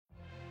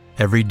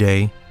Every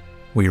day,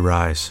 we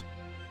rise,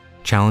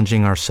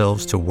 challenging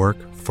ourselves to work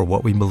for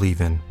what we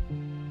believe in.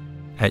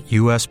 At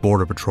U.S.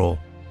 Border Patrol,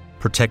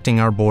 protecting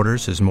our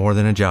borders is more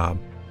than a job.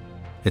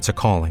 It's a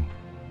calling.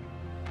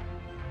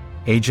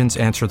 Agents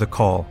answer the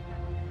call,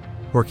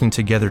 working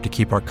together to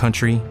keep our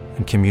country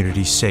and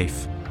communities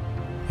safe.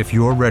 If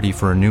you're ready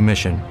for a new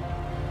mission,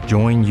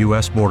 join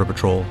U.S. Border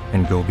Patrol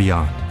and go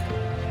beyond.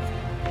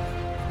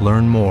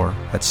 Learn more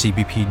at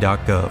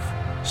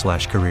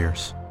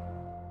cbp.gov/careers.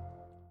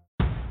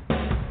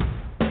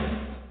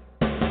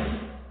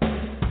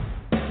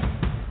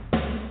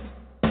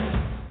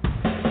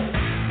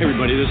 Hey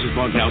everybody, this is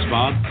Bunkhouse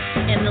Bob.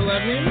 And the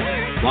lovely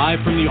Laura.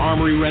 Live from the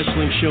Armory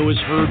Wrestling Show is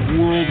heard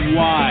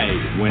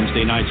worldwide,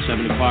 Wednesday night,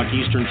 7 o'clock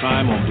Eastern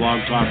Time on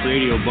Blog Talk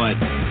Radio, but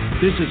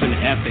this is an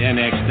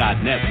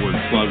FNX.network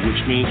plug,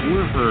 which means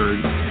we're heard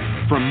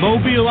from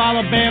Mobile,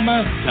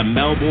 Alabama to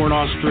Melbourne,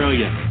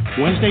 Australia.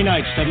 Wednesday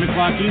night, 7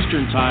 o'clock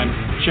Eastern Time.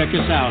 Check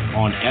us out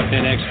on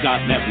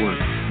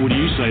FNX.network. What do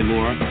you say,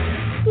 Laura?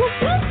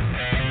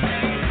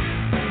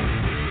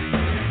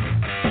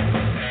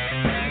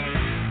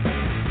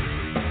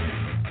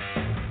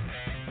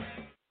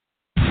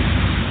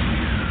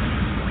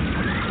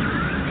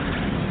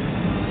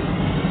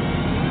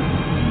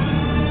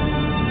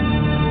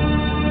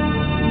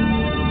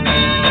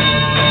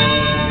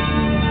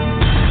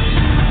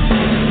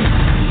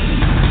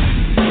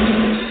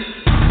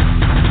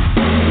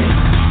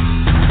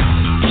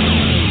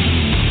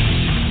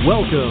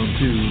 Welcome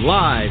to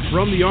Live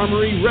from the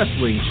Armory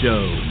Wrestling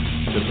Show,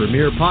 the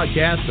premier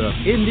podcast of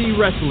indie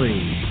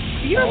wrestling.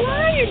 You're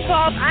lying,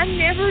 Bob. I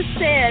never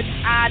said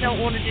I don't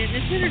want to do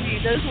this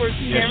interview. Those words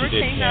never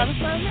came out of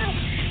my mouth.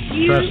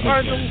 You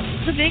are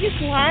the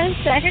biggest lying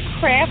sack of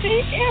crap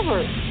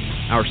ever.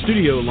 Our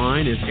studio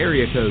line is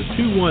area code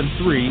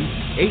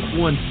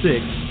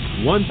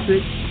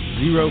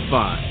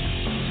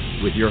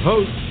 213-816-1605. With your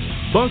host,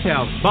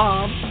 Bunkhouse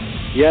Bob.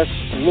 Yes,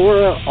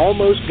 Laura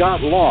almost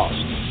got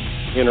lost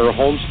in her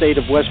home state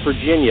of West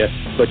Virginia,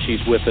 but she's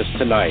with us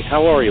tonight.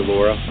 How are you,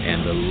 Laura?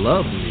 And the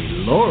lovely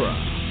Laura.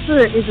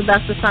 Hood is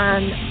about to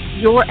find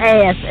your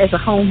ass as a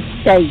home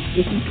state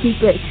if you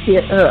keep that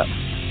shit up.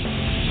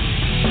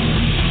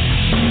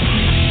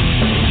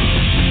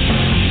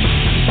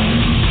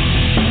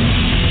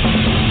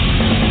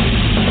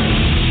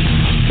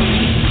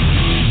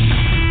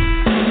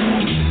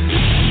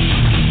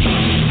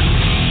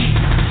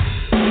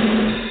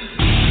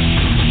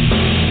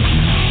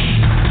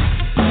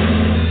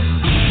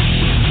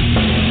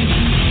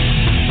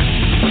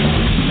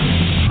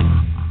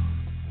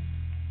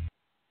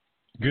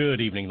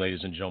 Good evening,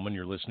 ladies and gentlemen.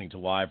 You're listening to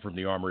Live from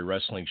the Armory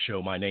Wrestling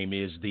Show. My name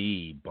is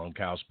the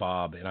Bunkhouse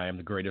Bob, and I am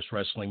the greatest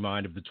wrestling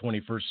mind of the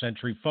 21st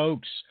century,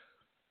 folks.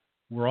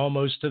 We're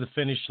almost to the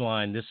finish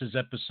line. This is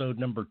episode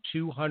number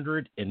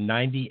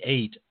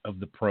 298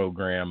 of the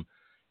program,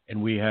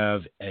 and we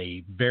have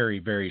a very,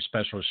 very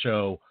special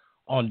show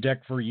on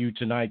deck for you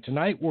tonight.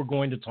 Tonight, we're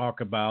going to talk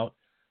about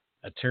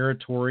a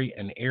territory,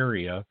 an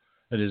area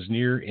that is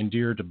near and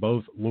dear to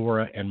both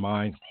Laura and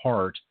my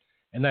heart,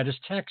 and that is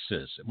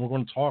Texas. And we're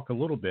going to talk a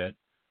little bit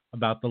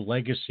about the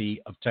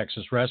legacy of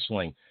Texas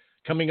wrestling.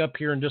 Coming up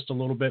here in just a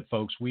little bit,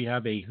 folks, we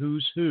have a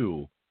who's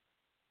who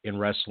in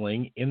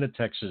wrestling in the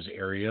Texas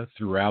area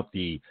throughout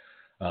the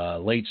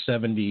late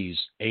 70s,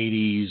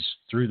 80s,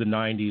 through the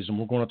 90s, and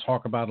we're going to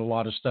talk about a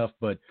lot of stuff,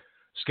 but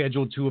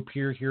scheduled to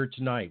appear here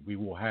tonight, we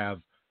will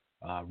have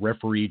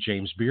referee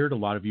James Beard. A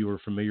lot of you are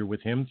familiar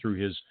with him through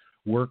his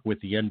work with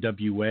the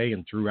NWA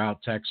and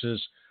throughout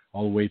Texas,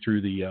 all the way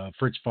through the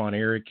Fritz Von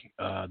Erich,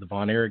 the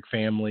Von Erich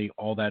family,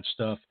 all that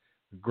stuff.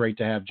 Great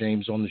to have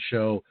James on the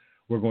show.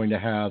 We're going to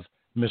have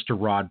Mr.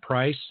 Rod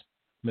Price,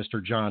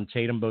 Mr. John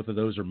Tatum. Both of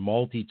those are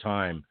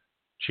multi-time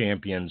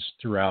champions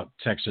throughout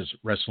Texas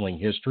wrestling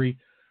history.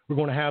 We're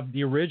going to have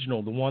the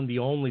original, the one, the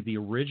only, the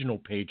original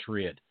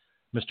Patriot,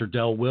 Mr.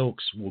 Del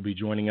Wilkes will be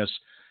joining us.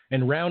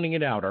 And rounding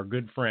it out, our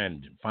good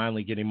friend,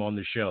 finally get him on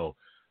the show,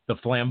 the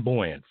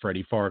flamboyant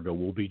Freddie Fargo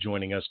will be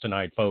joining us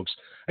tonight, folks.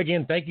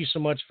 Again, thank you so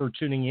much for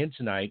tuning in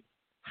tonight,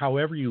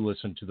 however you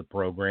listen to the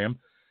program.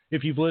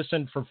 If you've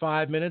listened for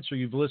 5 minutes or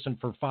you've listened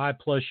for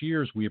 5+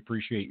 years, we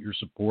appreciate your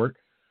support.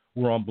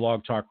 We're on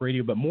Blog Talk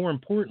Radio, but more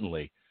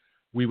importantly,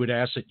 we would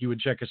ask that you would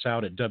check us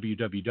out at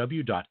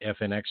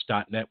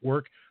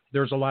www.fnx.network.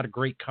 There's a lot of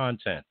great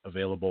content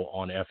available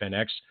on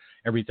FNX,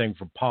 everything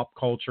from pop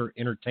culture,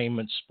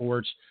 entertainment,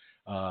 sports,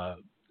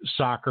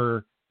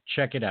 soccer.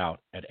 Check it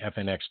out at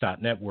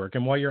fnx.network.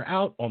 And while you're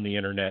out on the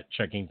internet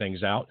checking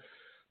things out,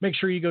 make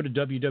sure you go to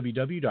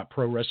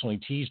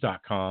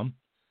www.prowrestlingtees.com,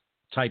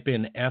 type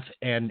in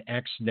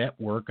FNX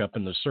Network up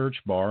in the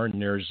search bar,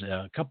 and there's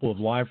a couple of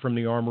Live from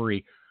the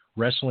Armory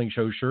Wrestling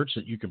Show shirts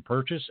that you can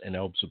purchase and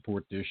help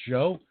support this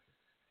show.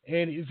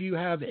 And if you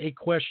have a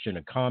question,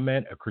 a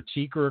comment, a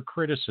critique, or a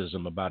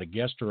criticism about a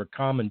guest or a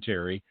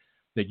commentary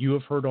that you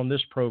have heard on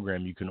this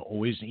program, you can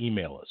always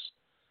email us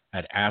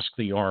at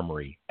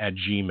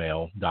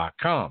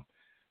askthearmory@gmail.com.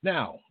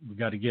 Now, we've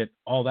got to get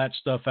all that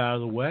stuff out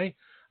of the way.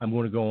 I'm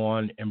going to go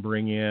on and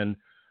bring in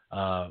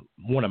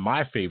one of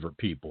my favorite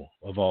people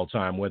of all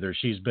time, whether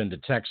she's been to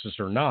Texas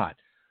or not.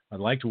 I'd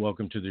like to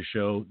welcome to the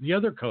show the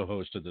other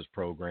co-host of this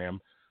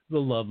program, the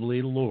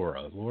lovely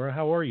Laura. Laura,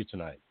 how are you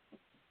tonight?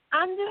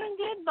 I'm doing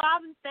good,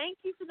 Bob, and thank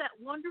you for that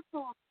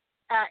wonderful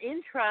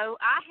intro.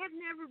 I have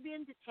never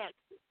been to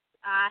Texas.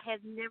 I have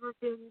never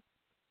been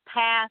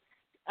past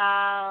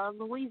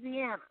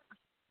Louisiana.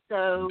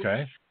 So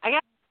okay. I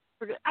got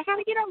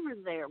to get over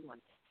there one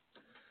day.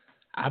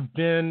 I've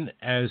been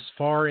as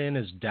far in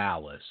as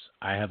Dallas.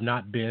 I have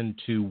not been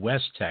to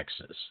West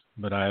Texas,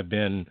 but I've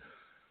been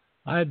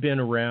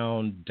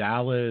around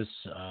Dallas,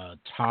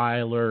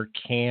 Tyler,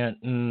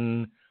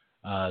 Canton,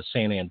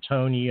 San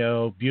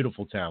Antonio.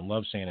 Beautiful town.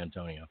 Love San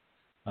Antonio.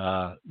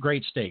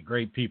 Great state,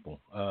 great people.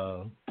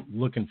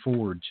 Looking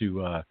forward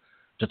to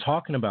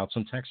talking about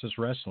some Texas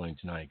wrestling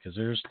tonight, because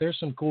there's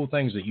some cool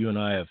things that you and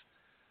I have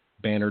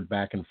bantered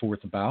back and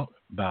forth about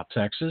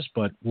Texas,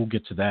 but we'll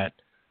get to that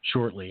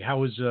shortly. How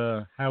was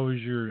your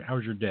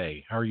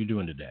day? How are you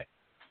doing today?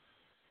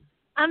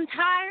 I'm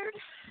tired.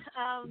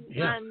 I'm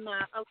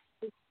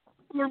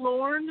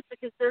forlorn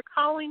because they're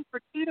calling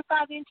for 2 to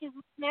 5 inches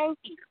of snow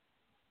here.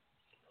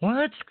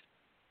 What?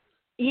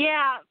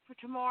 Yeah, for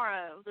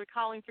tomorrow they're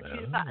calling for 2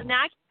 to 5.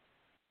 Now I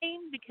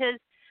can't, because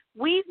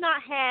we've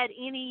not had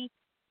any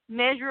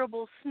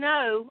measurable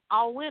snow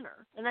all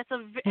winter, and that's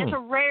a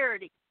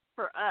rarity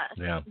for us.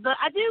 Yeah. But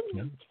I do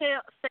want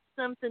to say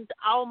something to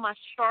all my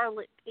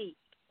Charlotte peeps.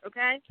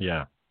 Okay?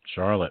 Yeah,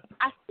 Charlotte.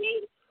 I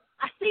see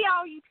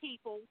all you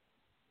people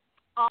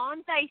on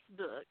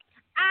Facebook.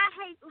 I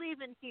hate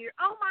living here.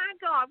 Oh my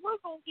God, we're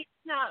gonna get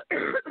snow.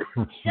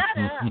 Shut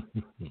up.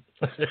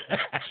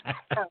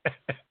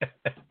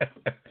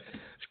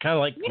 It's kind of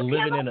like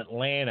living in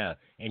Atlanta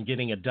and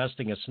getting a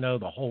dusting of snow.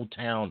 The whole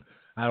town.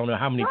 I don't know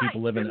how many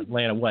people live in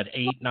Atlanta. What,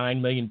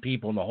 8-9 million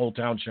people, and the whole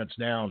town shuts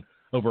down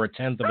over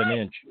 1/10 of an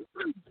inch.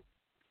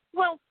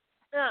 Well,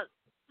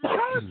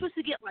 Charlotte's supposed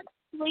to get like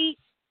sleet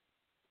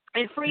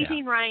and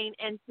freezing rain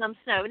and some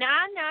snow. Now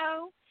I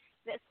know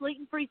that sleet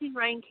and freezing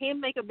rain can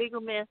make a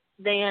bigger mess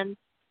than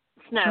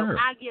snow. Sure.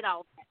 I get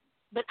all that.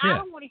 But I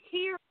don't want to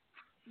hear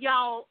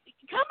y'all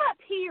come up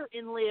here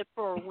and live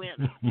for a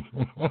winter.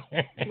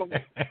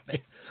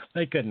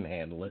 They couldn't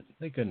handle it.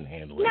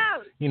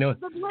 No. You know,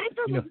 the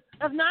winter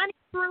of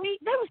 93,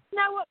 there was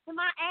snow up to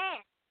my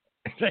ass.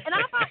 And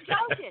I'm not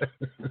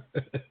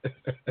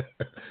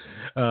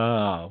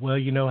joking. Well,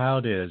 you know how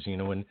it is. You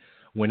know,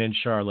 when in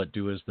Charlotte,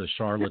 do as the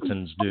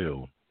charlatans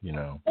do. You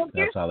know,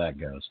 that's how that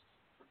goes.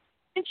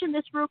 Mention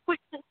this real quick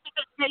since we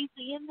got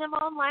Casey and them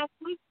on last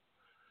week.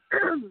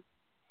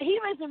 He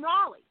lives in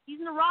Raleigh. He's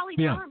in the Raleigh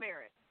dorm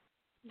area.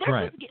 They're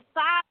supposed to get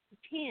 5 to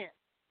 10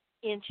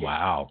 inches.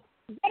 Wow.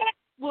 That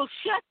will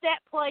shut that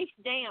place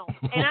down.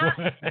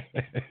 And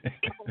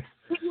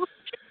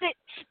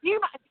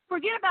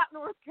forget about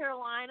North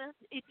Carolina.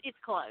 It's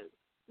closed.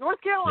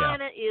 North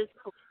Carolina is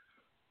closed.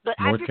 But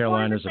North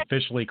Carolina is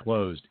officially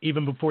closed,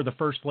 even before the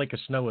first flake of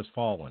snow has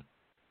fallen.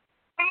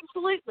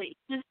 Absolutely.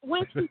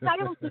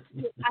 Winston-Salem,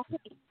 I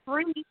think,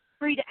 3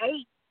 to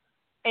 8.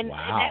 And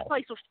that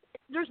place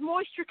there's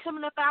moisture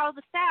coming up out of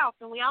the south,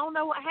 and we all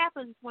know what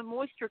happens when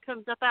moisture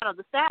comes up out of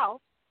the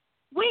south.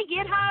 We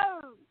get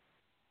hosed.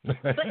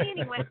 But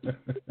anyway,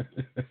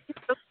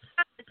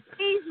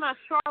 he's my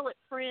Charlotte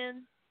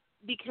friend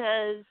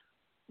because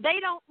they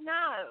don't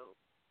know.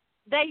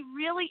 They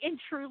really and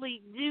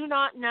truly do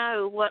not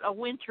know what a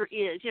winter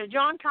is. You know,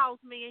 John calls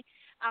me.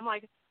 I'm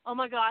like, oh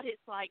my God,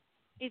 it's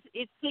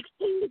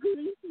 16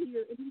 degrees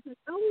here, and he's like,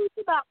 oh, it's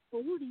about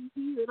 40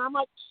 here, and I'm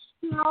like,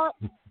 shut up.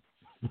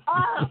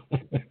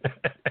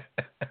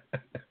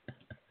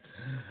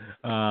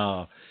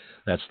 Oh,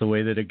 that's the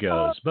way that it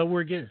goes. But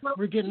we're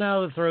getting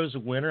out of the throes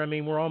of winter. I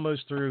mean, we're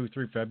almost through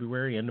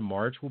February, into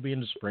March. We'll be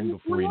into spring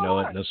before you know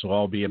it, and this will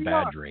all be a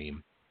bad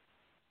dream.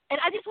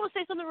 And I just want to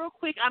say something real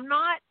quick. I'm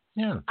not.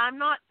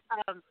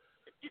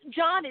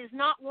 John is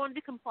not one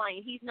to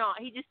complain. He's not.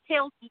 He just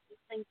tells me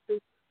things to,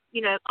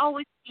 oh,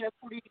 it's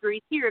 40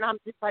 degrees here, and I'm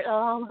just like,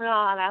 oh my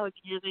God, I would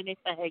give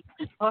anything.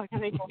 He's not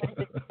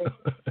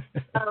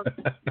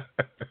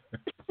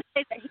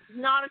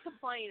a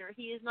complainer.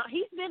 He is not.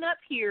 He's been up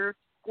here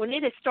when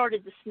it has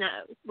started to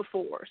snow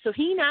before, so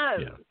he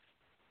knows.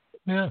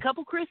 Yeah. A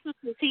couple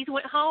Christmases, he's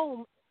went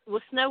home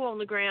with snow on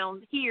the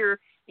ground here.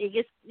 It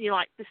gets,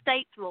 like the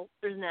states will,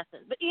 there's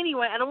nothing. But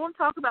anyway, I don't want to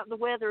talk about the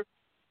weather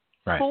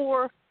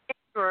forever,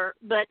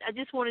 but I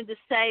just wanted to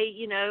say,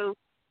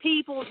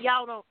 people,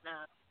 y'all don't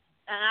know,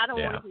 and I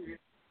don't want to hear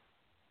it.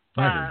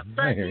 I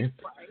hear you.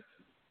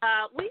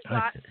 We've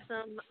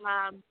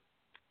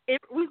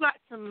got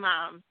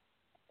some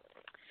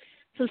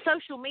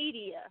social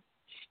media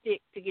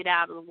shtick to get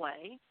out of the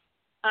way.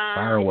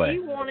 Fire away. If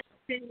you wanted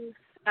to,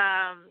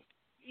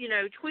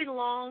 tweet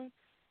along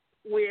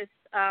with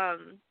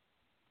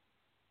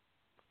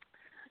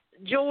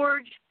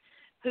George,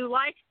 who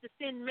likes to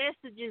send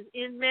messages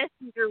in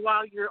Messenger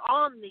while you're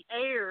on the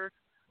air,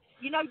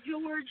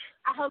 George,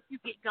 I hope you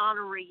get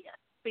gonorrhea,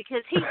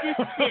 because he just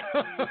sent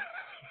me.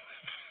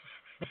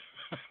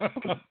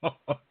 Oh,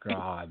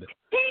 God.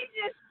 He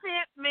just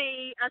sent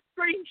me a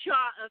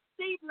screenshot of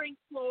Sebring,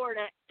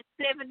 Florida, at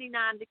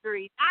 79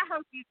 degrees. I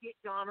hope you get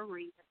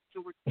gonorrhea,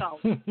 George Cole.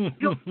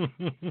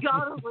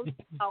 Gonorrhea.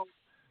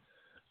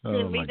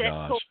 Oh, my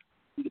gosh.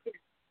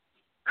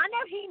 I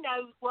know he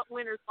knows what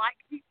winter's like.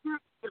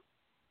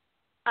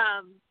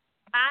 I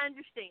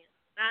understand.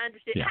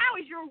 Yeah. How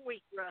is your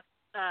week, Russ,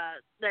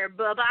 there,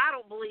 Bubba? I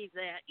don't believe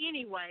that.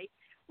 Anyway,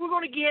 we're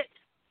going to get,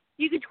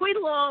 you can tweet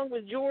along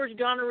with George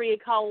Gonorrhea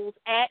Coles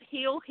at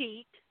Hill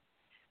Heat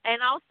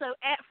and also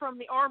at From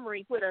the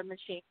Armory Widow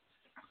Machine.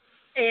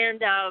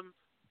 And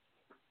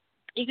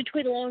you can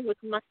tweet along with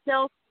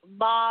myself,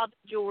 Bob,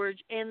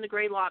 George, and the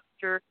Gray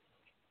Lobster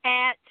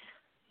at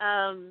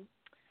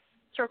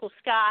Circle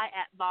Sky,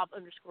 at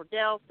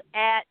Bob_Delft,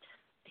 at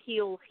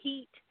Hill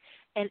Heat,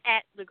 and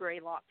at the Gray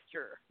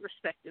Lobster,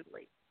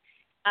 respectively.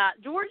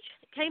 George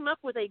came up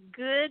with a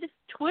good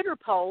Twitter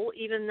poll,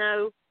 even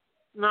though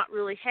I'm not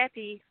really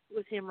happy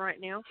with him right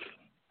now.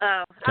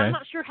 Okay. I'm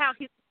not sure how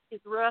he's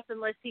rough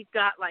unless he's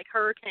got, like,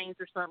 hurricanes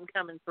or something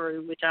coming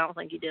through, which I don't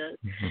think he does.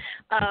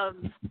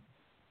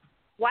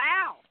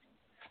 Wow.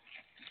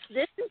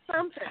 This is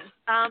something,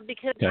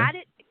 because I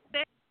didn't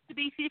expect it to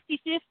be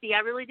 50-50. I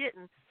really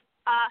didn't.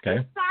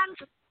 His side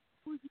of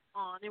the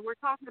on, and we're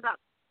talking about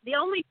the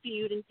only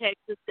feud in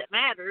Texas that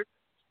matters,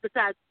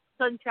 besides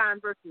Sunshine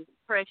versus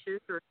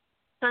Precious, or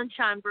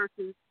Sunshine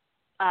versus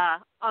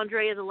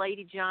Andrea the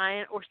Lady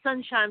Giant, or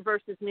Sunshine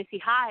versus Missy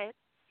Hyatt,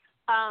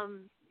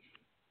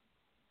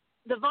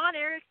 the Von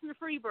Erichs and the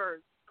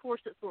Freebirds. Of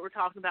course, that's what we're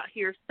talking about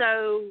here.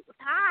 So,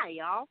 hi,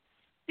 y'all.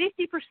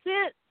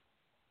 50%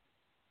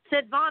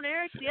 said Von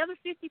Erich. The other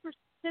 50%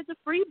 said the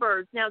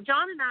Freebirds. Now,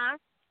 John and I,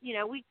 you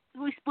know, we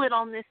split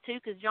on this, too,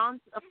 because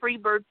John's a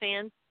Freebird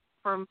fan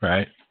from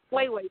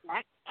way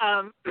back.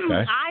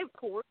 I, of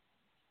course,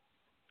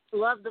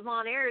 love the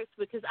Von Erichs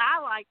because I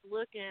like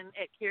looking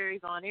at Kerry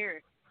Von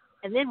Erich.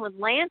 And then when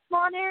Lance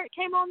Von Erich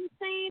came on the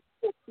scene,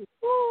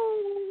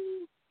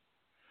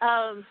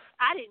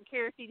 I didn't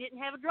care if he didn't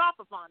have a drop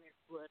of Von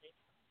Erich blood in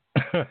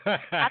him.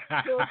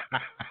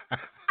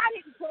 I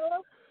didn't care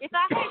if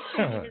I had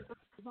seen his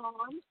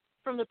Von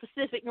from the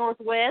Pacific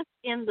Northwest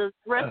in the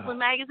wrestling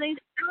magazines.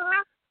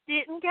 I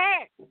didn't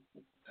care.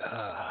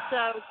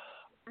 So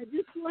I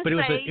just want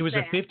to say it was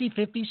a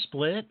 50-50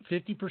 split.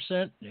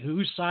 50%.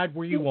 Whose side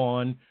were you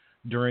on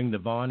during the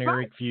Von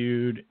Erich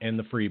feud and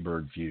the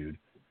Freebird feud?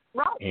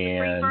 Right.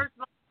 And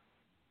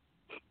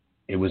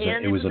it was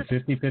a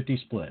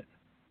 50-50 split.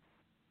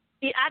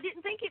 I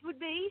didn't think it would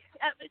be.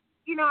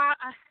 You know, I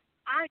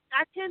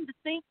tend to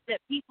think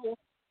that people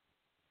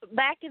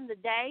back in the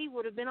day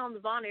would have been on the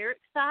Von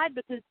Erich side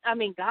because, I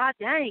mean, God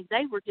dang,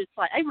 they were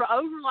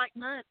over like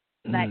months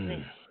back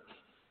then.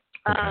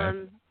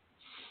 Okay.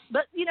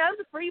 But, you know,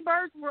 the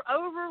Freebirds were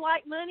over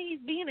like money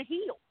as being a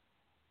heel.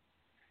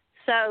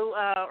 So,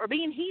 or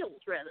being heels,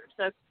 rather.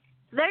 So,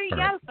 there you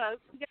go,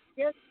 folks. You got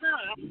to just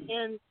know.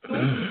 And it's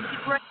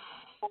a great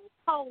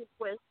poll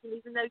question,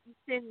 even though you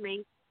send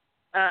me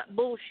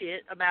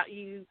bullshit about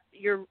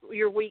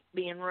your week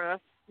being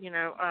rough. You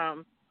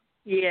know,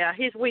 yeah,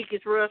 his week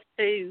is rough,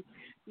 too.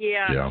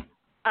 Yeah.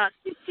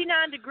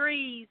 69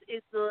 degrees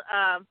is the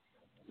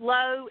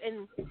low,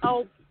 and,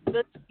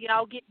 but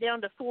y'all get down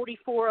to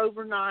 44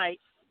 overnight.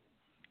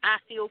 I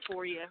feel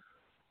for you.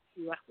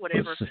 Yeah,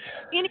 whatever.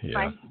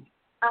 Anyway,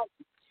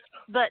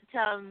 but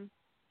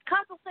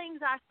couple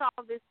things I saw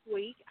this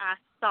week.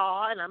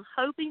 And I'm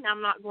hoping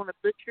I'm not going to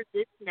butcher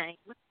this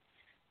name.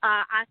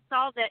 I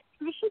saw that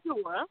Trisha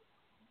Dora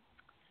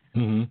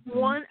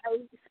won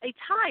a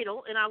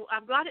title, and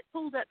I've got it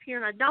pulled up here,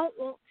 and I don't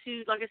want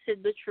to, like I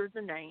said, butcher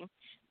the name.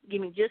 Give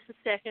me just a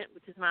second,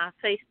 because my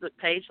Facebook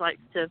page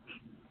likes to,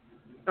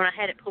 when I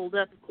had it pulled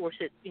up, of course,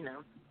 it, you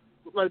know,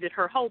 loaded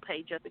her whole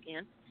page up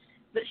again.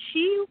 But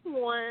she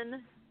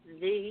won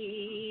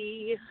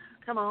the,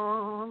 come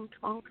on.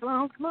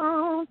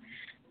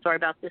 Sorry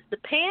about this. The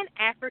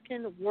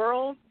Pan-African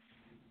World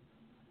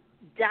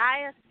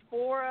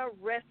Diaspora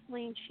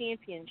Wrestling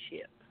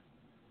Championship.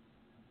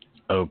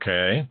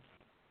 Okay.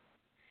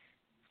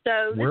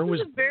 So where was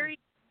this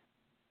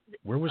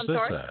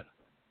at?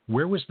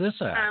 Where was this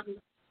at?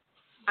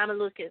 I'm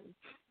looking.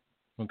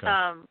 Okay.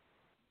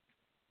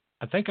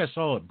 I think I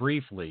saw it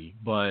briefly,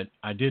 but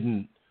I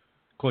didn't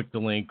click the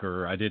link,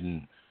 or I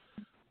didn't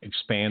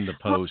expand the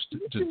post to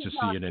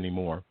see it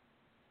anymore.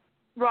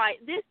 Right.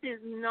 This is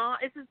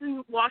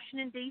in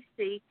Washington,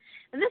 D.C.,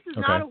 and this is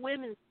not a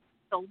women's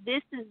title.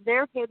 This is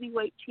their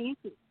heavyweight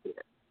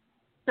championship.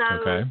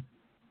 So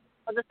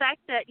the fact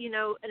that, you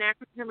know, an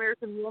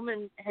African-American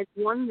woman has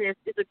won this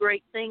is a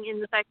great thing,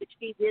 and the fact that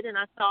she did, and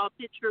I saw a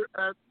picture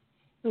of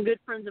some good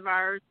friends of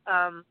ours,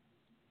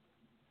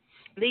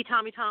 the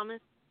Tommy Thomas,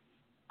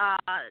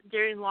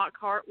 Darius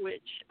Lockhart,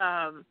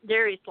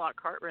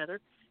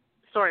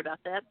 sorry about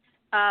that,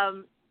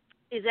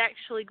 is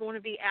actually going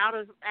to be out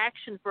of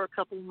action for a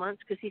couple of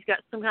months because he's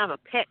got some kind of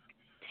a pec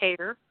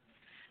tear.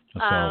 I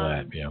saw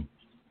that, yeah.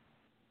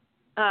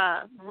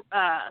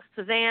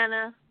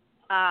 Savannah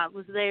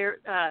was there,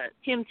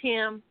 Timmy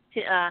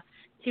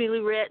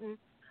Lou Retton.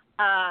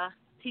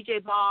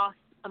 TJ Boss,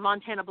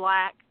 Montana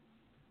Black,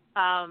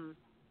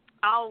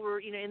 all were,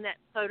 in that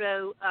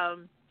photo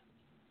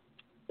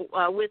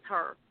with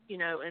her,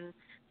 and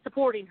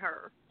supporting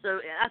her. So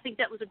I think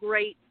that was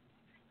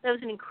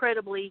an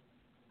incredibly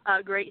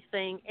great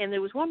thing. And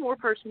there was one more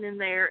person in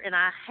there, and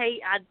I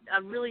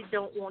really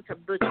don't want to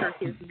butcher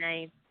his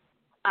name,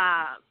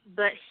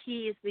 but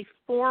he is the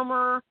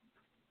former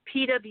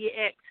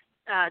PWX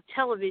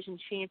television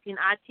champion,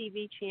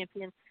 ITV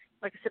champion.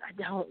 Like I said, I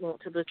don't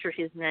want to butcher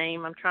his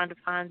name. I'm trying to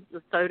find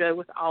the photo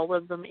with all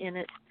of them in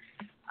it,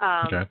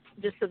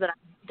 just so that I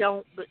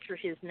don't butcher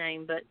his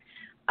name. But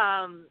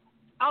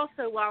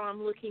also, while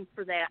I'm looking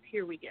for that,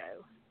 here we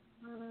go.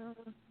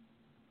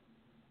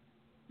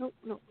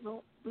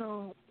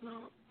 No.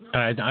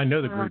 I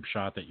know the group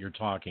shot that you're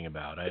talking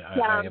about. I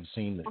have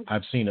seen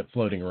it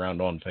floating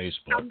around on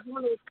Facebook.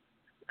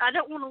 I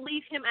don't want to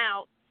leave him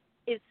out.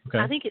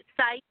 I think it's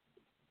Saif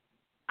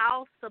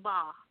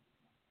Al-Sabah.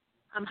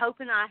 I'm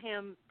hoping I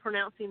am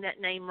pronouncing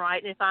that name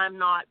right, and if I'm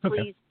not,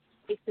 please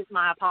accept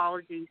my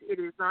apologies. It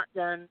is not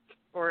done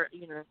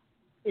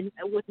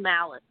with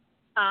malice.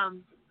 I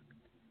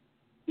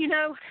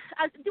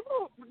do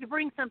want to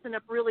bring something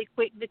up really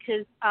quick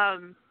because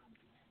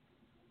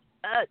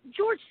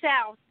George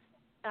South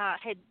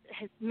has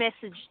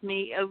messaged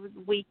me over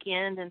the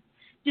weekend and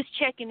just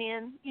checking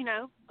in,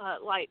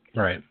 like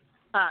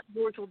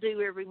George will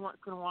do every once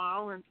in a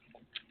while. And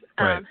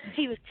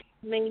he was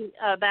telling me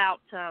about,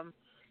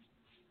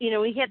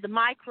 he had the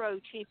micro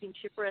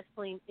championship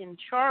wrestling in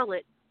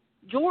Charlotte.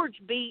 George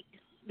beat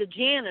the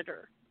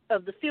janitor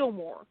of the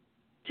Fillmore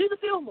to the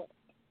Fillmore.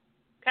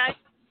 Okay?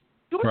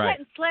 George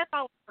hadn't slept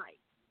all night.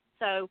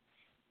 So,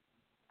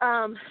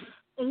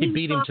 he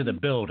beat him to the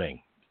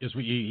building.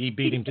 He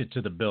beat him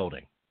to the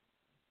building.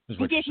 Is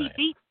what you're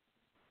saying.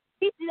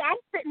 I'm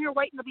sitting there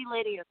waiting to be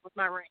let in with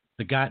my ring.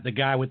 The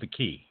guy with the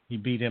key. He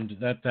beat him.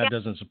 That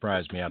doesn't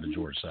surprise me out of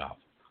George South.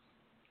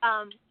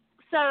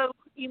 So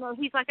he's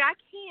like, I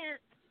can't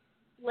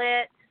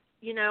let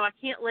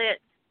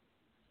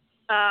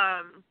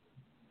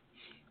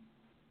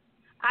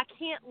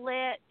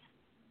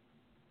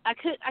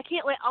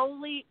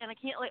Ole and I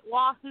can't let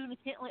Wahoo and I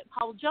can't let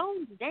Paul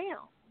Jones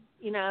down.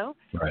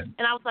 Right.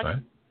 And I was like,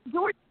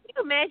 George, can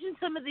you imagine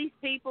some of these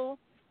people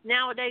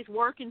nowadays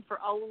working for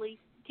Ole?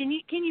 Can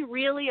you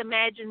really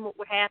imagine what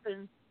would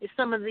happen if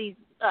some of these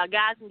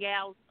guys and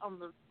gals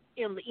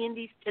in the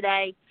Indies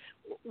today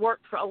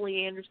worked for Ole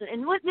Anderson?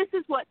 And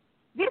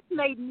this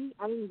made me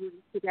angry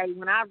today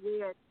when I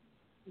read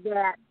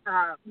that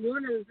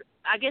one of,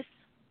 I guess,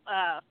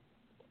 a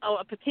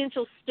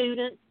potential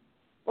student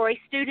or a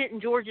student in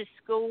George's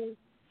school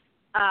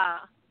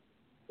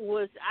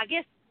was, I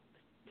guess,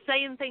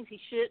 saying things he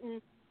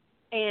shouldn't.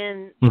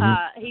 And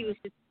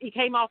he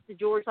came off to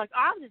George like,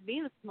 I was just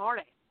being a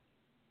smartass.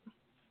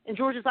 And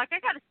George is like, I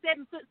got a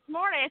 7-foot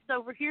smartass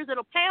over here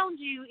that'll pound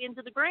you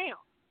into the ground.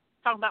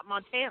 Talking about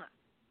Montana.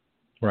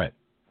 Right.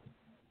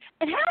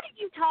 And how did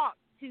you talk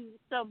to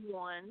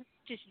someone,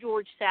 just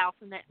George South,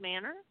 in that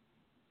manner?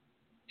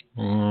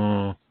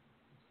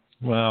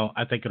 Well,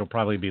 I think it'll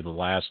probably be the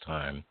last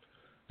time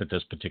that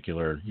this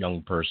particular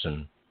young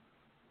person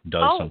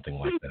does something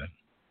like that.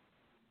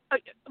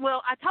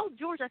 Well, I told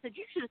George, I said,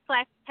 you should have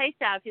slapped the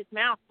taste out of his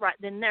mouth right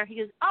then and there. He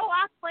goes,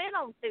 I plan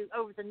on to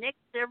over the next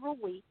several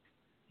weeks.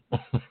 I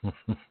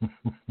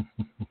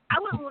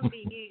wouldn't want to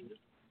be used.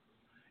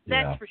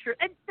 That's for sure.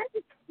 And that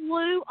just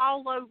flew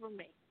all over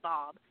me,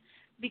 Bob,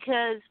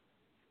 because,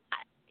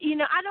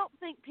 I don't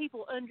think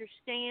people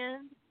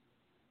understand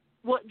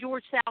what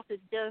George South has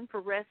done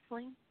for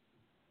wrestling.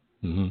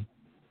 Mm-hmm.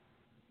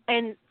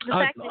 And the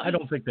fact that I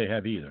don't think they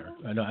have either.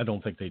 I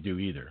don't think they do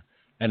either.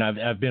 And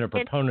I've been a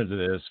proponent of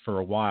this for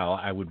a while.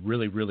 I would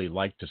really, really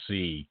like to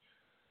see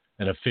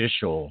an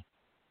official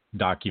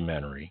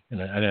documentary.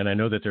 And I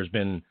know that there's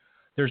been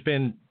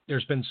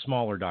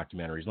smaller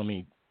documentaries. Let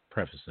me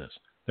preface this.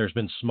 There's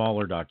been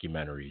smaller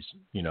documentaries,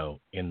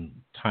 in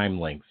time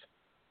length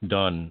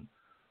done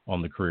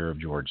on the career of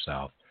George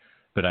South.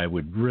 But I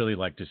would really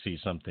like to see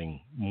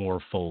something more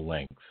full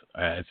length.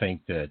 I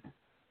think that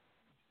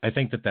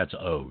that's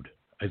owed.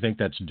 I think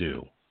that's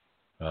due.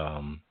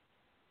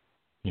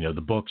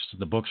 The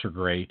books are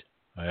great.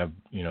 I have,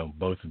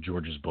 both of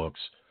George's books.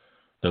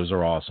 Those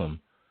are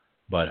awesome.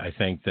 But I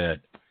think that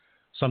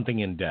something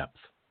in depth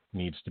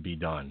needs to be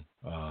done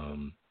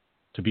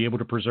to be able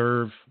to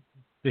preserve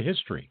the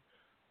history.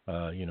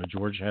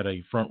 George had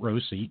a front row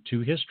seat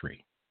to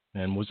history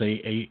and was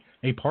a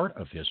part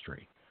of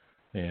history.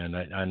 And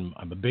I'm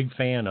a big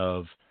fan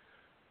of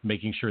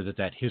making sure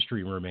that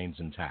history remains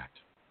intact.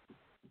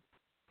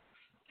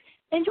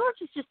 And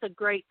George is just a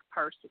great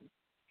person.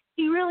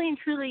 He really and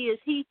truly is.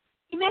 He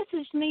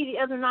messaged me the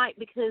other night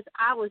because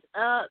I was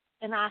up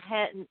and I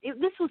hadn't.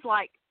 This was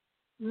like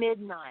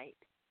midnight.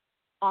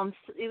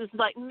 It was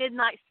like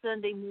midnight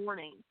Sunday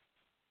morning,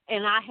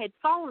 and I had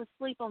fallen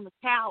asleep on the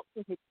couch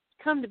and had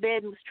come to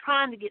bed and was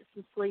trying to get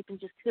some sleep and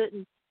just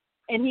couldn't.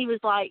 And he was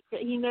like,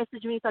 he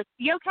messaged me. He's like,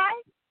 "You okay?"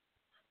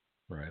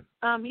 Right.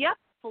 Yep.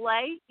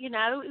 Filet. It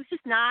was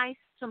just nice.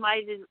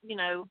 Somebody to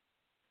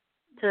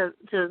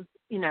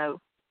to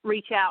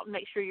reach out and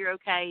make sure you're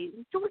okay.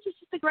 George is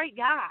just a great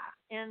guy,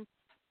 and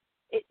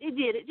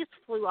it just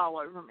flew all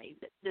over me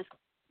that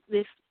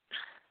this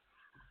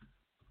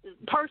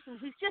person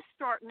who's just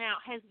starting out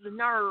has the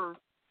nerve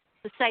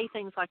to say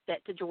things like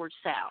that to George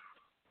South.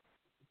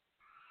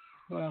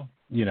 Well,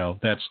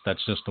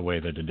 that's just the way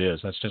that it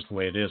is. That's just the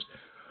way it is.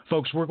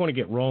 Folks, we're going to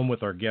get rolling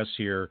with our guests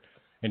here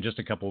in just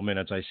a couple of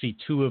minutes. I see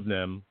two of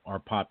them are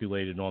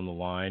populated on the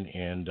line,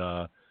 and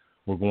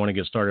we're going to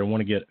get started. I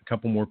want to get a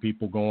couple more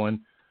people going.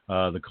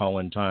 The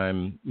call-in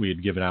time we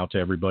had given out to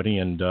everybody,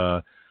 and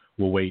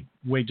we'll wait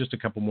just a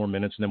couple more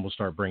minutes, and then we'll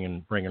start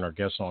bringing our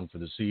guests on for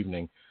this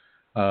evening.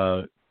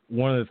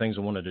 One of the things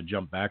I wanted to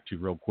jump back to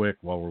real quick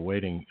while we're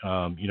waiting,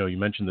 you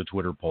mentioned the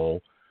Twitter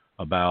poll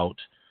about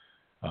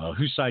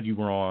whose side you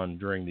were on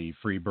during the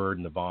Freebird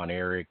and the Von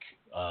Erich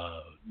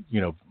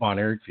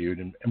feud,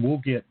 and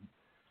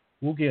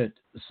we'll get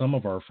some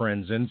of our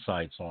friends'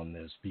 insights on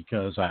this,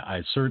 because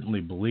I certainly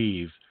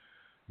believe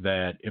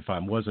that, if I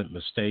wasn't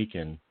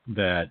mistaken,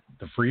 that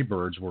the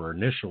Freebirds were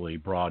initially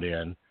brought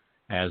in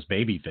as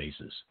baby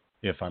faces,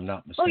 if I'm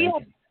not mistaken. Oh,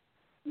 yeah.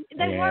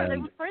 They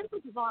were friends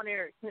with Von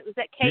Erich. It was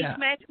that cage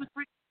match with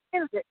Rick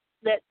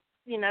that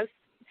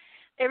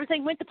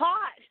everything went to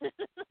pot.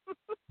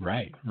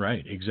 Right,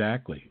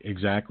 exactly.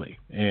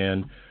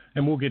 And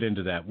we'll get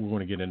into that. We're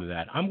going to get into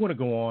that. I'm going to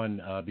go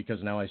on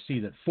because now I see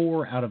that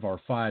 4 out of our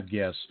 5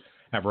 guests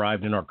have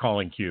arrived in our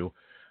calling queue.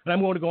 And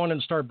I'm going to go on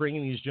and start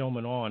bringing these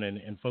gentlemen on.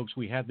 And folks,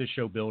 we have this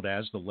show billed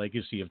as the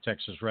Legacy of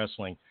Texas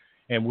Wrestling,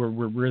 and we're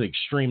really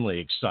extremely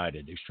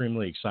excited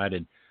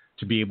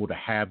to be able to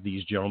have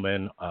these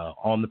gentlemen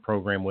on the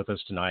program with us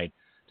tonight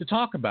to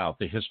talk about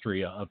the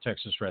history of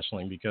Texas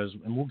wrestling, because,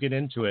 and we'll get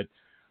into it,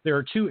 there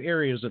are 2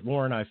 areas that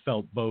Laura and I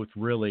felt both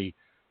really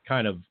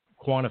kind of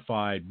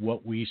quantified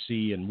what we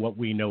see and what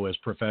we know as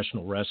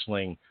professional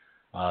wrestling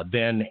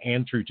then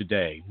and through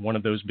today. One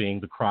of those being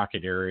the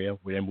Crockett area,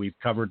 and we've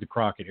covered the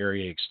Crockett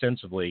area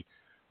extensively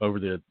over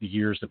the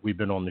years that we've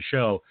been on the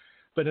show.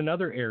 But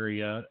another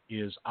area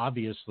is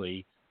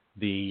obviously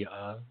the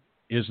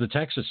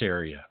Texas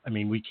area. I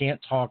mean, we can't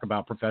talk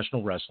about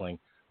professional wrestling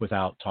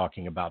without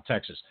talking about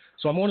Texas.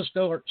 So I'm going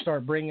to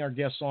start bringing our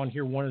guests on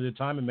here one at a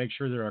time and make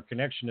sure that our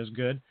connection is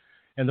good.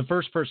 And the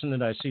first person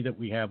that I see that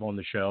we have on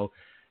the show,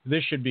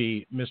 this should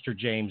be Mr.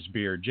 James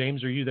Beard.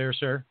 James, are you there,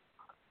 sir?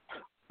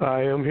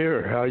 I am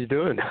here. How are you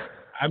doing?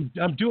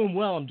 I'm doing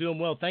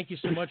well. Thank you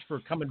so much for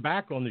coming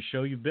back on the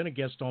show. You've been a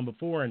guest on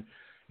before,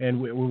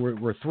 and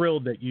we're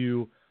thrilled that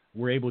you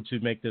were able to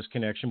make this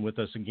connection with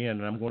us again.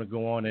 And I'm going to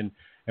go on and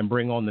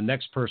bring on the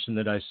next person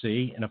that I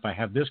see. And if I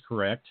have this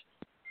correct,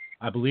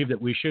 I believe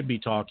that we should be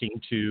talking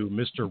to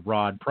Mr.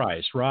 Rod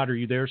Price. Rod, are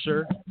you there,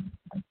 sir?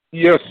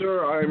 Yes,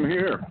 sir. I'm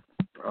here.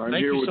 I'm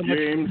Thank here you with so much.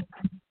 James.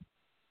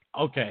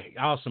 Okay,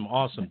 awesome.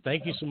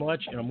 Thank you so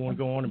much. And I'm going to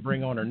go on and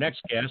bring on our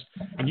next guest.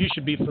 And you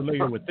should be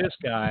familiar with this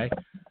guy,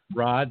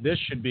 Rod. This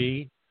should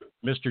be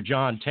Mr.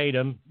 John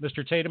Tatum.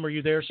 Mr. Tatum, are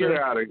you there, sir? Get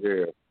out of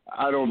here.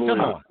 I don't believe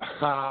it.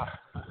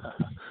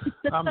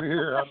 I'm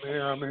here.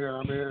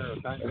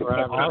 Thank you for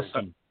having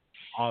me.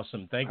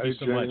 Awesome. Thank you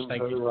so much.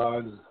 Thank you.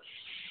 Rod.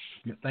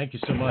 Thank you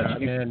so much.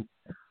 And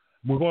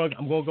I'm going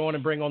to go on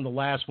and bring on the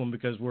last one,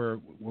 because we're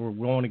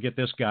going to get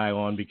this guy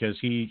on because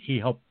he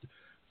helped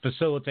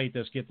facilitate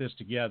this, get this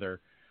together.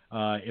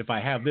 If I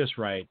have this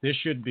right, this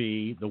should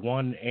be the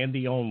one and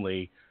the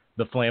only,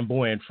 the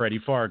flamboyant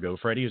Freddie Fargo.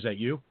 Freddie, is that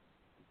you?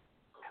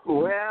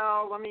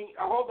 Well,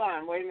 hold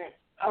on, wait a minute.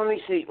 Let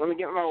me see. Let me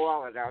get my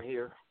wallet out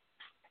here.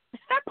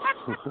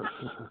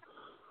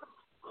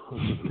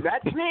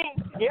 That's me.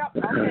 Yep,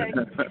 okay.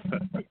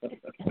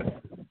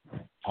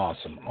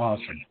 Awesome.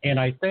 And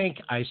I think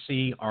I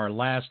see our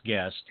last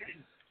guest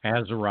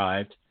has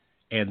arrived.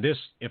 And this,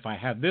 if I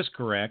have this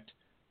correct,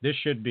 this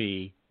should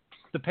be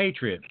the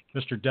Patriot,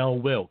 Mr. Dale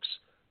Wilkes.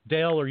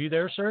 Dale, are you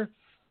there, sir?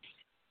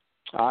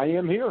 I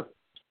am here.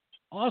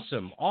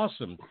 Awesome.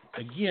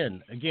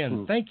 Again,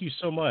 thank you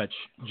so much,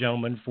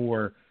 gentlemen,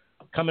 for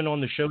coming on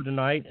the show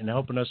tonight and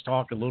helping us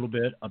talk a little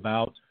bit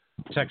about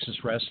Texas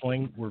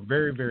wrestling. We're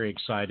very, very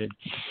excited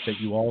that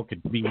you all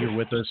could be here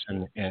with us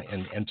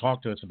and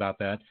talk to us about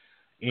that.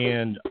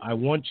 And I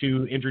want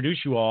to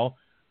introduce you all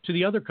to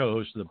the other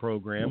co-host of the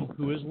program,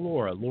 who is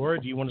Laura.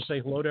 Laura, do you want to say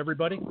hello to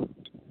everybody?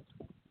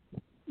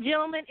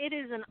 Gentlemen, it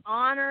is an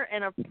honor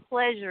and a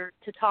pleasure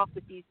to talk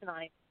with you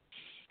tonight.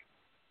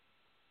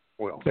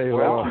 Well,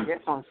 I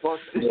guess I'm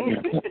supposed to.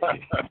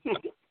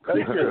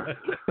 Thank you.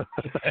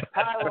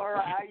 Hi,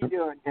 Laura. How you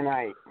doing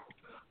tonight?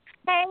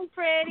 Hey,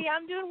 Freddie.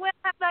 I'm doing well.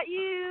 How about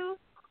you?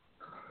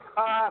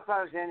 If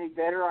I was any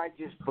better, I'd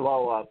just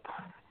blow up.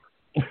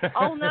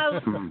 Oh, no.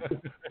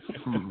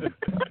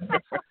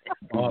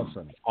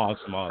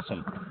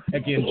 Awesome.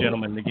 Again,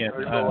 gentlemen,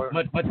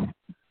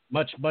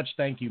 much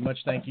thank you. Much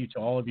thank you to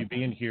all of you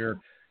being here.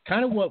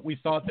 Kind of what we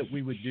thought that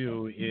we would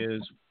do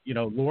is,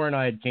 Laura and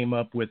I had came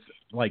up with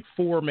like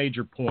 4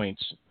 major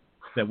points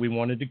that we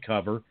wanted to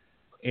cover.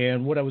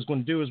 And what I was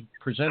going to do is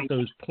present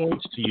those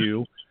points to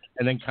you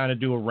and then kind of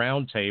do a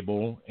round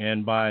table.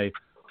 And by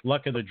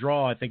luck of the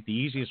draw, I think the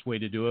easiest way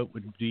to do it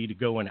would be to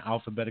go in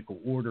alphabetical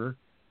order,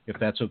 if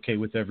that's okay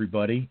with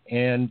everybody,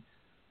 and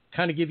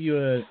kind of give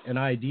you an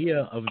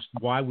idea of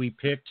why we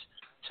picked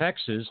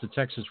Texas, the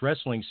Texas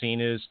wrestling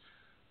scene, is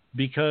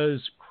because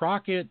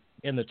Crockett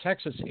and the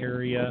Texas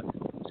area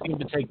seemed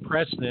to take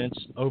precedence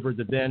over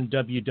the then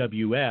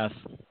WWF,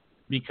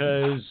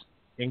 because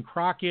in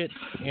Crockett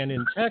and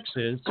in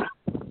Texas,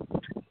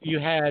 you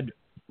had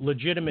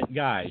legitimate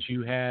guys.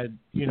 You had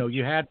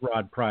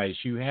Rod Price.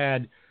 You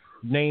had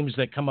names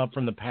that come up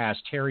from the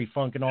past, Terry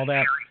Funk and all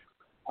that.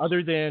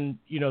 Other than,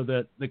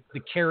 the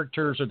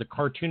characters or the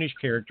cartoonish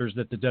characters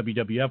that the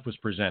WWF was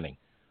presenting.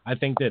 I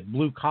think that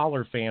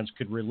blue-collar fans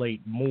could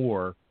relate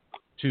more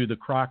to the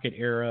Crockett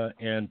era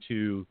and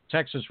to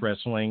Texas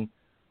wrestling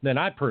than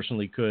I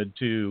personally could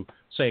to,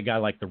 say, a guy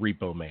like the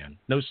Repo Man.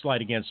 No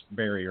slight against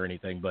Barry or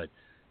anything, but,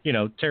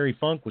 Terry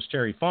Funk was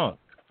Terry Funk.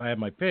 If I had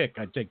my pick,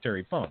 I'd take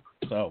Terry Funk.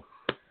 So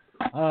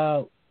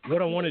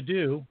what I want to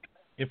do,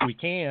 if we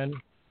can,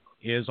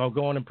 is I'll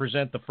go on and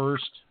present the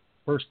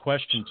first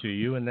question to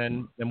you, and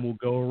then we'll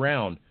go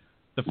around.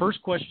 The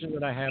first question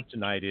that I have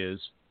tonight is,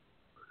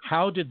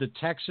 how did the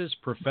Texas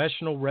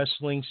professional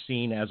wrestling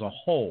scene as a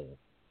whole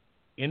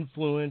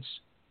influence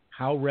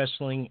how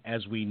wrestling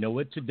as we know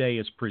it today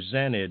is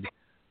presented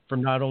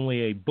from not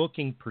only a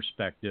booking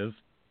perspective,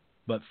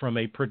 but from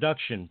a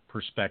production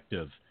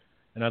perspective?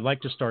 And I'd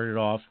like to start it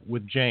off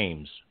with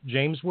James.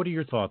 James, what are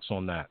your thoughts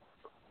on that?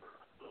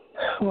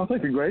 Well, I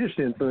think the greatest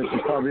influence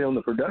is probably on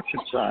the production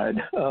side.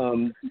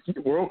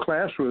 World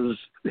Class was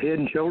head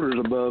and shoulders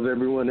above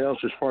everyone else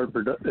as far as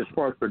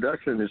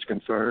production is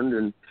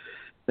concerned,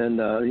 and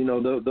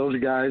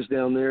those guys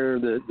down there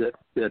that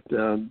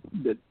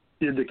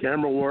did the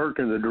camera work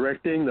and the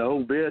directing, the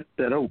whole bit,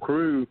 that whole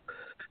crew.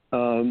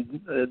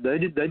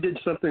 They did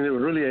something that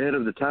was really ahead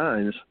of the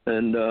times,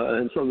 and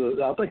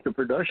so I think the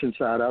production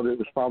side of it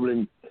was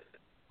probably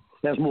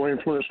has more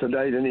influence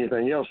today than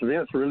anything else.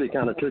 Vince really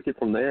kind of took it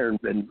from there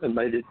and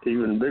made it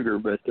even bigger.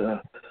 But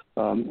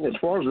as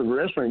far as the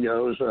wrestling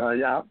goes,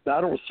 I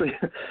don't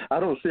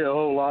see a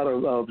whole lot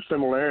of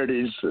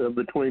similarities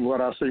between what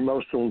I see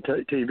most on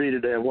TV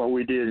today and what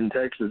we did in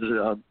Texas.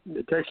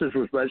 Texas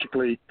was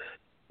basically,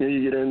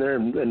 you get in there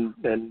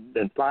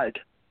and fight.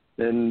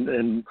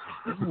 And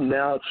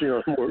now it's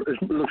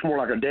it looks more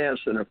like a dance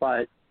than a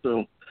fight.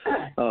 So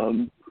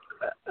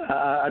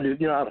I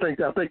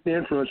think the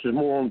influence is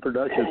more on the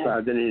production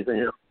side than anything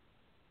else.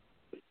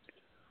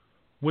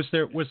 Was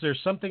there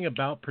something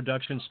about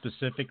production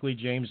specifically,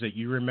 James, that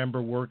you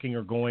remember working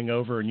or going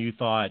over and you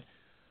thought,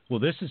 well,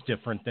 this is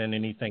different than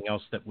anything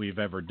else that we've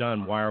ever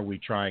done. Why are we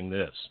trying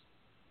this?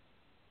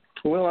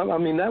 Well, I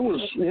mean, that was,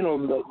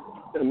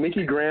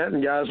 Mickey Grant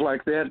and guys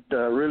like that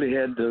really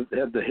had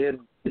the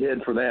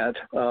head for that.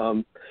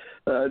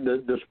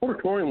 The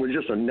Sportatorium was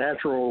just a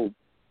natural,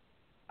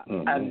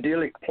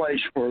 idyllic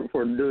place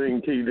for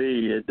doing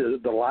TV.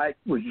 The light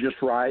was just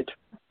right,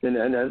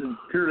 and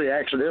purely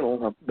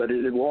accidental, but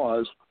it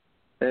was.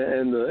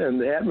 And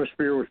the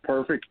atmosphere was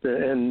perfect,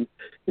 and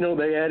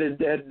they added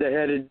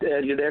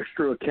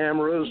extra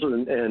cameras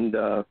and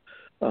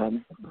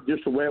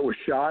just the way it was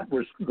shot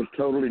was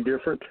totally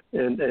different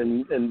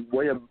and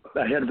way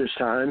ahead of its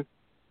time.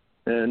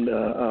 And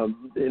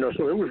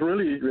so it was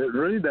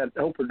really that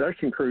whole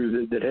production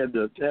crew that had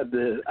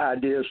the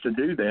ideas to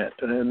do that.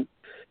 And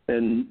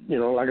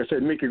like I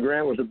said, Mickey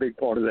Grant was a big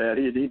part of that.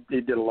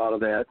 He did a lot of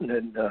that,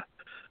 and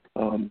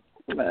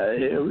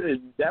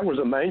that was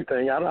the main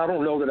thing. I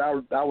don't know that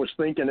I was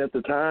thinking at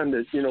the time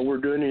that we're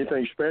doing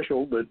anything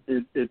special, but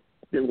it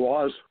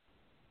was.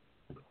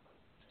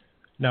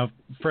 Now,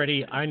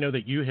 Freddie, I know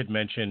that you had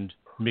mentioned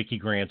Mickey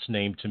Grant's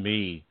name to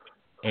me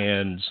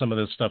and some of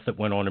the stuff that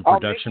went on in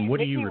production. What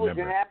do you remember?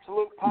 Mickey was an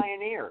absolute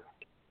pioneer.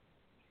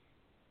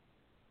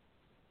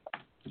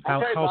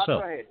 How so?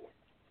 Go ahead.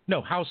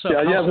 No, how so?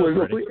 I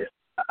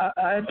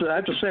have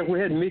to say, if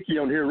we had Mickey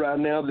on here right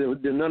now, then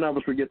none of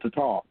us would get to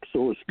talk.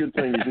 So it's a good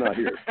thing he's not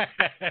here.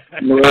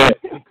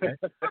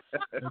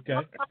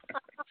 Okay.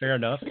 Fair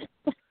enough.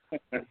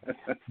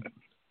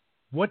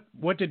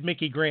 What did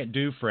Mickey Grant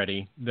do,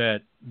 Freddie,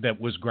 that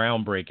was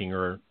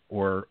groundbreaking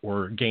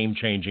or game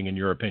changing in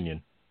your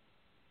opinion?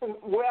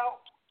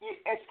 Well,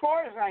 as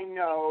far as I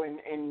know,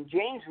 and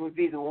James would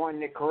be the one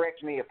to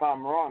correct me if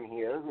I'm wrong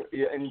here.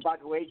 And by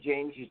the way,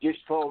 James, you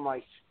just told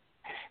my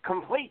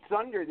complete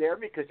thunder there,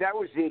 because that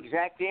was the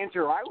exact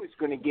answer I was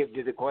going to give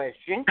to the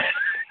question.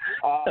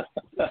 Honest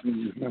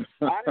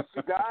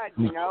to God,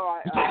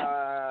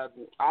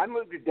 I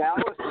moved to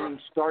Dallas and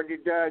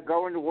started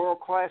going to World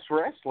Class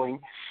Wrestling,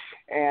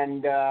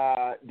 and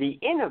the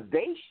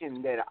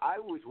innovation that I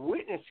was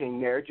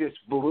witnessing there just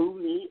blew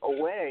me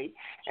away.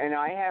 And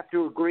I have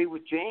to agree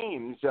with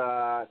James.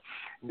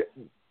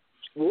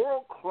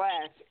 World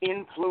Class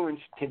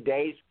influenced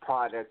today's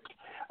product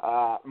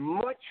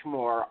much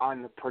more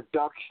on the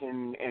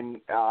production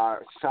and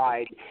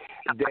side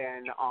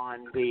than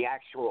on the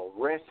actual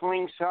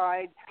wrestling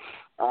side.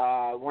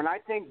 When I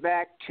think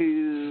back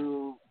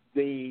to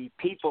the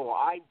people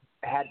I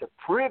had the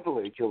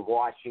privilege of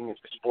watching at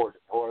the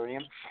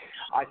Sportatorium,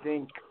 I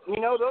think,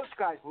 those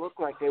guys look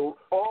like they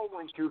all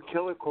went through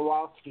Killer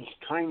Kowalski's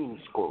training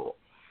school.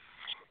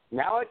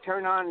 Now I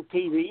turn on the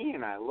TV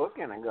and I look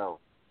and I go,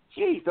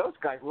 geez, those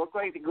guys look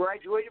like they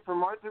graduated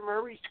from Arthur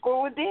Murray's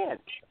School of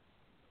Dance.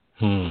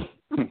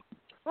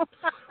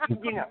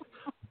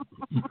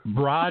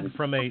 Rod,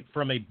 from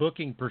a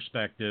booking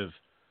perspective,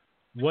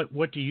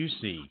 what do you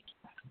see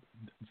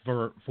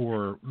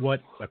for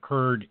what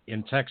occurred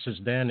in Texas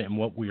then and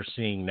what we're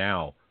seeing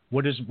now?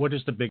 What is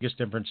the biggest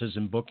differences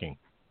in booking?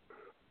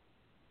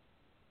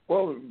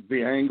 Well,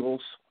 the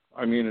angles.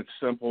 I mean, it's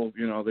simple.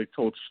 They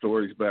told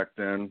stories back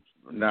then.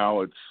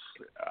 Now it's.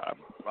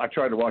 I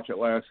tried to watch it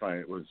last night.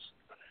 It was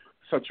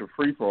such a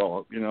free for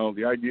all.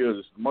 The idea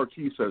is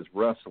Marquis says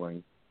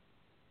wrestling,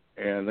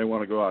 and they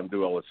want to go out and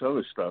do all this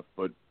other stuff.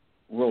 But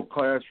World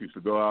Class used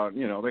to go out.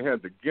 They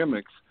had the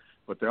gimmicks,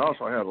 but they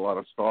also had a lot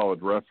of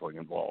solid wrestling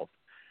involved.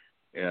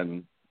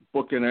 And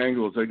booking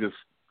angles, they just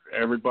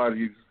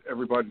everybody's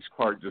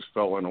part just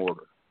fell in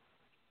order.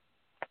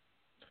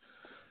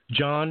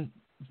 John,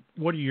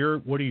 what are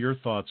your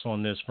thoughts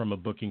on this from a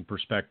booking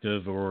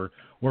perspective or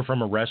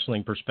from a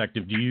wrestling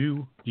perspective? Do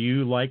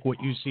you like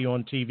what you see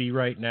on TV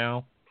right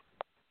now?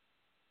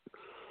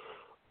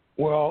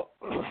 Well,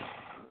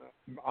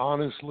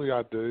 honestly,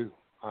 I do.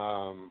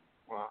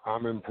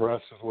 I'm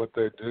impressed with what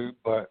they do,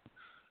 but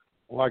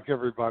like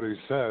everybody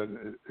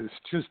said, it's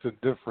just a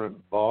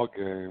different ball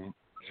game.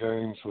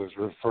 James was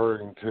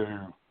referring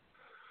to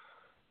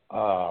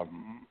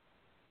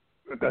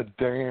a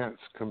dance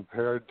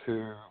compared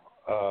to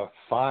a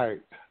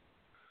fight.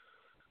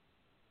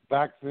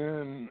 Back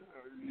then,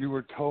 you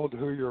were told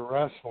who you're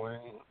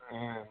wrestling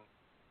and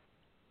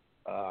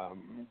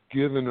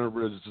given a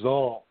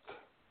result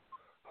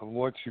of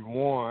what you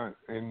want,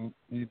 and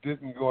you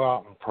didn't go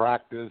out and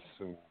practice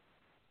and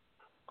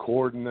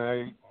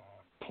coordinate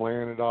and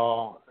plan it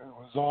all. It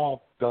was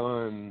all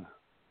done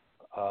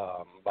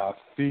by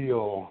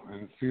feel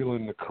and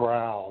feeling the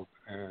crowd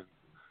and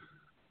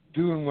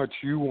doing what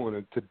you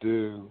wanted to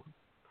do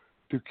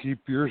to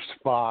keep your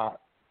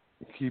spot,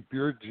 keep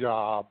your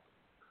job,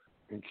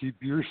 and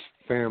keep your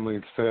family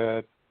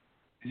fed.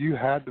 You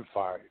had to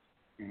fight.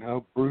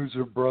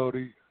 Bruiser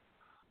Brody,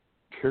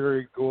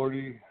 Terry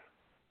Gordy,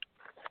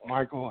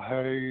 Michael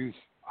Hayes,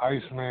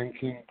 Iceman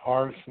King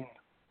Parson,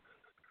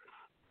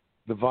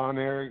 the Von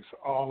Erichs,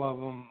 all of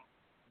them,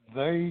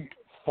 they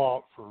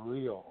fought for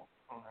real.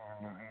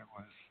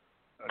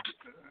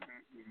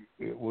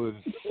 It was.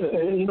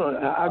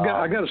 I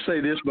got to say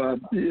this, Bob.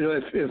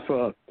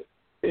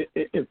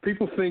 If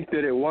people think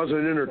that it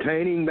wasn't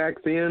entertaining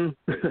back then,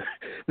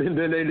 then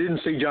they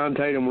didn't see John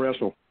Tatum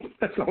wrestle.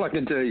 That's all I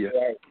can tell you.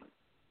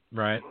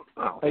 Right.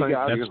 Hey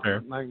guys, that's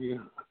fair. Thank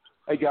you.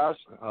 Hey guys.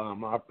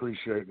 I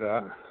appreciate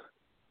that.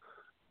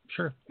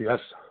 Sure. Yes.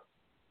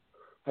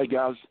 Hey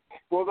guys.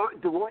 Well,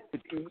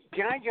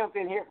 can I jump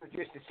in here for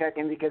just a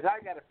second, because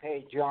I got to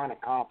pay John a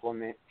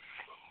compliment.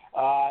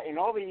 In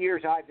all the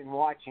years I've been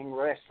watching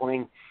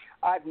wrestling,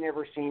 I've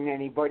never seen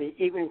anybody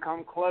even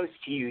come close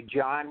to you,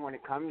 John, when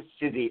it comes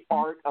to the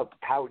art of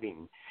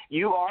pouting.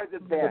 You are the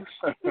best.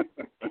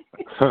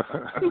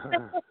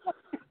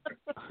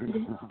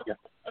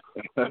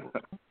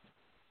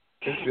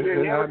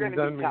 It hadn't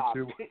done me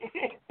too.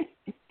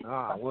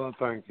 Well,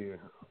 thank you.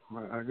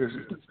 I guess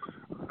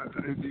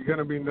you're going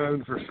to be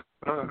known for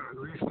at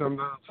least I'm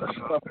known for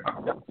something.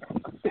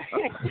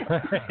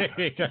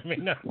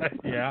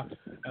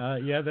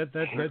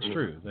 That's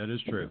true. That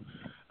is true.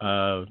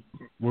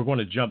 We're going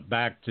to jump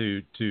back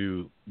to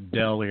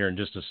Dell here in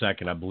just a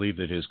second. I believe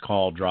that his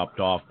call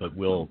dropped off, but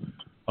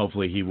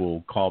hopefully he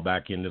will call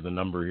back into the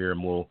number here,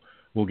 and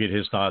we'll get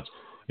his thoughts.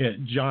 Yeah,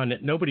 John,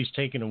 nobody's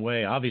taken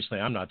away. Obviously,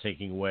 I'm not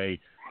taking away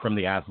from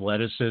the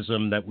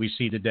athleticism that we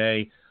see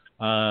today.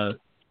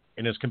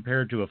 And as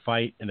compared to a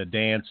fight and a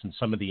dance and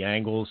some of the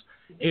angles,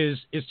 is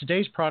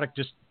today's product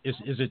just is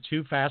it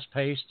too fast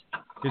paced?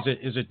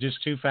 Is it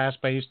just too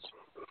fast paced?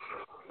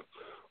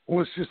 Well,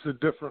 it's just a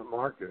different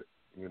market,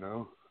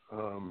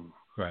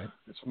 Right.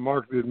 It's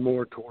marketed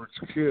more towards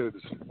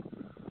kids.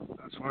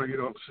 That's why you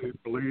don't see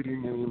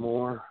bleeding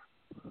anymore.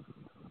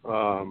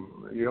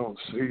 You don't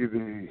see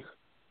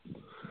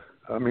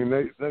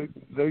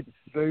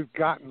they've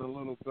gotten a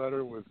little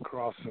better with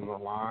crossing the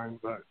line,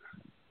 but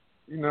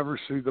you never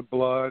see the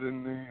blood,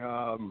 and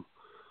the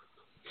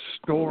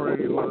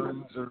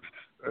storylines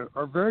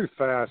are very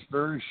fast,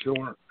 very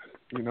short,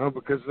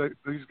 because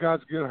these guys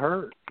get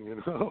hurt,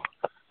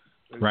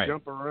 They right.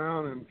 jump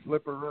around and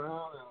flip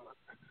around.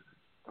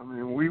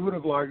 And, we would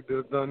have liked to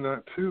have done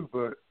that too,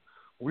 but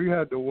we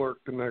had to work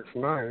the next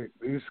night.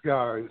 These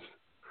guys,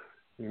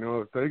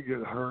 if they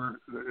get hurt,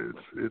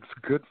 it's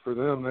good for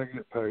them. They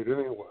get paid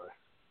anyway.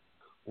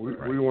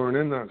 We weren't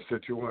in that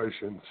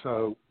situation,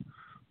 so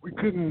we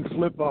couldn't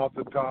flip off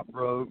the top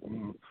rope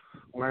and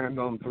land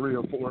on 3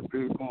 or 4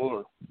 people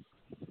or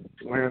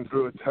land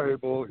through a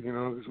table,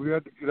 because we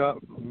had to get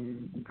up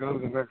and go to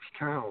the next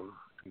town,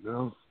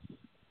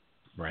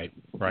 Right.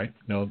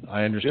 No,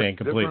 I understand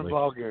completely. Different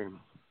ball game.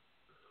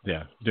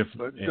 Yeah,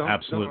 different.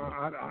 Absolutely.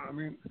 I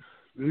mean,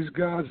 these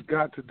guys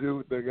got to do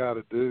what they got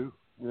to do,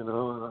 and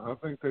I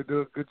think they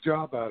do a good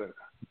job at it.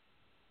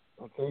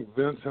 I think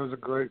Vince has a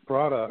great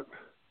product.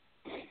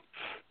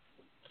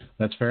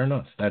 That's fair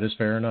enough. That is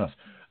fair enough.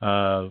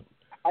 I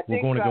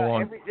we're going to go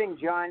on. Everything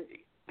John,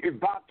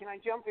 Bob, can I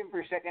jump in for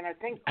a second? I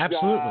think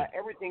absolutely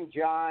everything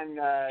John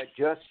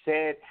just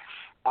said,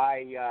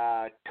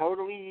 I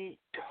totally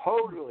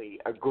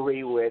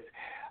agree with.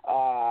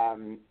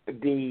 The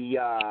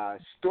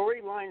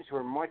storylines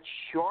were much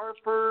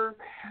sharper.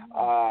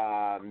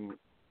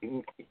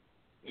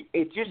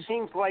 It just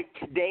seems like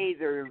today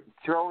they're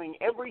throwing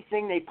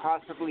everything they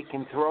possibly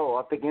can throw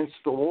up against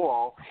the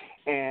wall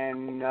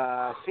and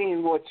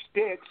seeing what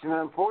sticks. And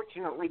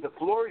unfortunately, the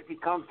floors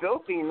become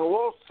filthy and the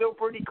wall's still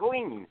pretty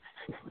clean.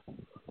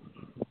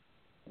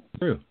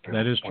 True.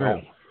 That is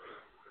true.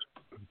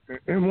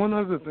 And one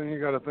other thing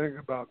you got to think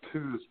about,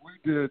 too, is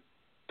we did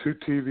 2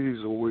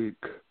 TVs a week,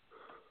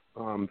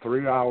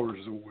 3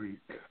 hours a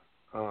week,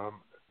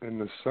 in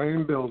the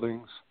same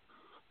buildings,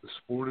 the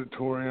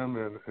Sportatorium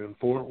in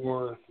Fort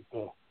Worth,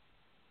 the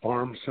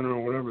Farm Center,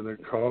 or whatever they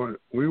call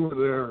it. We were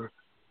there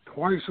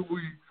twice a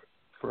week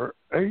for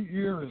 8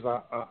 years.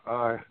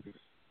 I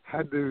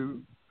had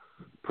to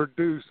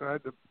produce. I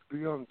had to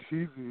be on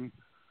TV,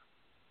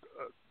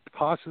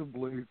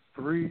 possibly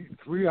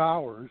three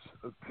hours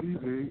of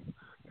TV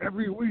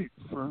every week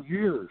for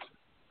years.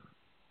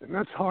 And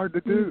that's hard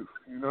to do.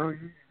 You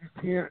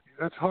can't.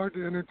 That's hard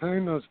to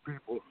entertain those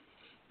people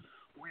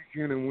week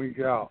in and week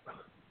out.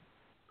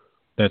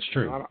 That's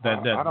true. I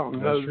don't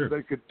know that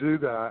they could do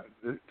that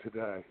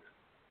today.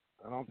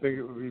 I don't think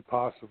it would be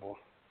possible.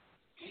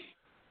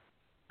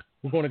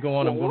 We're going to go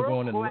on and we'll go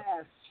on and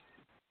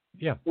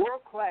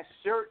World Class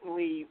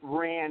certainly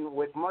ran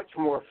with much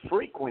more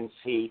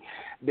frequency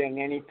than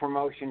any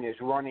promotion is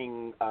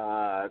running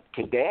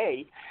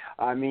today.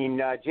 I mean,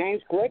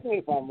 James, correct me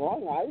if I'm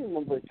wrong. I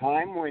remember a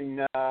time when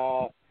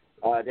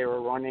they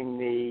were running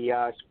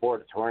the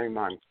Sportatorium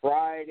on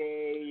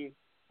Friday,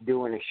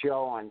 doing a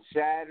show on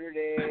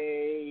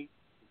Saturday,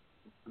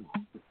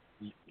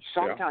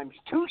 sometimes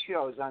 2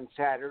 shows on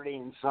Saturday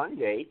and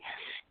Sunday,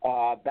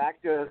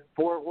 back to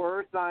Fort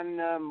Worth on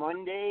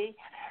Monday.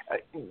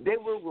 They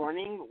were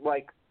running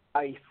like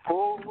a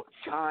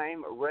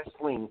full-time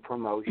wrestling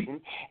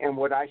promotion, and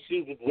what I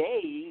see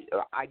today,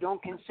 I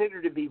don't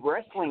consider to be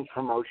wrestling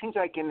promotions.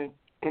 I can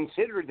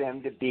consider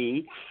them to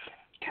be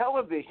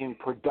television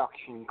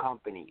production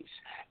companies.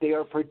 They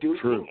are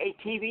producing a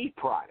TV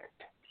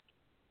product.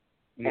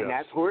 Yes. And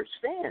that's where it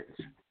stands.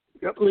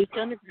 Yep. Luke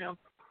Underground.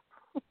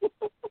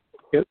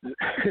 Yep.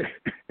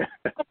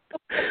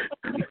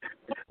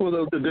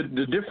 Well,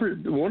 the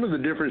different one of the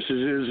differences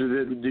is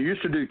that they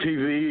used to do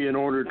TV in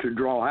order to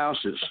draw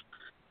houses,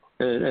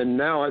 and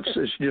now it's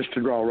just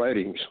to draw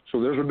ratings.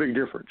 So there's a big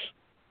difference.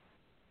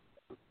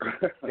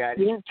 That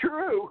is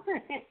true.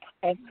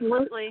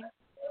 Absolutely.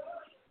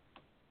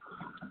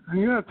 And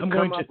you have to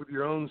come up with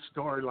your own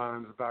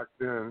storylines back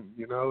then.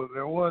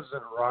 There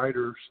wasn't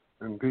writers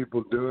and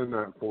people doing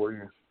that for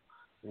you.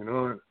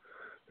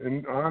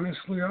 And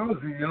honestly, I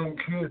was a young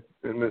kid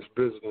in this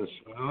business.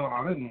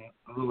 I didn't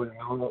really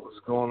know what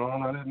was going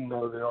on. I didn't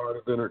know the art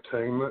of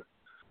entertainment.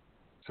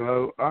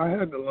 So I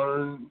had to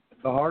learn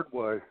the hard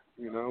way,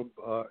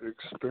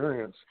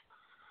 experience.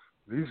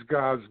 These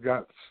guys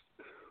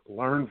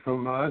learned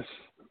from us,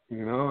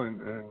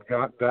 and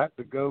got that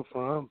to go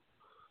from.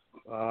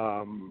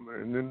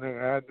 And then they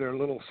add their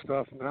little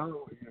stuff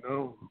now,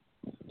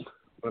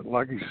 But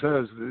like he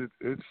says,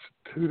 it's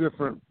 2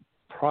 different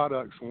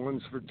products.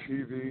 One's for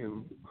TV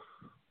and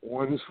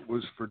one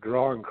was for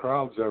drawing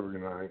crowds every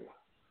night.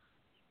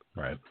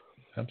 Right.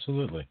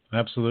 Absolutely.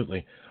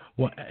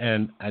 Well,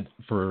 and I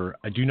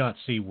do not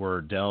see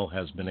where Dell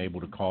has been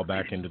able to call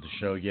back into the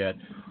show yet.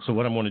 So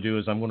what I'm going to do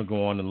is I'm going to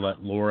go on and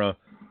let Laura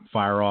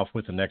fire off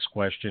with the next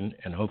question,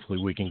 and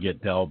hopefully we can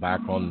get Dell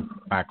back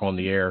on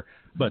the air.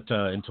 But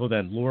until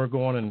then, Laura,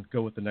 go on and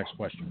go with the next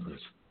question, please.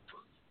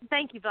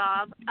 Thank you,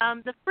 Bob.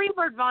 The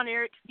Freebird Von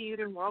Erich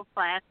feud in World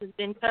Class has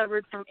been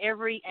covered from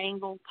every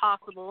angle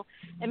possible,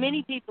 and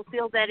many people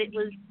feel that it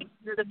was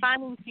the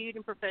defining feud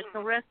in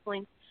professional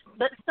wrestling.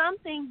 But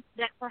something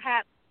that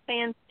perhaps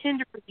fans tend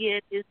to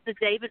forget is the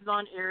David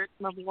Von Erich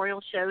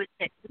Memorial Show at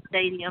Texas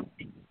Stadium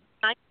in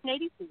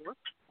 1984,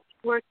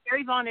 where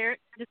Terry Von Erich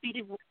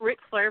defeated Ric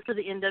Flair for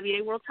the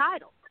NWA World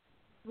title.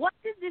 What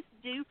did this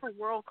do for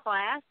World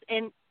Class,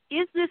 and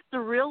is this the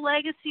real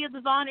legacy of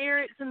the Von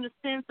Erichs in the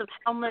sense of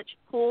how much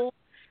pull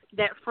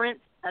that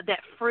Fritz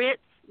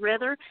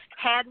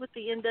had with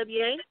the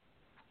NWA?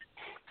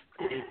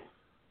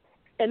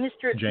 And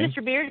Mr.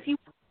 Beard, if you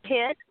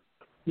head.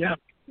 Yeah.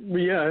 I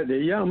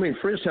mean,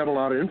 Fritz had a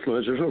lot of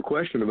influence. There's no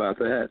question about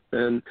that.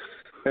 And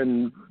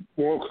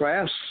World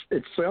Class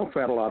itself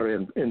had a lot of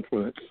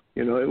influence.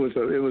 It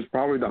was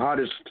probably the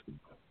hottest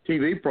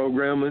TV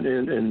program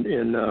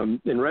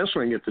in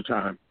wrestling at the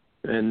time,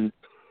 and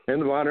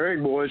the Von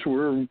Erich boys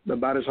were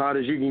about as hot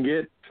as you can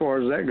get as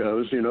far as that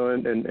goes, and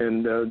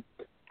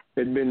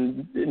had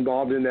been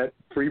involved in that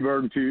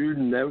Freebird feud,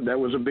 and that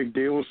was a big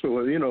deal. So,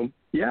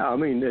 yeah, I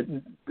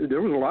mean,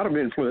 there was a lot of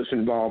influence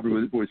involved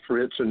with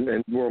Fritz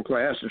and World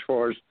Class as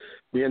far as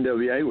the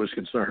NWA was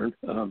concerned.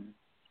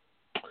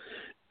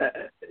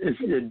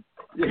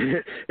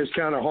 It's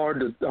kind of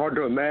hard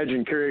to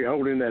imagine Kerry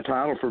holding that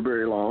title for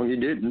very long. He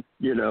didn't,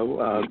 you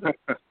know.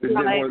 Then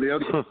one of the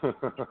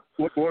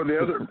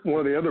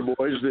other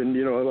boys, then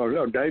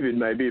or David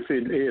maybe, if he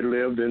had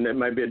lived, then that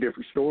might be a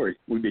different story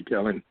we'd be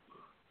telling.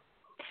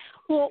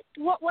 Well,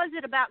 what was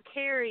it about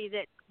Kerry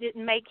that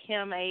didn't make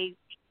him a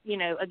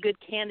good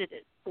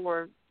candidate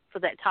for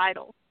that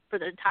title, for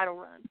the title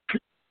run?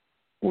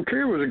 Well,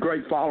 Kerry was a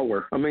great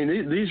follower. I mean,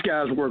 these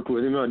guys worked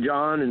with him.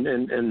 John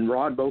and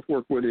Rod both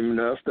worked with him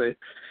enough.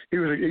 He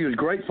was a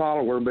great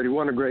follower, but he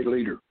wasn't a great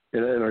leader.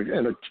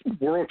 And a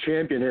world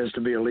champion has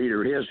to be a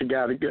leader. He has to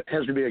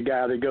be a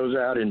guy that goes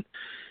out and,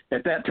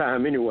 at that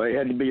time anyway,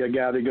 had to be a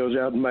guy that goes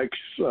out and makes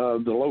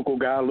the local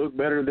guy look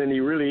better than he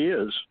really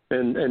is.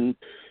 And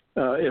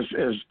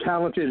as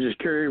talented as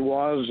Kerry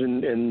was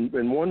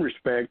in one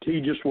respect,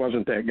 he just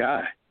wasn't that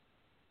guy.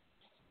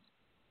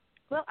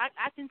 Well,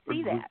 I can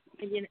see that.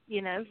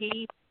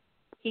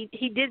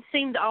 He did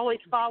seem to always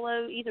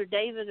follow either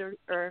David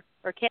or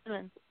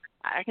Kevin.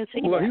 I can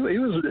see that. Well, he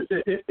was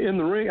in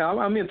the ring.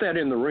 I meant that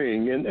in the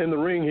ring. In the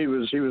ring, he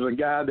was a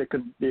guy that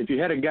could. If you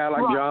had a guy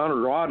like John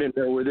or Rod in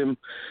there with him,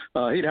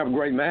 he'd have a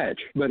great match.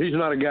 But he's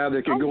not a guy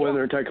that could go in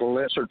there and take a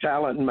lesser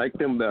talent and make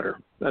them better.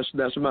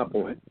 That's my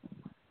point.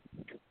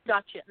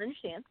 Gotcha.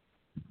 Understand.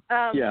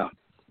 Yeah.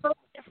 So,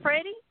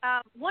 Freddie,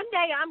 one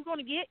day I'm going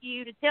to get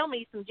you to tell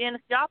me some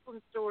Janis Joplin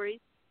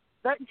stories.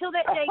 But until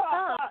that day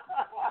comes,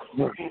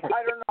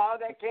 I don't know how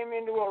that came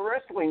into a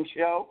wrestling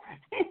show.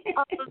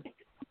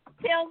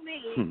 Tell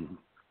me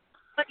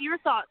what your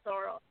thoughts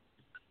are.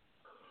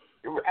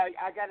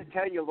 I got to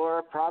tell you,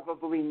 Laura,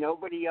 probably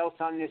nobody else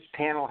on this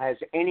panel has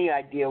any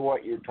idea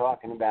what you're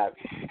talking about.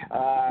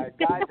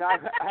 Guys, I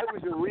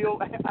was a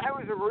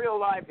real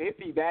live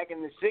hippie back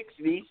in the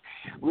 '60s.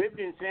 Lived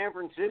in San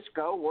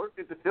Francisco, worked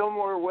at the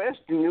Fillmore West,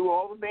 and knew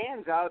all the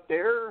bands out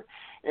there.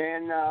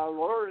 And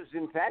Laura's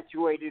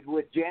infatuated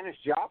with Janis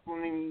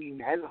Joplin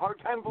and has a hard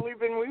time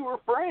believing we were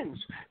friends.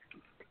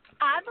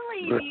 I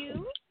believe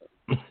you.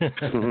 That's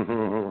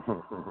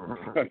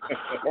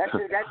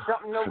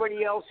something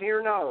nobody else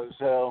here knows.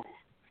 So,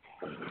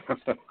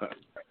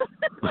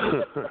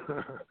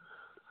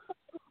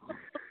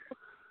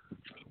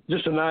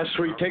 just a nice,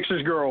 sweet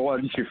Texas girl,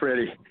 wasn't she,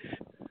 Freddie?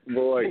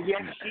 Boy.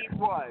 Yes, she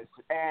was.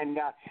 And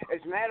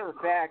as a matter of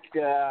fact,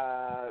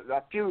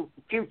 a few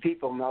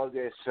people know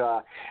this.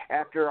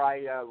 After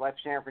I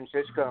left San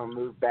Francisco and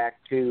moved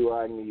back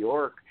to New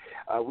York,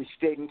 we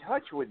stayed in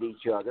touch with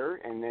each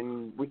other, and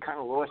then we kind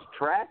of lost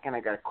track, and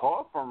I got a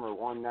call from her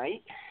one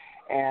night,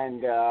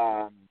 and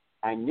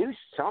I knew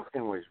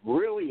something was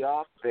really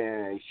up,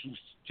 and she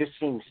just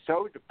seemed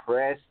so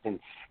depressed, and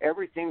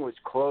everything was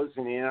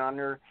closing in on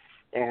her.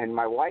 And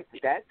my wife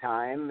at that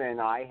time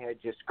and I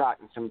had just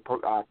gotten some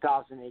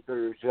 1,000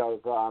 acres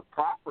of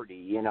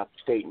property in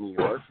upstate New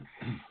York.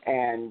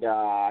 And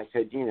I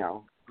said,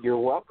 you're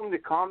welcome to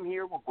come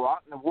here. We'll go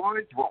out in the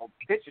woods. We'll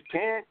pitch a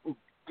tent and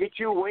get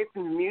you away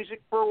from the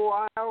music for a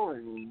while,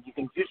 and you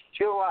can just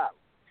chill out.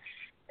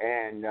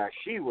 And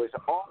she was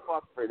all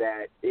up for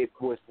that. It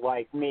was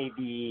like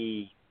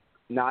maybe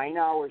 9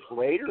 hours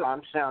later,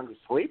 I'm sound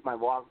asleep. My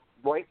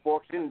wife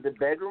walks into the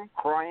bedroom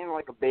crying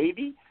like a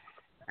baby.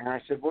 And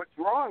I said, what's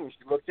wrong? And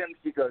she looked at me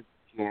and she goes,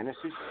 Janis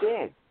is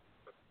dead.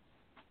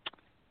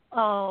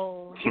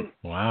 Oh.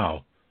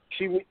 Wow.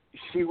 She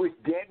was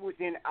dead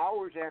within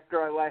hours after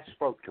I last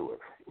spoke to her.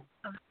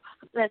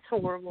 That's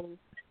horrible.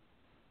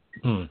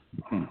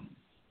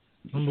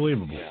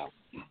 Unbelievable. Yeah.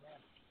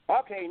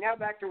 Okay, now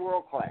back to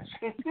World Class.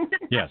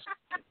 Yes.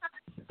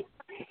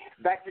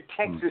 Back to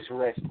Texas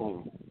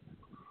wrestling.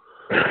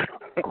 I've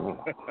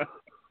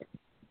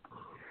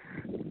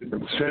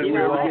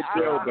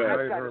got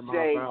to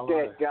say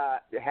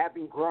that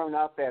having grown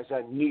up as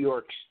a New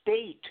York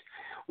State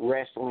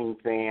wrestling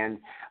fan,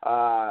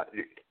 I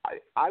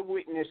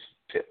witnessed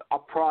a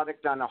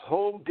product on a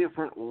whole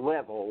different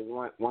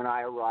level when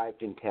I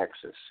arrived in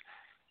Texas.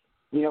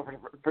 For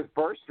the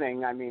first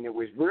thing, I mean, it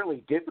was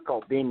really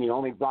difficult being the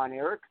only Von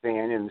Erich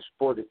fan in the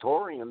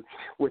Sportatorium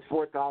with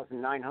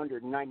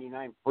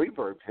 4,999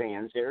 Freebird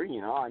fans there.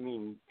 I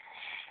mean,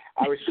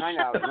 I was kind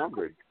of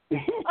outnumbered.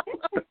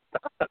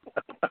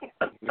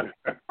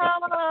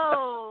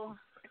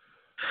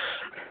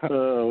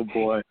 Oh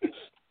boy!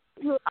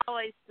 You're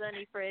always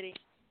sunny, Freddie.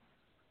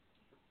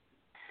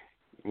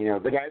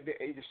 But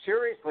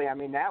seriously, I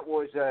mean, that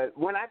was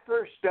when I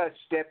first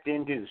stepped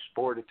into the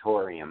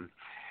Sportatorium.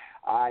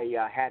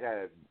 I had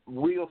a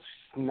real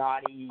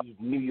snotty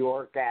New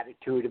York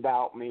attitude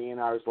about me,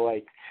 and I was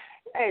like,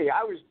 "Hey,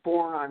 I was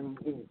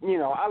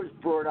I was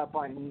brought up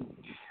on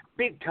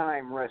big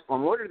time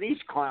wrestling. What are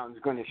these clowns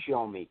going to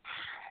show me?"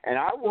 And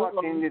I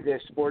walked into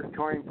this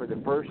Sportatorium for the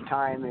first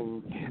time,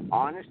 and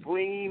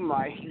honestly,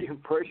 my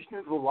impression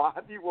of the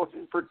lobby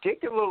wasn't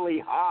particularly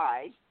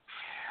high.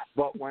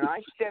 But when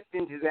I stepped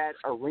into that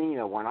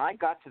arena, when I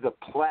got to the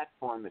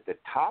platform at the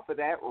top of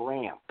that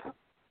ramp,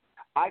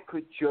 I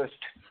could just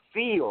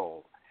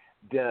feel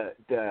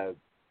the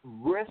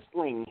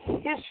wrestling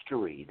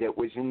history that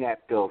was in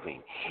that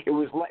building. It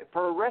was like,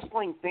 for a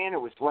wrestling fan,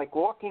 it was like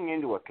walking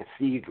into a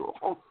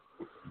cathedral.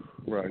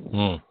 Right.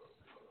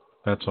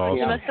 That's awesome.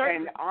 Yeah.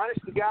 And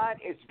honest to God,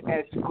 as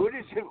good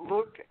as it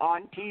looked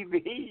on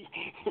TV,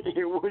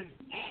 it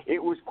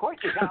was quite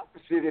the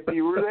opposite if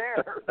you were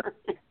there.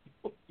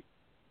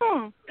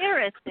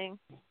 Interesting.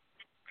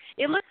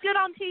 It looks good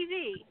on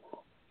TV.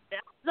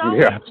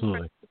 Yeah,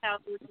 absolutely. How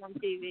it looks on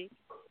TV.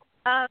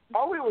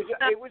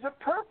 It was a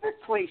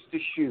perfect place to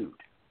shoot.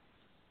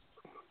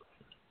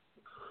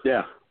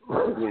 Yeah.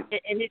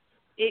 And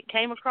it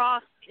came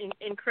across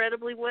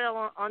incredibly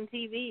well on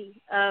TV.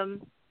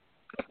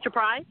 Mr.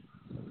 Price?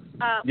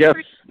 Yes. What are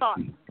your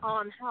thoughts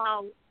on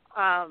how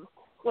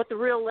what the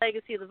real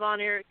legacy of the Von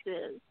Erichs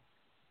is?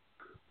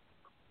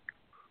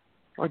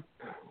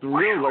 The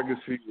real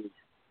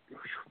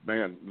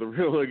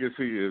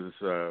legacy is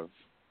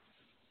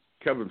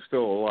Kevin's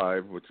still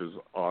alive, which is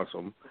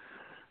awesome.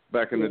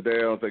 Back in the day,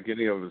 I don't think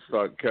any of us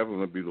thought Kevin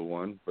would be the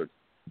one, but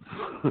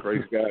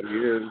praise God he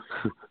is.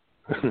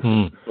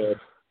 But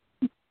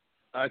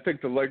I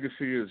think the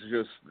legacy is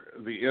just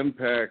the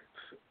impact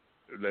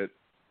that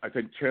I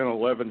think Channel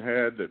 11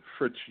 had, that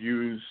Fritz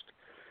used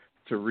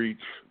to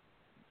reach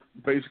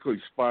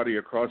basically Spotty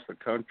across the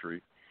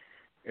country.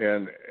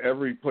 And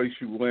every place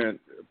you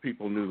went,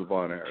 people knew the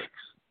Von Erichs.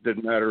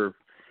 Didn't matter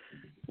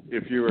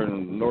if you were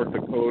in North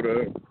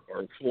Dakota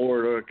or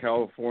Florida,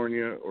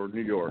 California, or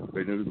New York,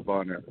 they knew the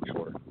Von Erichs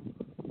were.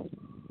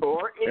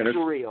 Or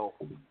Israel.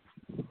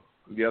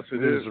 Yes,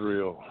 it is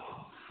real.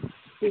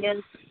 Yes.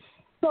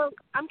 So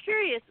I'm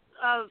curious,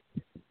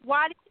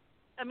 why?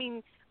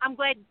 I'm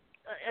glad,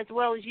 as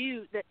well as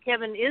you, that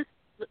Kevin is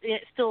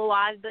still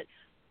alive. But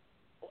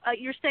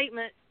your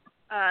statement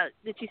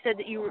that you said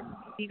that you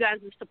guys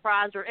were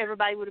surprised, or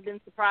everybody would have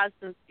been surprised,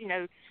 that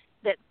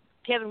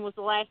Kevin was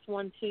the last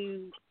one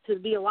to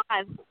be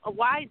alive.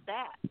 Why is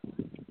that?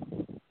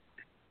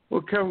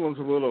 Well, Kevin was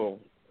a little,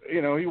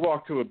 he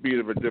walked to a beat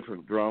of a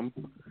different drum.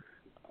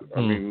 I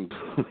mean,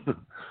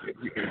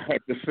 you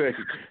have to say,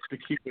 to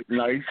keep it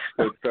nice,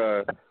 but,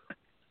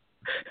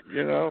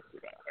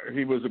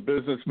 he was a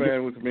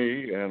businessman with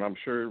me, and I'm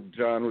sure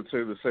John would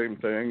say the same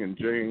thing, and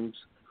James.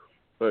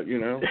 But,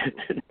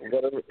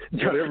 whatever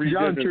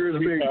John sure is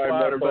being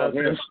quiet about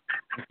this.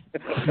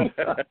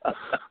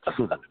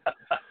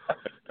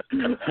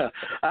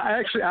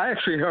 I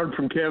actually heard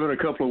from Kevin a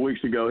couple of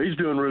weeks ago. He's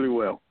doing really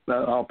well.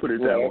 I'll put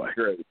it that way.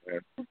 Great,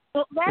 man.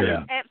 Well,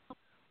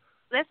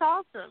 that's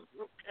awesome.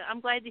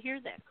 I'm glad to hear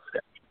that.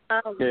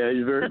 Yeah,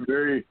 he's very,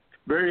 very,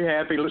 very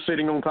happy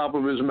sitting on top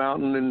of his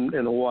mountain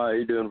in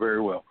Hawaii, doing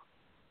very well.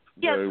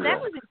 Yeah, that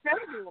was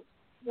incredible.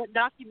 That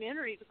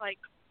documentary was like,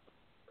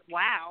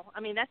 wow. I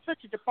mean, that's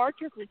such a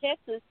departure from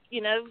Texas,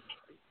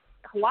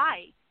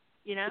 Hawaii,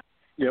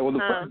 Yeah, well,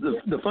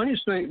 the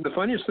funniest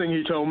thing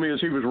he told me is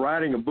he was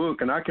writing a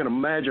book, and I can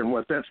imagine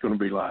what that's going to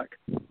be like.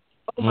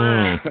 Oh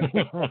my!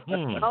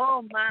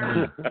 Oh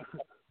my!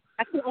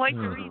 I can't wait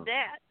to read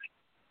that.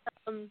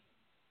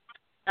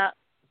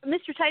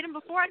 Mr. Tatum,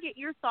 before I get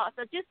your thoughts,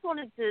 I just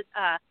wanted to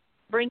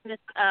bring this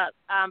up.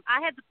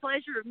 I had the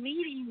pleasure of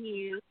meeting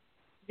you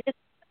this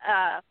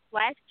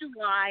last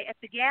July at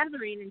the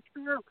gathering in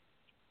Charlotte.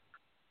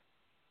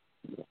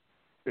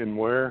 In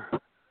where?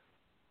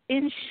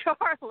 In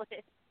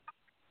Charlotte.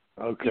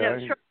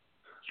 Okay.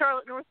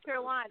 Charlotte, North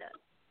Carolina.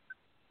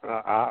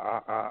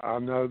 I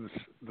know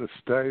the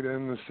state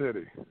and the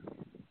city.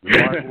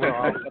 Right where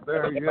I was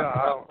there,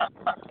 yeah.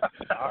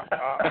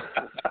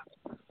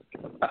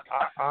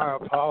 I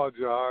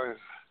apologize.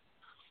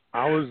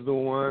 I was the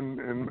one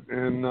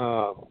in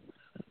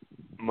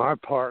my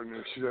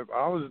partnership.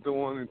 I was the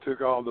one who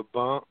took all the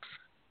bumps.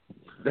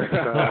 So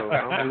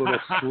I'm a little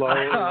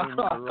slower than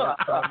the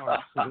rest of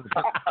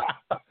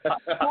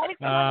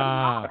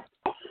my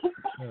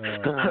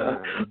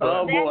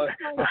oh boy!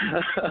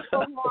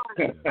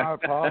 I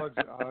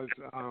apologize.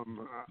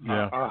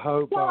 I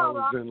hope I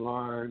was in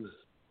line.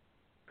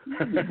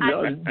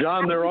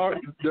 John, there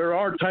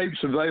are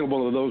tapes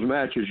available of those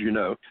matches,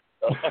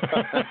 Oh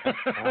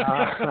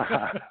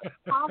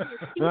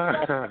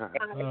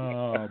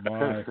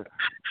my!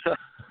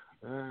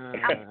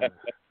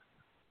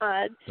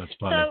 That's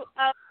funny. So,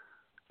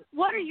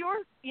 what are your,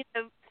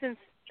 since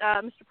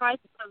Mr. Price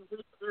is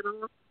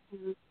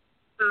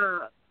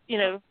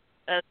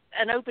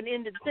an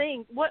open-ended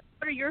thing, what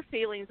are your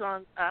feelings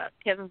on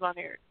Kevin Von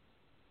Erich?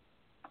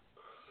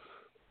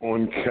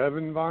 On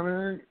Kevin Von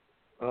Erich,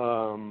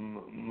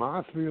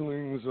 my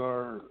feelings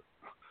are,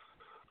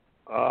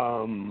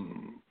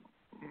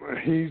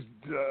 he's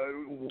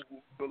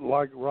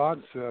like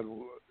Rod said,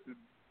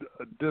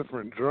 a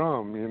different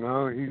drum.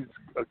 He's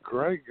a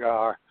great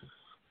guy.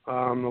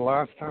 The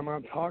last time I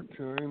talked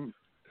to him,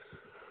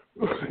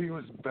 he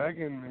was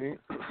begging me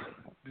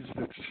just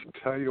to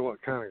tell you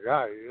what kind of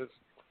guy he is.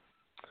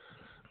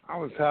 I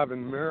was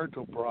having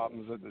marital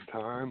problems at the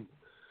time,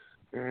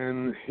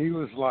 and he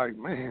was like,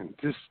 man,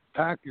 just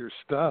pack your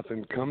stuff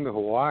and come to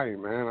Hawaii,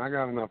 man. I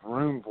got enough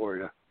room for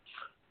you.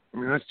 I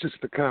mean, that's just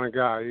the kind of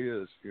guy he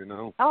is, you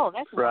know. Oh,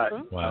 that's Right.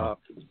 awesome. Wow.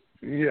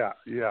 Yeah.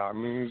 I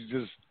mean, he's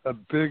just a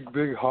big,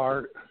 big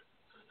heart.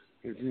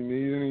 If you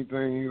need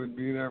anything, he would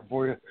be there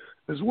for you,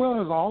 as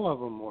well as all of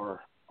them were.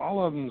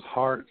 All of them's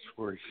hearts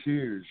were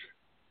huge.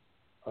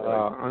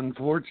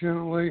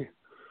 Unfortunately,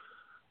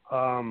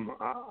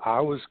 I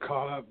was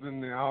caught up in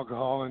the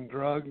alcohol and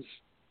drugs.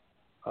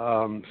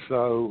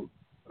 So,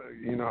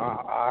 you know,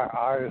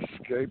 I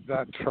escaped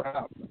that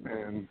trap,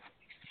 and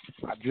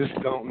I just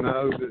don't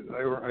know that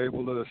they were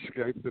able to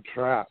escape the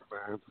trap,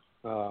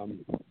 man.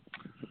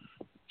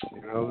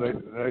 You know, they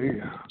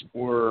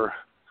were.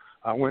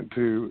 I went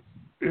to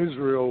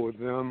Israel with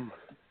them,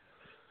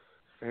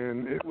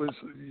 and it was.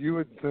 You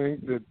would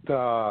think that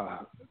the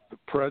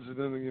President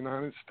of the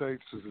United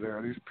States was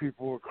there. These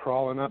people were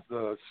crawling up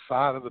the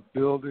side of the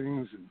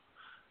buildings and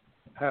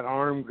had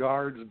armed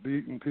guards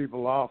beating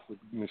people off with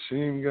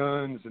machine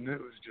guns, and it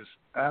was just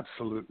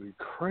absolutely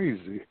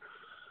crazy.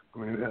 I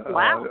mean,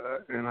 wow.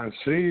 And I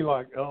see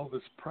like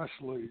Elvis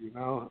Presley, you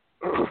know,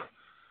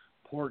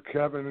 poor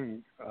Kevin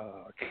and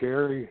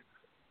Carrie,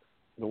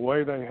 the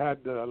way they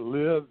had to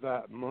live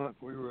that month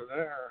we were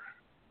there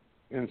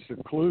in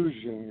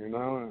seclusion, you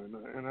know,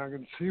 and I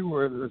could see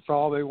where that's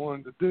all they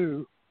wanted to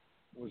do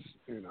was,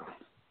 you know,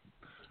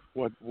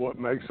 what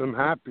makes them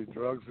happy,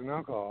 drugs and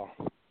alcohol,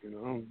 you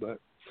know, but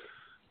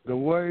the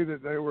way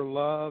that they were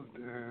loved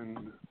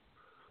and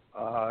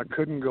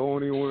couldn't go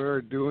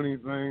anywhere, do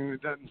anything.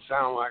 It doesn't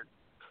sound like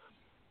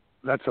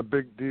that's a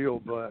big deal,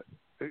 but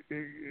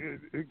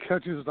it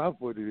catches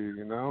up with you,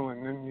 you know,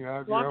 and then you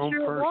have your own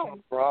personal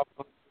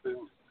problems.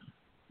 And,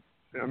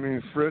 I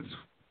mean, Fritz,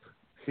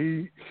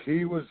 he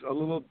was a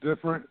little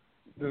different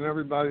than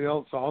everybody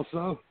else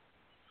also,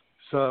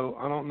 so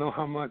I don't know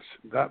how much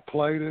that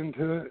played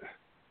into it.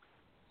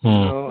 You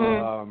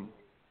know,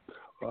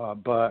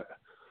 but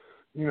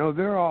you know,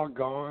 they're all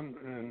gone,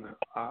 and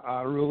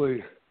I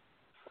really,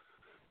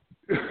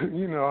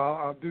 you know,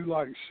 I do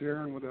like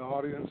sharing with the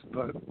audience,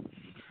 but,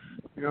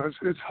 you know,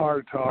 it's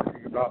hard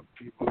talking about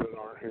people that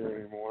aren't here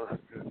anymore.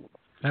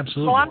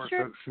 Absolutely. Well, I'm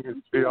sure. That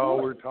seems to be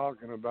all we're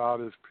talking about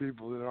is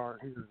people that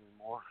aren't here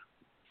anymore.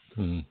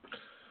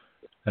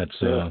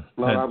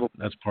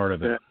 That's part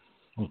of it.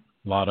 Yeah.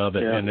 A lot of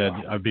it. Yeah. And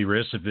I'd be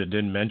remiss if it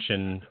didn't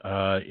mention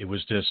it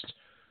was just,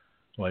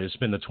 well, it's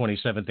been the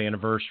 27th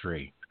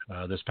anniversary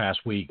this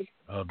past week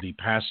of the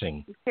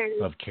passing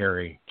of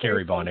Carrie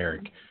Von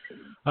Erich.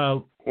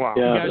 Wow.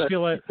 You guys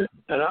feel like...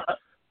 And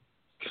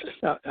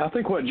I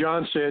think what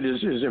John said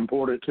is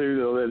important, too,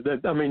 though.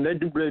 That I mean, they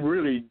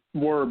really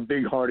were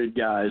big-hearted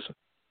guys.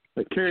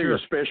 But Carrie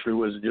especially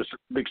was just a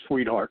big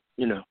sweetheart,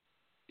 you know.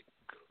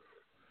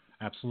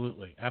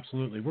 Absolutely.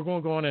 We're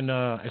going to go on and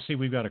I see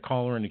we've got a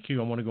caller in the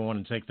queue. I want to go on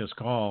and take this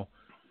call.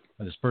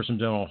 This person's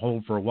been on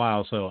hold for a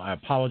while, so I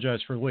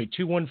apologize for the wait.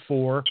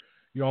 214,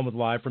 you're on with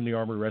Live from the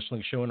Armory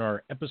Wrestling Show in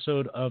our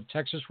episode of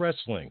Texas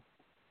Wrestling.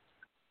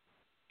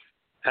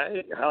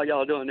 Hey, how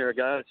y'all doing there,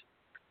 guys?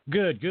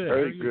 Good.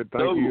 Very good,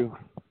 thank you.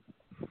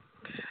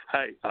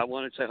 Hey, I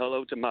want to say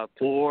hello to my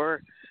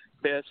 4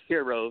 best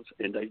heroes,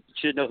 and they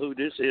should know who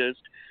this is.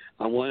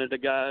 I'm one of the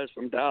guys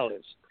from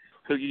Dallas.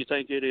 Who do you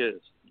think it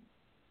is?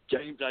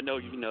 James, I know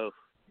you know.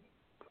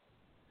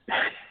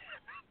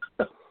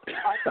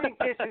 I think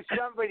this is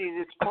somebody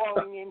that's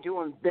calling in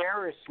to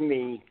embarrass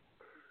me.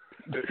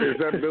 Is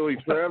that Billy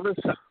Travis?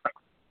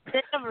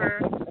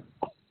 Never.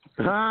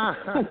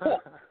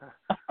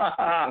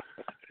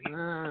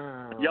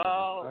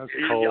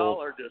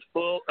 Y'all are just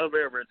full of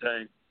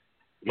everything.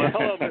 But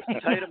hello,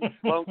 Mr. Tatum.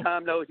 Long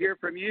time no hear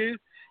from you.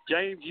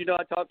 James, you know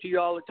I talk to you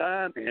all the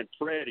time. And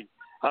Freddie,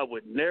 I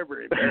would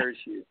never embarrass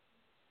you.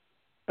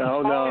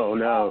 Oh,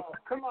 no.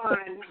 Come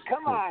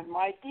on,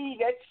 Mikey.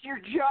 That's your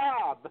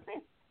job.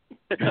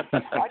 I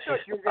thought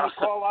you were going to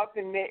call up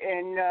and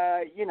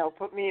you know,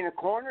 put me in a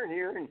corner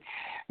here and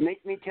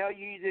make me tell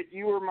you that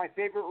you were my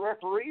favorite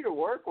referee to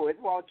work with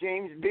while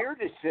James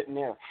Beard is sitting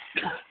there.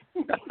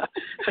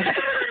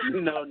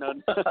 No,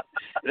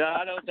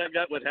 I don't think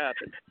that would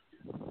happen.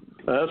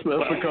 That's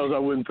because I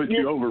wouldn't put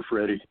you over,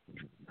 Freddie.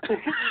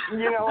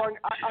 You know,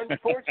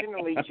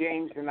 unfortunately,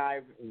 James and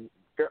I,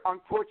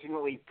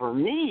 unfortunately for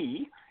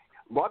me,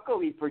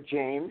 luckily for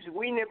James,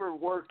 we never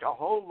worked a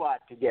whole lot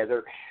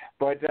together,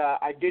 but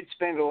I did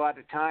spend a lot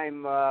of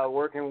time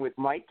working with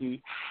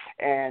Mikey,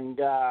 and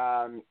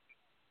the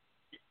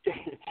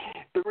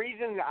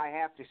reason I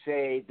have to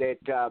say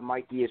that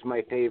Mikey is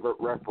my favorite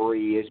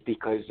referee is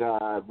because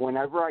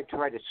whenever I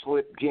try to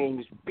slip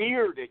James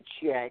Beard a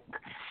check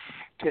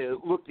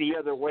to look the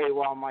other way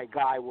while my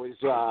guy was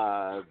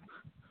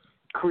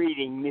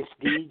creating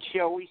misdeeds,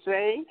 shall we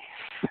say,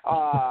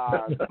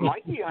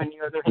 Mikey, on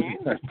the other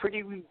hand, was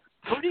pretty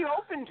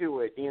open to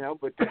it, you know,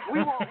 but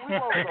we won't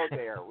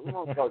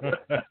go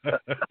there.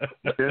 But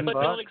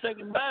the only thing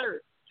that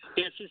matters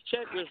is his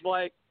check was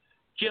like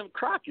Jim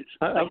Crockett's.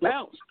 They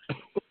bounced.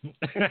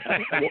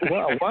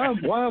 Why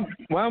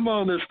am I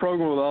on this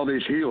program with all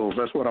these heels?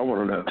 That's what I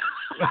want to know.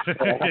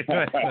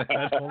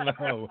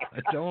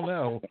 I don't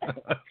know.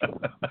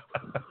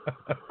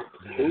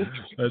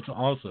 That's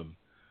awesome.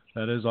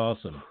 That is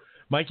awesome.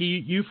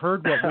 Mikey, you've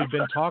heard what we've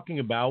been talking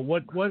about.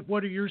 What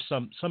are your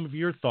some of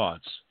your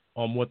thoughts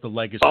on what the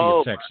legacy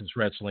of Texas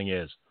wrestling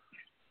is?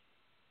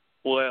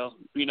 Well,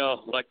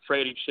 like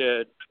Freddie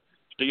said,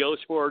 the old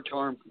sport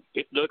term,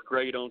 it looked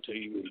great on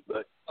TV,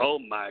 but oh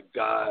my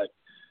God,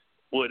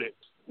 when it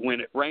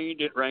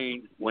rained, it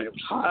rained. When it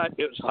was hot,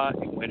 it was hot.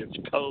 And when it was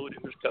cold,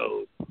 it was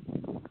cold.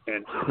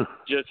 And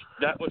just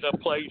that was a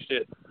place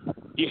that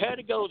you had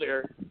to go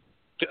there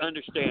to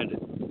understand it.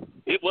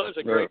 It was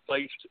a great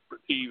place for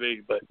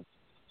TV, but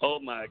oh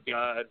my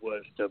God,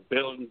 was the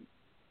building?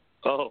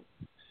 Oh,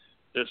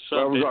 the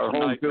that was our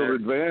home nightmare.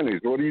 field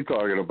advantage. What are you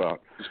talking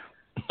about?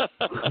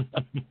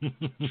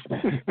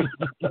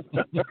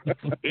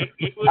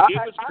 it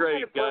was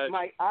great, guys.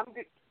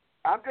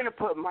 I'm going to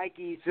put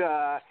Mikey's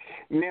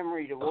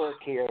memory to work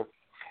here.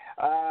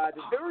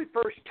 The very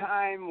first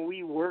time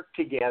we worked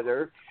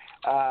together,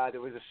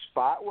 there was a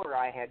spot where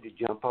I had to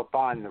jump up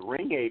on the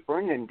ring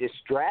apron and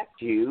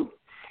distract you,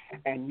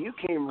 and you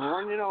came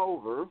running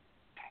over.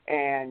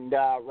 And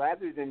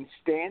rather than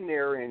stand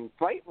there and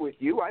fight with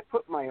you, I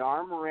put my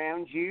arm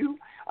around you.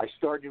 I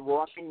started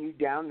walking you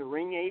down the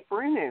ring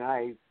apron, and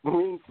I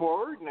leaned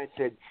forward, and I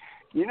said,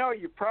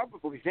 you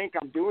probably think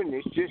I'm doing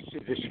this just to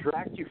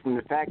distract you from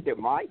the fact that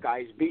my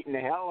guy's beating the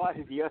hell out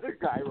of the other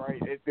guy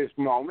right at this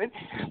moment.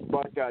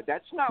 But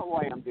that's not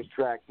why I'm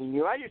distracting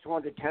you. I just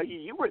wanted to tell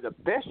you were the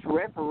best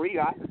referee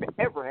I've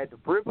ever had the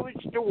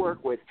privilege to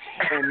work with.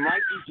 And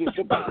Mikey's just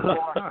about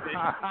lost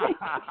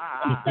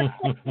it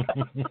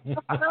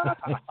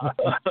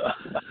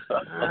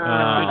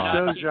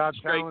shows you how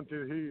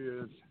talented he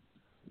is.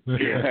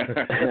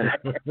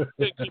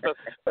 Keep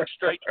a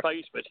straight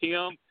face with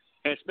him.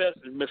 And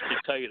especially Mr.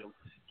 Tatum.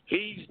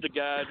 He's the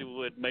guy who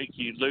would make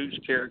you lose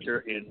character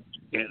in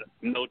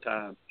no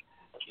time.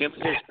 Him,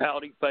 his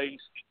pouty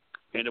face,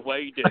 and the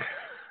way that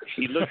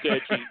he looked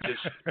at you,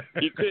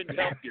 you couldn't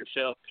help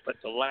yourself but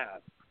to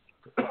laugh.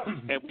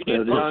 And we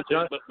didn't want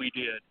to, but we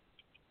did.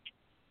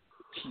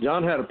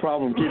 John had a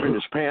problem keeping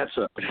his pants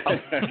up.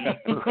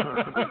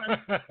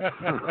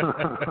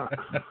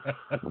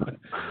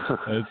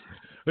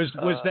 Was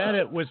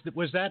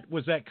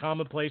that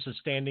commonplace, a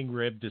standing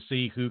rib to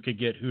see who could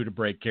get who to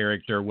break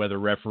character, whether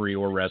referee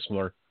or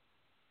wrestler?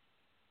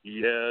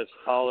 Yes,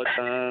 all the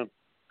time.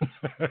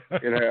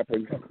 It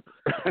happened.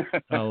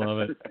 I love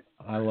it.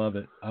 All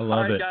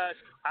right, guys,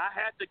 I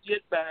have to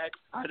get back.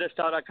 I just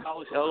thought I'd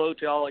call hello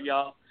to all of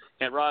y'all.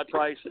 And Rod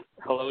Price,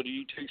 hello to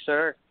you too,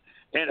 sir.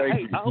 And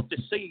hey, I hope to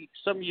see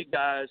some of you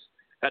guys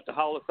at the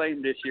Hall of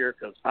Fame this year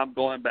because I'm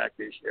going back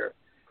this year.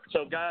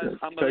 So, guys,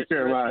 I'm going to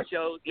the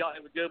show. Y'all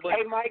have a good one.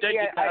 Hey, Mike, thank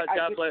you, guys.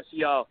 God bless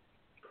y'all.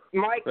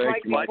 Mike,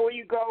 before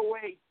you go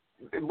away,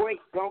 wait,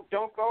 don't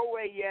go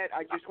away yet.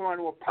 I just want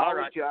to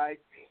apologize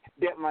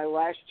that my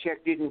last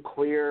check didn't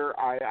clear.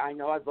 I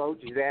know I've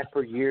owed you that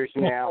for years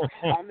now.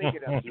 I'll make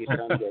it up to you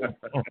someday.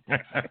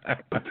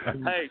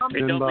 Hey,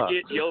 and don't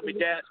forget you owe me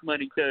gas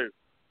money, too.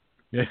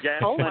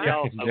 Gas money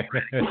also.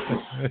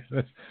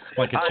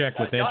 Like a check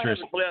with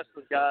interest. Y'all have a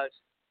blessed, guys.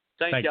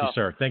 Thank you,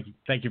 sir. Thank you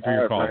for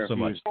your call so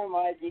much. Oh,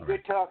 Mikey,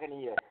 good talking to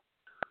you.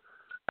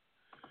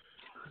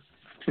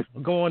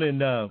 We'll go on and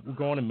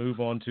move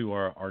on to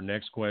our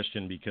next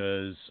question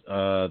because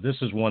this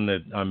is one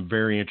that I'm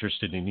very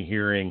interested in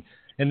hearing,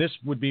 and this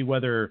would be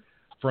whether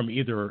from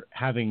either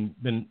having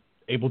been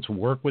able to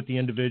work with the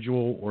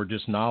individual or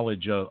just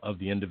knowledge of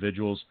the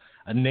individuals.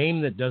 A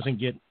name that doesn't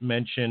get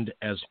mentioned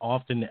as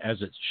often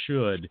as it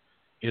should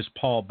is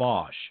Paul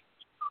Bosch.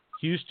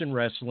 Houston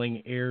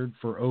Wrestling aired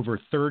for over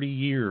 30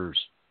 years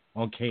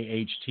on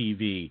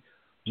KHTV.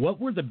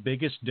 What were the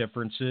biggest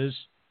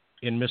differences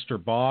in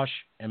Mr. Bosch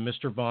and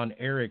Mr. Von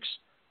Erich's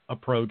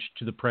approach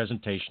to the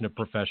presentation of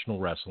professional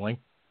wrestling?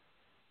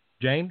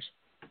 James?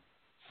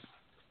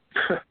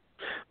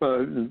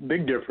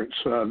 Big difference.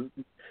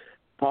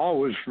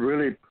 Paul was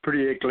really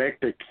pretty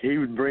eclectic. He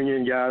would bring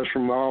in guys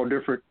from all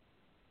different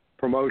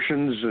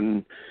promotions,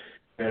 and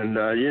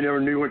you never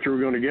knew what you were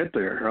going to get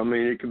there. I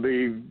mean, it could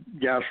be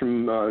guys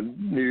from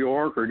New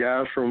York or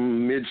guys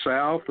from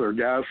Mid-South or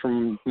guys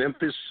from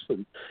Memphis.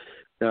 And,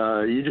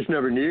 you just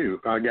never knew.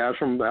 Guys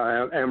from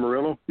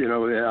Amarillo,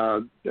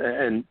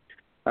 and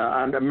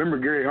I remember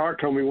Gary Hart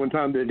told me one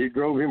time that it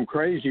drove him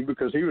crazy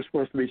because he was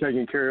supposed to be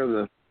taking care of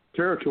the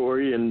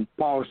territory, and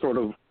Paul sort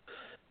of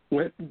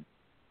went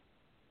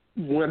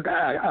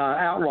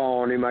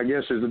outlaw on him, I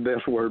guess is the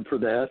best word for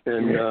that,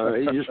 and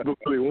he just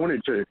really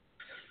wanted to.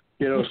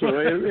 So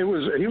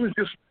he was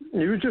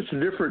just a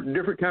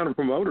different kind of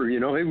promoter. He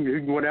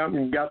went out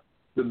and got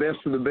the best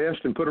of the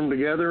best and put them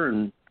together,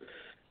 and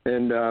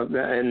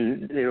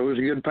it was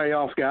a good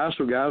payoff guy.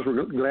 So guys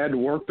were glad to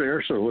work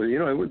there. So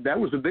that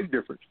was a big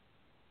difference.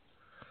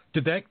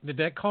 Did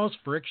that cause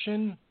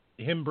friction?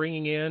 Him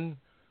bringing in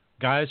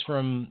guys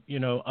from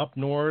up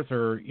north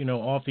or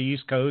off the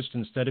East Coast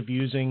instead of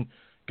using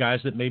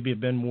guys that maybe have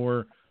been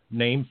more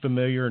name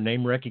familiar,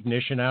 name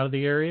recognition out of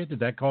the area? Did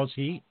that cause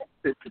heat?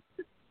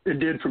 It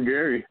did for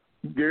Gary.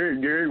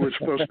 Gary was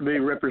supposed to be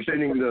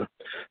representing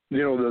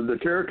the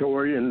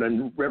territory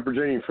and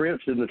representing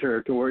French in the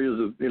territory as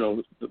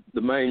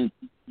the main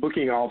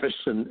booking office,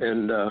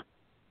 and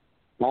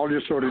Paul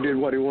just sort of did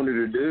what he wanted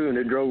to do, and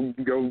it drove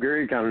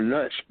Gary kind of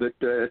nuts, but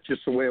it's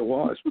just the way it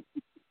was.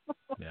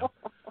 Yeah.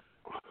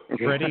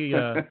 Freddie,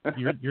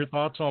 your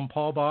thoughts on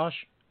Paul Bosch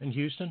in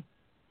Houston?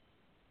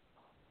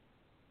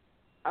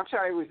 I'm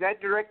sorry, was that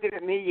directed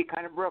at me? You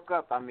kind of broke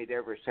up on me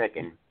there for a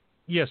second.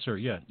 Yes, sir.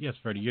 Yeah, yes,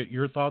 Freddie.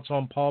 Your thoughts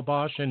on Paul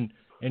Bosch and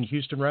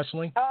Houston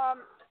wrestling?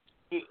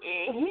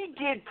 He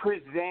did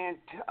present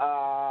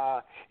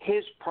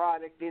his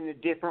product in a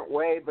different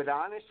way, but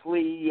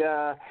honestly,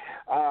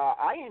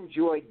 I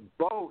enjoyed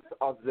both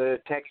of the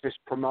Texas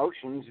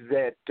promotions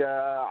that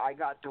I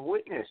got to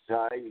witness.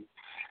 I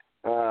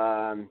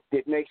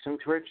did make some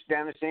trips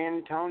down to San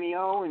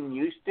Antonio and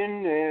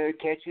Houston to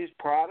catch his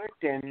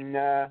product, and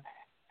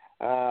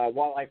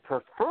while I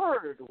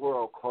preferred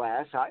World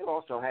Class, I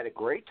also had a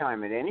great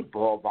time at any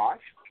Paul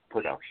Bosch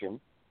production.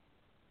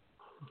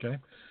 Okay.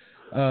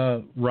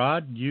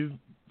 Rod, you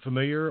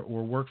familiar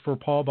or worked for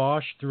Paul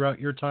Bosch throughout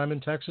your time in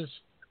Texas?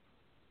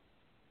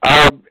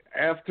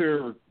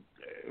 After,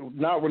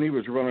 not when he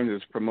was running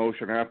his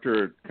promotion,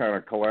 after it kind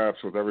of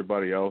collapsed with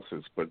everybody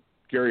else's, but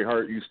Gary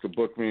Hart used to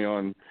book me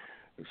on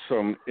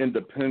some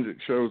independent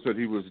shows that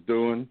he was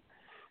doing,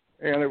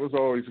 and it was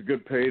always a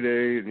good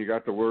payday, and you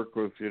got to work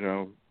with,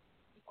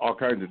 all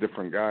kinds of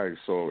different guys,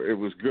 so it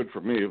was good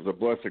for me. It was a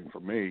blessing for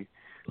me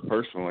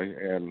personally,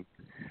 and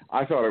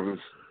I thought it was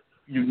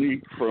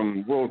unique.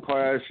 From World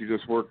Class, you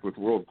just worked with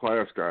World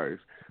Class guys,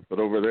 but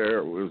over there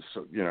it was,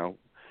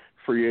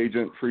 free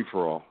agent, free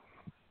for all.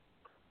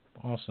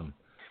 Awesome.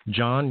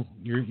 John,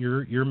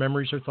 your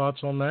memories or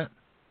thoughts on that?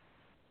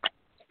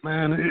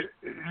 Man,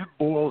 it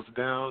boils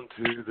down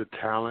to the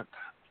talent.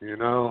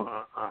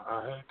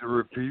 I hate to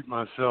repeat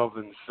myself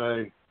and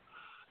say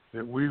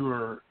that we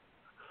were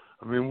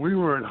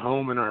at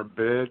home in our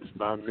beds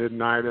by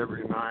midnight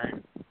every night.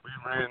 We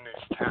ran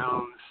these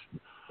towns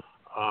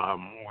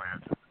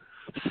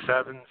with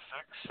 7,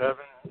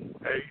 8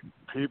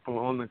 people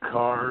on the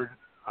card.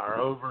 Our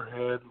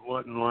overhead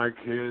wasn't like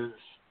his.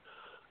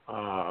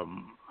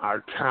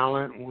 Our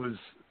talent was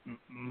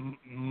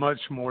much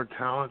more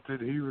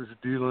talented. He was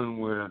dealing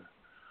with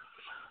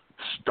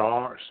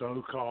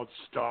so-called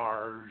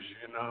stars,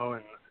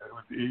 and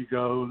with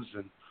egos,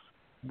 and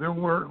there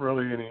weren't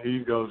really any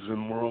egos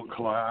in World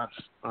Class.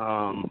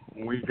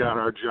 We got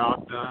our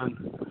job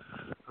done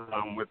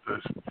with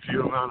as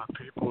few amount of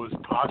people as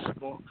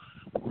possible.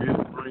 We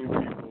didn't bring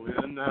people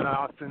in that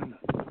often,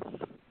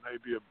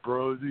 maybe a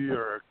Brody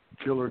or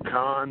a Killer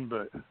Khan,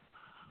 but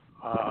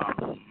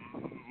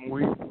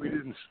we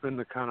didn't spend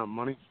the kind of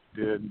money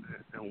he did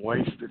and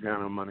waste the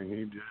kind of money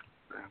he did,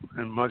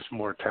 and much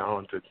more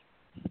talented.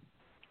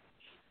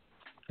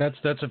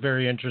 That's a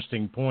very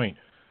interesting point.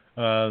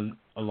 A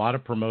lot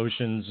of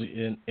promotions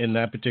in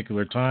that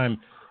particular time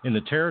in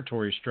the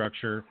territory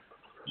structure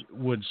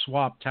would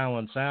swap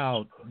talents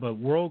out, but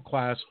World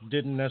Class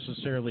didn't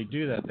necessarily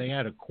do that. They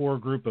had a core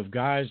group of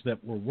guys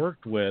that were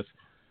worked with.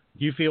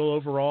 Do you feel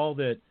overall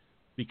that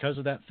because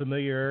of that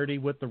familiarity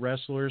with the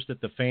wrestlers that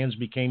the fans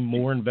became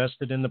more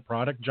invested in the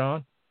product,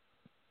 John?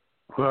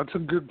 Well, that's a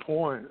good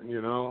point,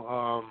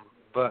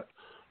 but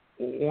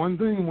one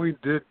thing we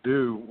did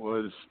do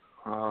was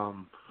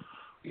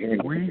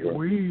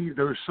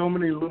there were so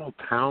many little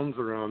towns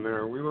around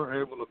there. We were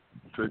able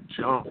to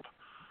jump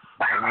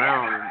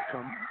around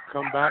and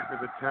come back to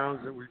the towns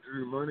that we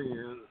drew money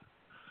in,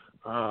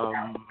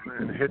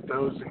 and hit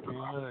those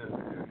again,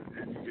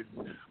 and you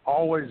could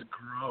always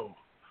grow.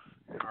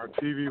 Our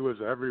TV was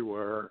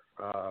everywhere,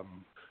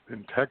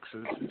 in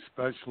Texas,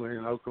 especially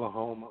in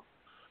Oklahoma.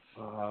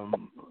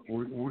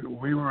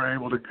 We were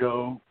able to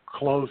go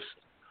close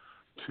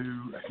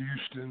to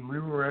Houston. We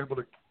were able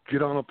to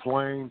get on a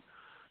plane,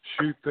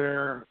 shoot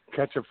there,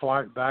 catch a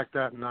flight back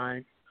that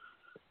night.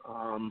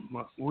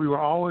 We were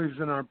always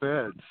in our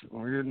beds.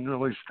 We didn't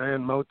really stay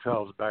in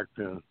motels back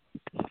then.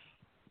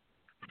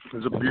 It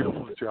was a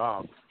beautiful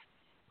job.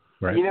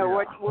 Right.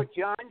 What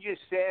John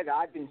just said,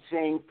 I've been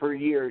saying for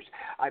years.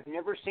 I've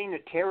never seen a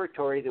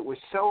territory that was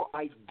so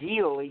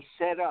ideally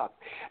set up.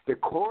 The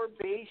core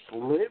base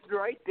lived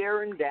right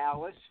there in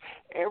Dallas.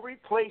 Every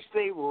place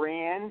they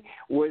ran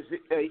was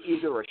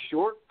either a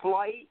short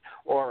flight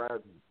or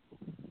a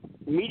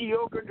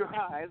mediocre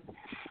drive,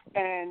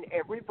 and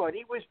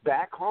everybody was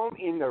back home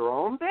in their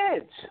own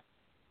beds.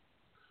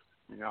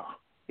 Yeah.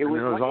 It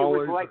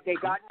was like they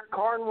got in their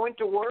car and went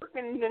to work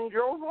and then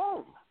drove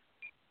home.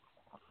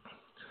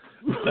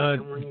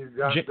 When you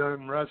got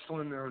done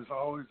wrestling, there was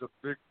always a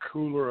big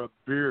cooler of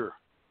beer.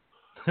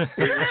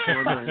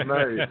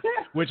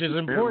 Which is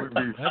important.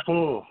 It would be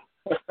full.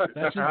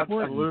 That's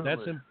important.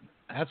 Absolutely.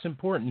 That's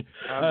important.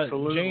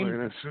 Absolutely. James,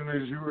 and as soon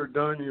as you were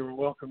done, you were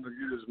welcome to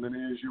get as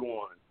many as you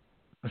wanted.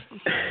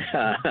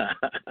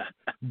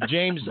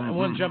 James, I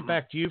want to jump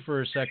back to you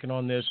for a second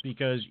on this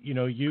because,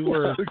 you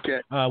were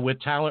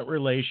with Talent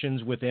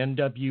Relations with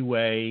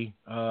NWA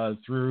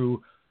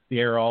through the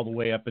era all the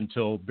way up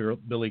until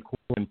Billy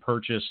Corgan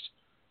purchased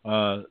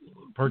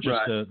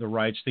purchased Right. the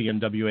rights to the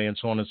NWA and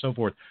so on and so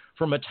forth.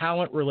 From a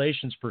talent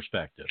relations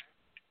perspective,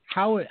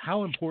 how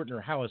important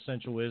or how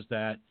essential is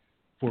that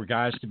for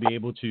guys to be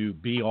able to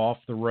be off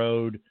the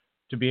road,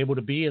 to be able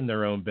to be in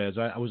their own beds?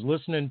 I was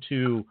listening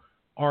to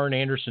Arn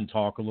Anderson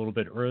talk a little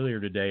bit earlier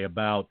today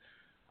about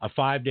a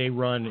 5-day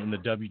run in the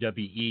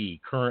WWE,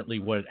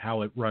 currently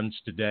how it runs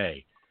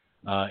today,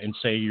 and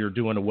say you're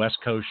doing a West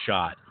Coast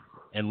shot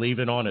and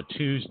leaving on a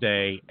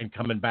Tuesday and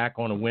coming back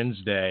on a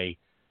Wednesday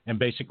and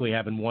basically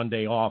having 1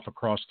 day off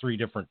across 3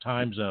 different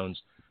time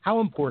zones. How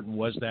important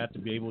was that to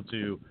be able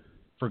to,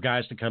 for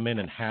guys to come in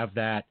and have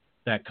that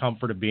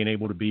comfort of being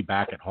able to be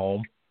back at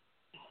home?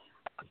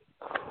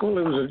 Well,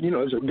 it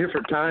was a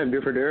different time,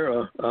 different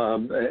era,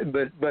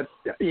 but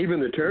even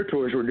the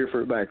territories were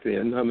different back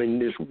then. I mean,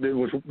 there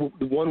was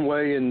one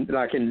way in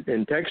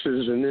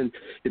Texas, and then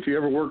if you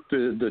ever worked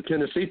the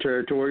Tennessee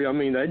territory, I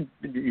mean,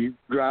 you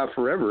drive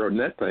forever on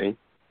that thing,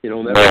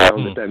 on that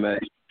round that they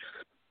made,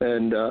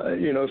 and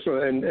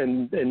so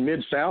and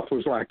Mid-South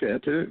was like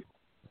that too.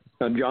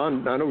 I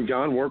know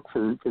John worked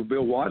for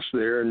Bill Watts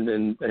there, and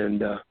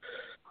there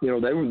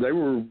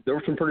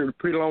were some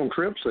pretty long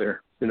trips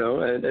there. But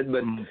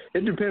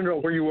it depended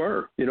on where you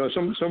were.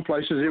 Some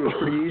places it was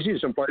pretty easy,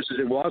 some places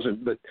it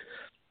wasn't. But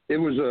it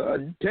was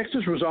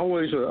Texas was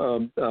always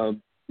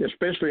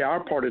especially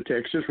our part of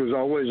Texas was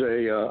always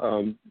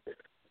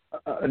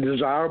a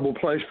desirable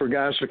place for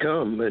guys to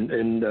come, and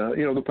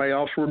the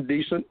payoffs were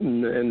decent,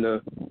 and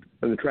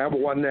the travel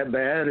wasn't that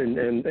bad,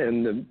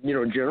 and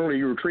generally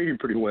you were treated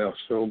pretty well.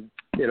 So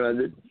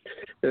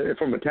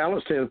from a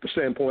talent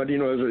standpoint, it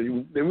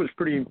was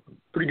pretty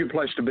good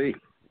place to be.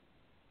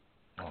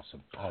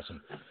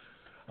 Awesome.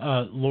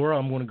 Laura,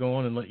 I'm going to go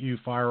on and let you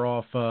fire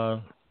off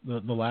the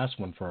last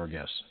one for our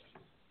guests.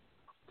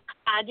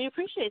 I do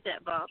appreciate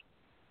that, Bob.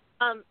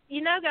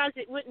 Guys,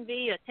 it wouldn't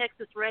be a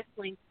Texas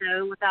wrestling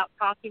show without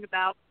talking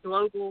about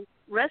Global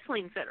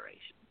Wrestling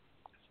Federation.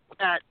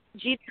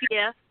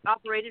 GWF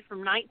operated from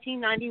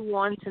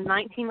 1991 to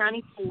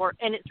 1994,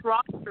 and its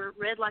roster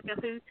read like a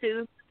who's who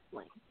of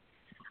wrestling.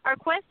 Our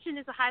question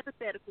is a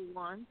hypothetical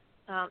one.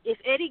 If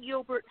Eddie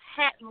Gilbert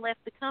hadn't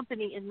left the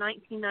company in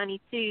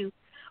 1992,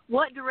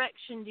 what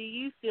direction do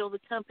you feel the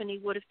company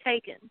would have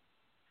taken?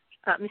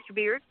 Mr.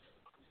 Beard?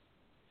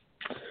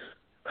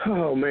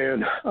 Oh,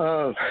 man.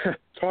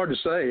 It's hard to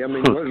say. I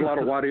mean, there's a lot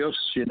of what ifs,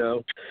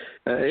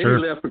 Eddie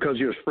left because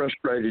he was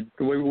frustrated.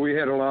 We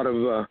had a lot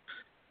of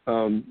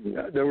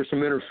there was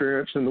some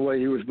interference in the way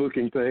he was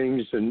booking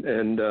things,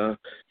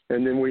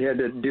 and then we had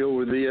to deal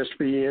with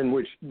ESPN,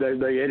 which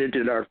they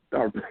edited our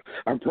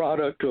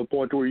product to a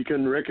point where you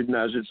couldn't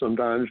recognize it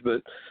sometimes.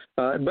 But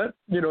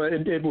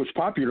it was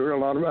popular.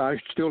 I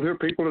still hear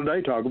people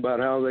today talk about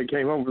how they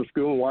came home from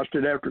school and watched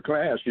it after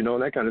class, and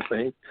that kind of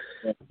thing.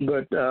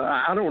 But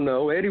I don't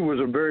know. Eddie was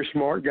a very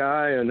smart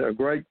guy and a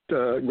great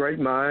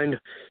mind.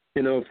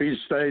 If he'd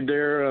stayed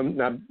there,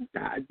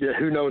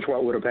 who knows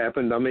what would have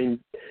happened. I mean,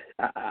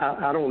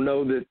 I don't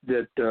know that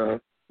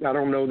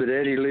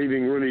Eddie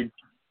leaving really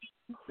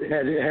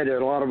had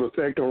a lot of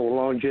effect on the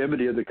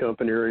longevity of the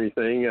company or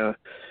anything. A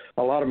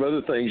lot of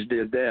other things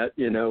did that.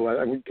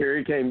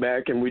 Kerry came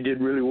back and we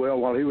did really well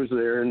while he was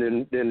there,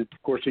 and then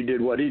of course he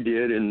did what he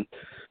did, and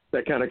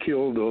that kind of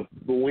killed the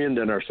wind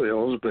in our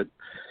sails. But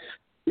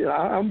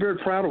I'm very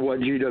proud of what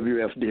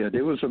GWF did.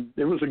 It was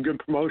a good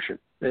promotion,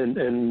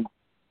 and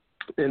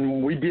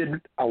we did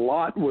a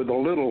lot with a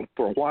little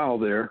for a while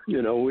there.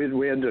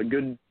 We had a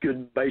good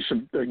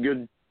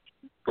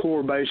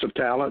core base of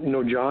talent.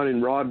 John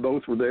and Rod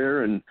both were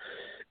there, and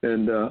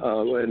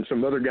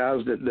some other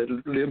guys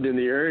that lived in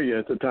the area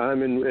at the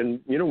time, and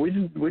we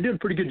did a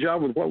pretty good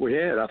job with what we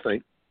had, I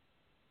think.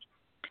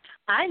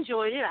 I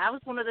enjoyed it. I was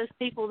one of those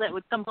people that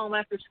would come home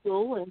after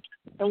school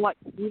and watch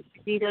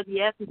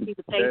GWF and see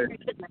the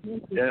Patriots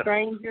and the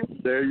strangers.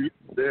 There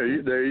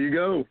you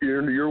go.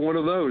 You're one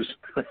of those.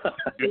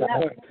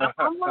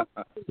 I want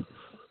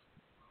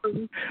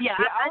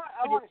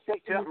to say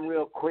something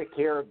real quick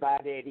here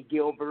about Eddie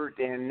Gilbert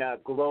and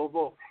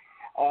Global.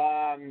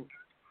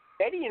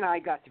 Eddie and I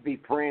got to be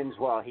friends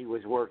while he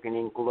was working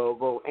in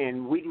Global,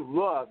 and we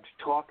loved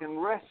talking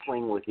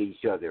wrestling with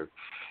each other.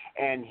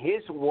 And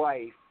his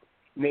wife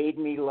made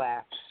me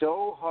laugh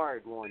so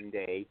hard one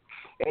day.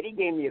 Eddie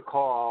gave me a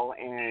call,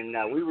 and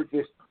we were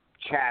just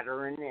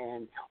chattering,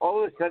 and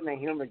all of a sudden I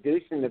hear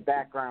Medusa in the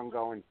background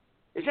going,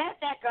 "Is that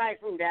guy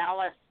from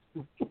Dallas?"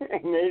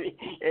 And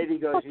Eddie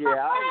goes,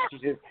 "Yeah."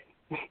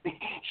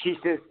 She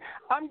says,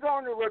 "I'm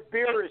going to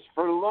Ribera's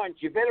for lunch.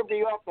 You better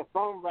be off the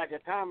phone by the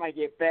time I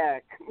get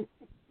back."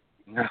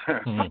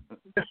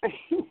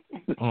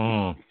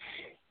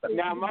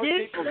 Now, most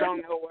people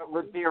don't know what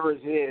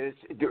Ribera's is.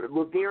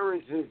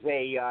 Ribera's is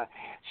a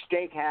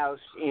steakhouse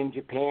in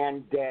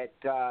Japan that,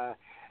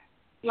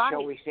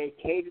 shall we say,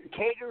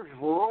 caters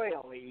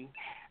royally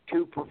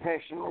to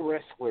professional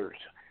wrestlers.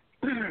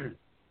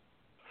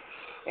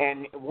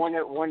 And one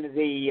of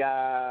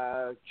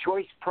the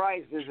choice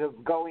prizes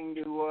of going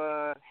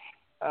to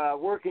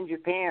work in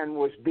Japan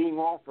was being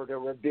offered a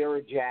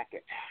Ribera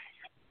jacket.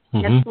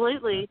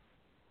 Absolutely.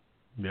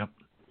 Yep.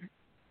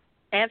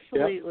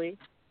 Absolutely.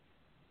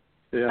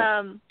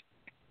 Yeah.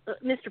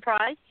 Mr.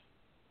 Price?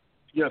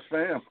 Yes,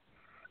 ma'am.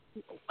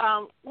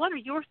 What are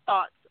your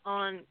thoughts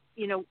on,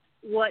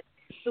 what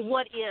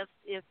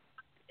if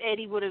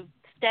Eddie would have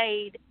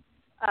stayed,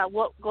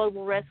 what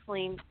global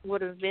wrestling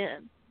would have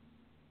been?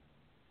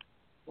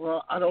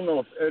 Well, I don't know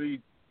if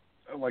Eddie,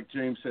 like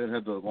James said,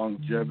 had the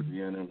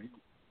longevity in him.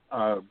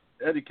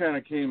 Eddie kind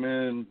of came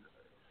in,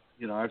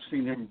 I've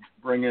seen him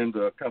bring in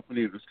the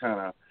company that's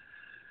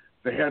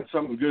they had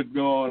something good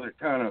going. It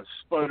kind of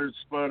sputtered,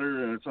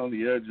 and it's on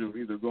the edge of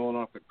either going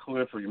off the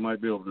cliff or you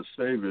might be able to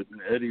save it.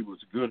 And Eddie was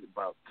good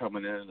about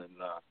coming in and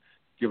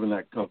giving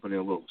that company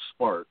a little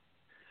spark.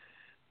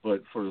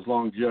 But for his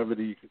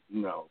longevity,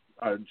 no.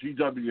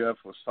 GWF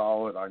was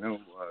solid. I know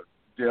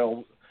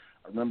Dale.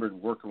 I remember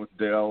working with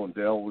Dale, and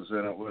Dale was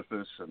in it with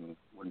us. And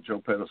when Joe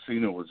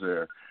Pedicino was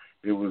there,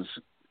 it was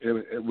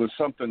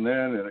something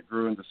then, and it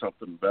grew into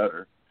something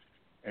better.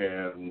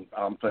 And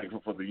I'm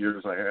thankful for the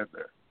years I had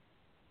there.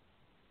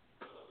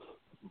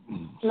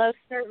 Most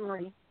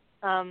certainly.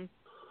 Mr.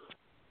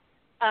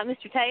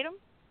 Tatum?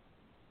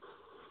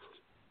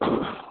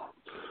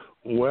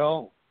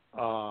 Well,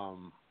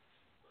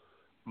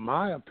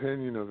 my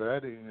opinion of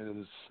Eddie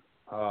is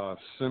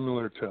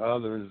similar to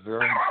others,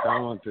 very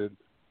talented.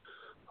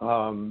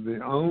 The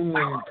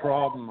only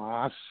problem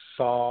I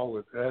saw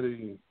with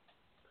Eddie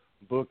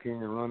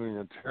booking and running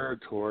a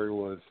territory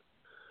was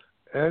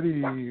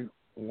Eddie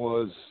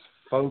was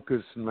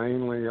focused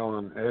mainly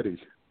on Eddie.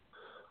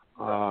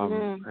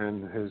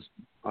 And his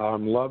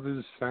love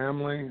his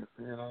family,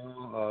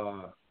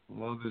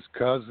 love his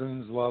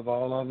cousins, love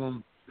all of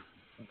them,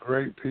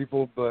 great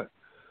people. But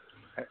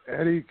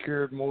Eddie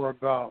cared more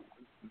about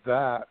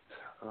that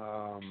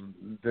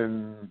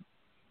than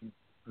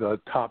the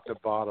top to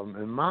bottom,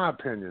 in my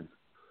opinion.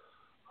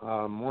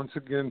 Once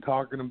again,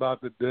 talking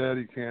about the dead,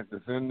 he can't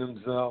defend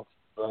himself,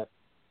 but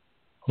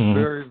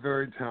very,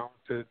 very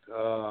talented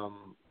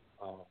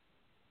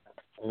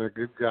and a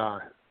good guy.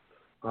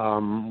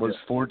 Was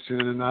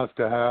fortunate enough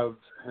to have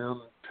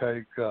him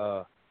take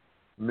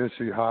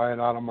Missy Hyatt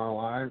out of my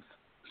life.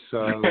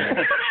 So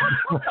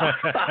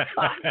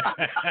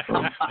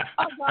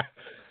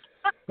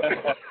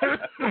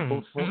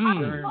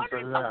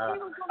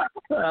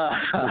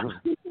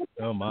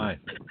oh my,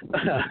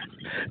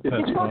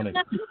 that's funny.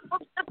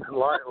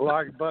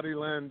 Like Buddy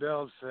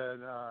Landell said,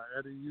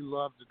 Eddie, you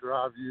love to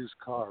drive used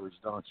cars,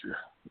 don't you?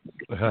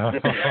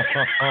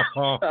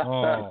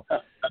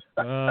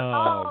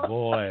 Oh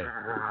boy!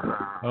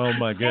 Oh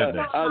my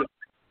goodness!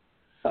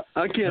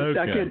 I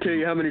can't tell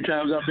you how many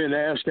times I've been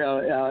asked how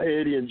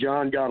Eddie and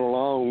John got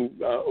along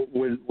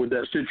with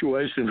that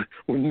situation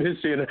with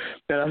Missy, and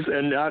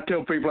I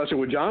tell people, I said,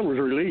 well, John was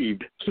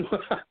relieved.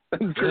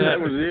 I'm sure that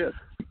was it.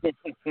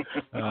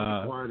 I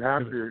was quite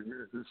happy,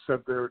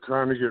 except they were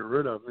trying to get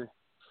rid of me.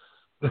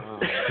 It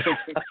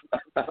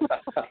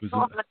was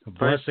a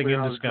blessing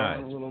in disguise.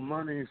 A little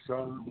money,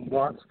 so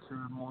Watts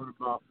cared more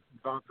about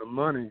the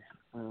money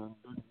and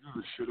didn't give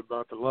a shit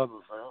about the love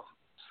affair.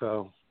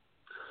 So,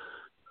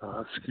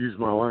 excuse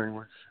my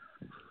language.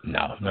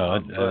 No.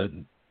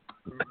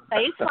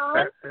 He's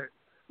fine.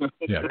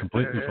 Yeah,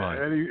 completely fine.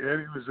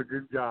 Eddie was a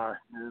good guy,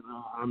 and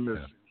I miss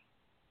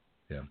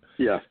him.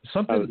 Yeah.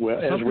 Something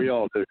as we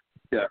all do.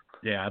 Yeah.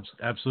 Yeah,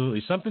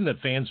 absolutely. Something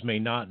that fans may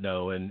not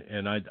know, and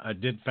I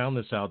did found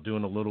this out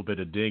doing a little bit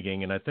of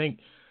digging, and I think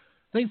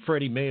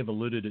Freddie may have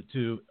alluded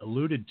to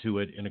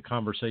it in a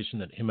conversation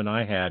that him and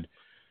I had.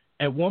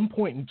 At one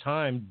point in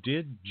time,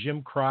 did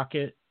Jim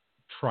Crockett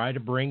try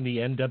to bring the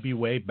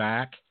NWA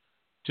back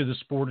to the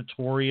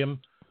Sportatorium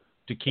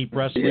to keep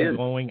wrestling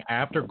going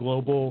after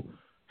Global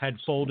had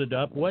folded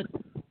up?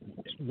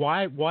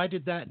 Why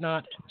did that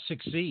not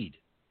succeed,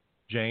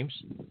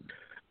 James?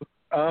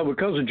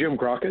 Because of Jim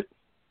Crockett.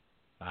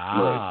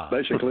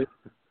 Basically.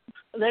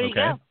 There you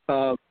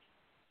go.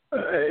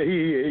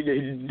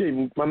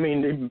 He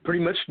pretty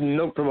much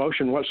no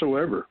promotion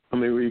whatsoever. I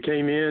mean, we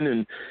came in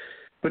and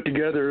put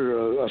together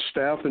a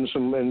staff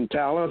and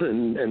talent,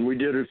 and we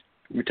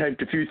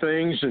taped a few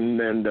things,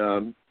 and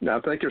I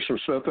think there's some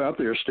stuff out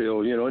there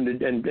still,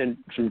 and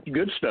some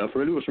good stuff,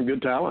 really, with some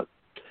good talent.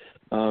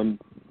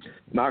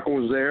 Michael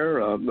was there,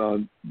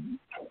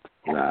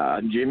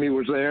 Jimmy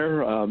was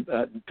there,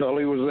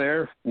 Tully was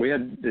there. We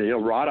had,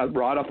 Rod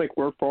I think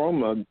worked for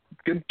him.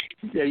 Good,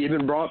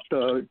 even brought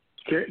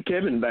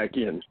Kevin back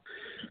in.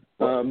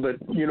 But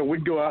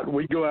we'd go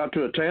out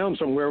to a town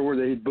somewhere where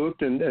they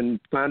booked and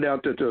find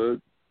out that the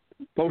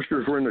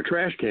posters were in the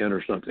trash can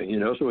or something.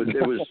 So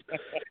it was.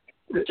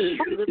 He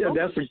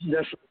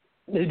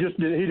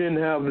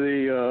didn't have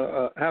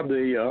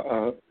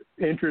the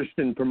interest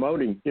in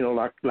promoting,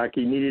 like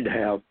he needed to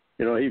have.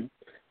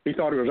 He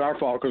thought it was our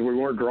fault because we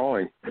weren't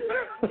drawing.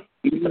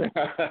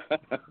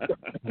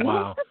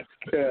 Wow.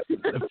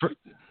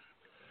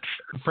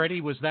 Freddie,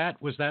 was that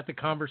the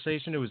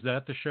conversation? Was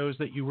that the shows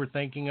that you were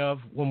thinking of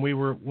when we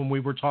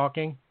were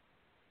talking?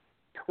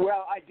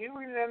 Well, I do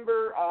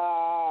remember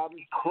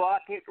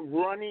Crockett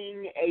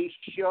running a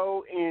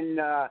show in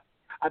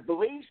I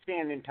believe,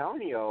 San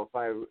Antonio, if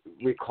I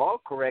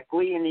recall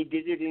correctly, and he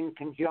did it in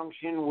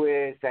conjunction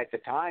with, at the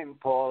time,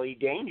 Paulie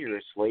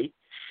Dangerously.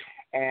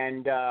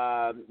 And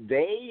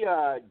they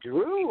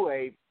drew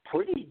a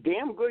pretty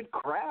damn good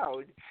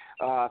crowd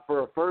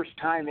for a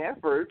first-time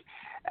effort.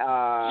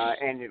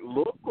 And it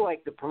looked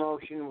like the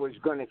promotion was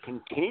going to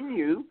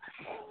continue.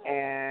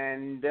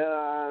 And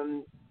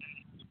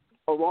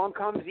along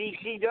comes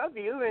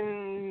ECW,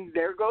 and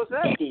there goes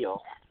that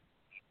deal.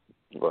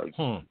 Right.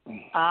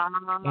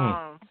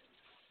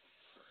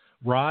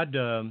 Rod,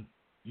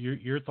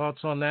 your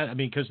thoughts on that? I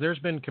mean, because there's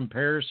been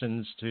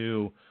comparisons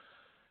to,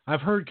 I've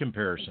heard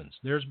comparisons.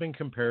 There's been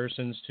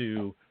comparisons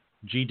to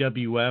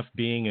GWF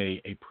being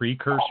a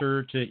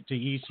precursor to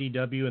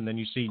ECW, and then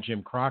you see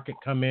Jim Crockett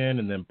come in,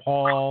 and then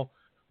Paul.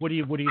 What do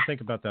you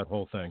think about that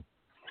whole thing?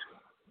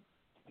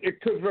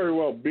 It could very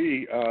well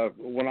be.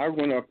 When I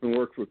went up and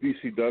worked with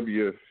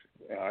ECW,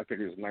 I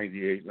think it was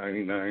 98,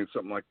 99,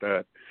 something like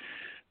that.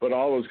 But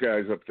all those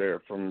guys up there,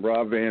 from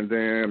Rob Van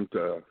Dam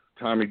to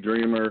Tommy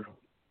Dreamer,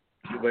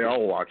 they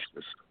all watched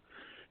us.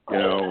 You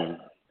know,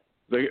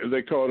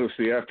 they called us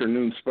the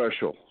afternoon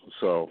special,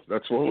 so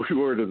that's what we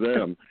were to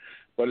them.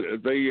 But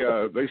they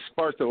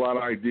sparked a lot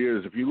of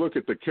ideas. If you look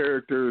at the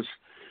characters,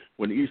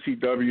 when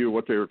ECW,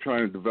 what they were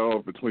trying to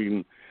develop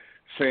between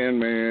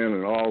Sandman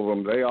and all of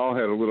them, they all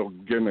had a little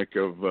gimmick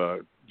of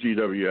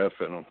GWF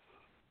in them.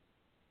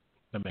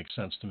 That makes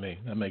sense to me.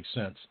 That makes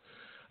sense.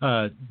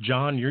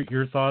 John,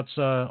 your thoughts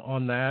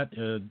on that?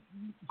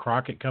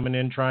 Crockett coming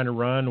in trying to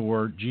run,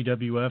 or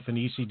GWF and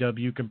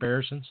ECW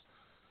comparisons?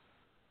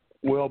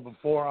 Well,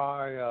 before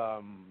I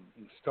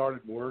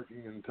started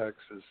working in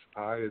Texas,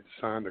 I had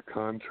signed a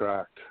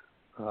contract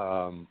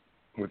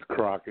with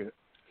Crockett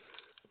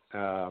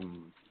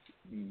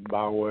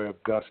by way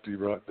of Dusty.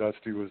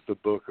 Dusty was the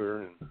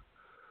booker,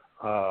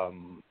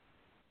 and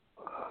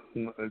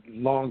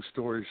long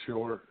story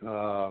short,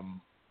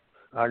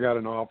 I got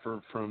an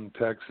offer from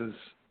Texas.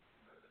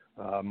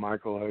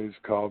 Michael Hayes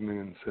called me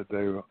and said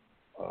they were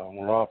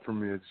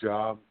offering me a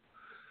job.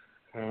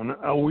 And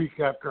a week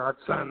after I'd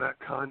signed that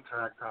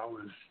contract,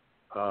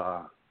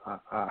 I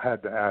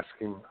had to ask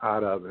him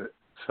out of it.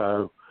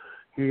 So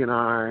he and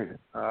I,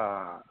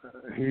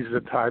 he's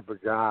the type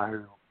of guy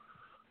who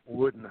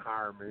wouldn't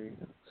hire me.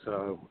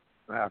 So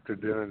after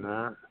doing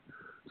that,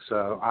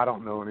 so I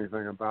don't know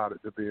anything about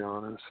it, to be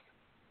honest.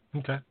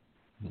 Okay,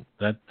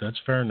 that's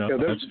fair enough. Yeah,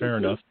 that's fair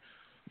enough.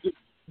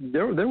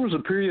 There was a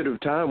period of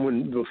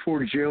time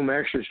before Jim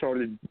actually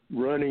started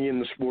running in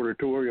the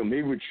Sportatorium,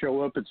 he would show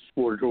up at the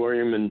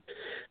Sportatorium and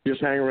just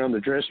hang around the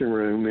dressing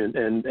room,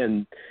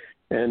 and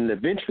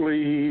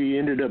eventually he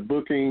ended up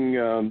booking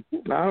I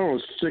don't know,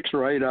 6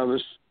 or 8 of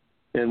us,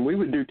 and we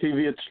would do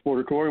TV at the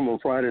Sportatorium on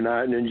Friday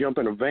night, and then jump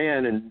in a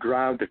van and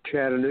drive to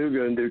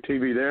Chattanooga and do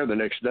TV there the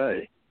next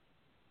day,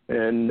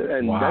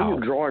 and wow. They were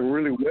drawing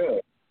really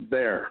well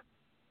there.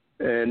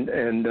 And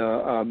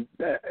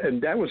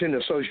that was in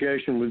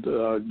association with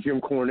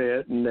Jim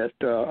Cornette and that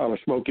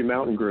Smoky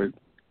Mountain group.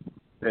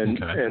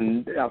 And okay.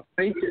 And I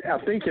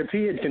think if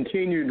he had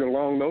continued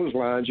along those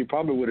lines, he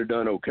probably would have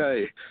done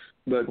okay.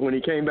 But when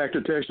he came back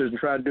to Texas and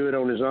tried to do it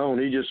on his own,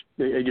 he just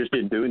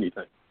didn't do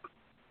anything.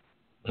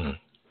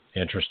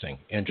 Interesting.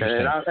 And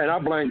I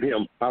blame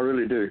him. I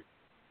really do.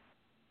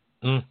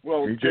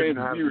 Well, James,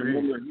 you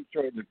remember he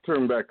tried to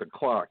turn back the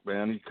clock,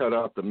 man. He cut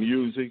out the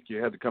music.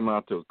 You had to come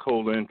out to a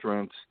cold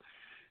entrance,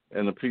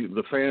 and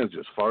the fans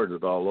just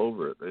farted all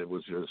over it. It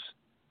was just,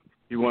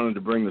 he wanted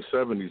to bring the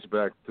 70s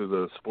back to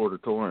the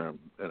Sportatorium,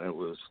 and it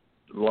was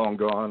long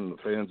gone, and the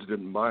fans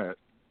didn't buy it.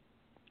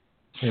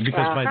 Yeah,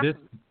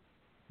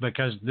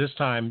 because this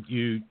time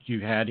you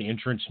had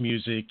entrance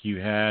music, you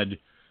had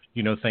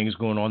things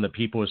going on that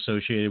people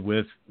associated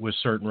with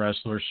certain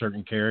wrestlers,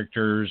 certain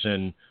characters,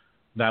 and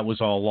that was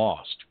all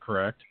lost,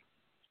 correct?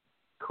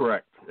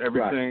 Correct.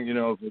 Everything,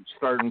 right. It's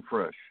starting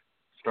fresh,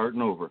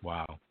 starting over.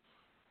 Wow.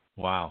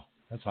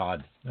 That's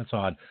odd.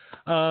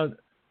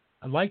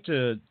 I'd like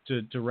to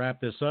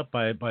wrap this up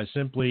by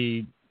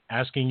simply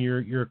asking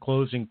your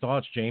closing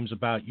thoughts, James,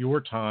 about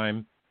your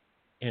time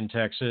in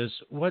Texas.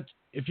 What,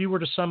 if you were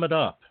to sum it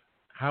up,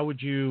 how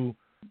would you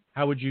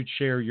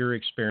share your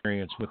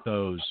experience with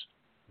those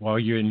while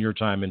you're in your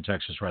time in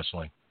Texas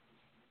wrestling?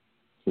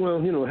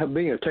 Well,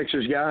 being a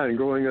Texas guy and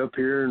growing up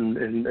here and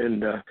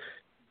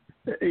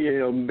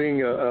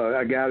being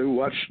a guy who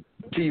watched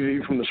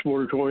TV from the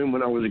Sportatorium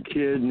when I was a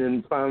kid, and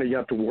then finally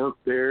got to work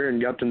there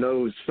and got to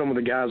know some of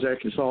the guys I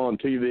actually saw on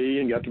TV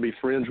and got to be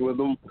friends with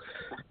them.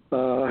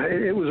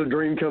 It was a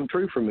dream come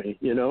true for me,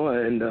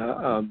 and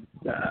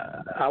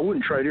I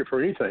wouldn't trade it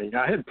for anything.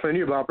 I had plenty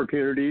of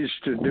opportunities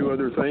to do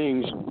other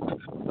things,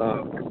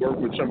 work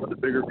with some of the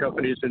bigger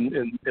companies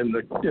in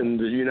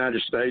the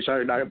United States.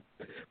 I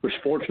was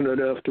fortunate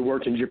enough to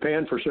work in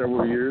Japan for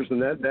several years, and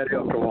that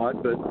helped a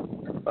lot. But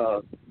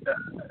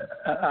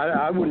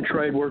I wouldn't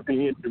trade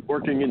working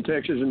in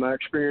Texas and my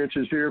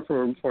experiences here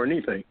for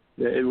anything.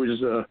 It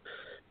was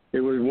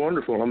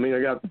wonderful. I mean,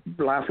 I got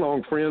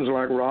lifelong friends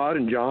like Rod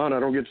and John. I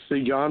don't get to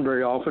see John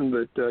very often,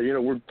 but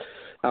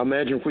I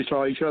imagine if we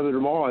saw each other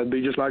tomorrow, it'd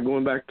be just like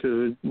going back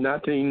to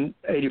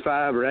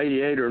 1985 or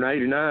 88 or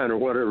 89 or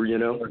whatever, you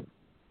know.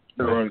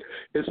 So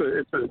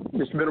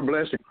it's been a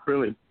blessing,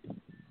 really.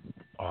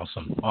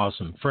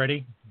 Awesome.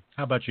 Freddie,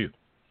 how about you?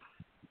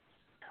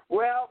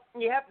 Well,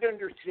 you have to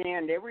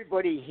understand,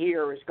 everybody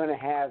here is going to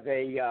have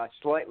a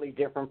slightly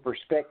different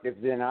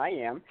perspective than I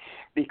am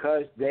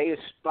because they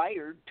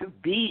aspired to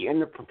be in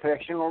the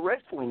professional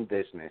wrestling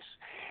business.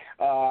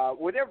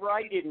 Whatever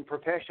I did in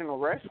professional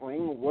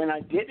wrestling, when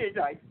I did it,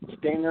 I'd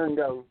stand there and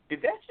go,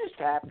 did that just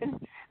happen?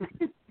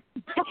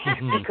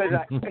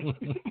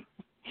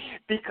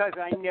 because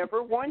I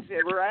never once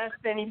ever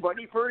asked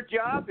anybody for a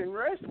job in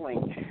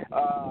wrestling.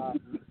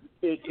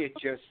 It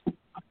just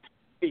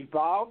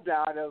evolved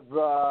out of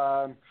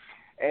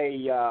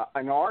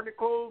an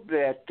article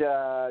that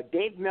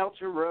Dave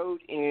Meltzer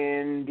wrote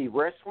in the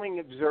Wrestling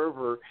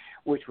Observer,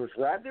 which was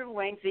rather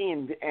lengthy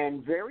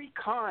and very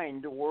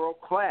kind to World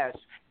Class.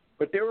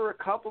 But there were a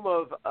couple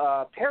of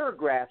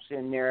paragraphs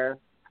in there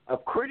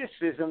of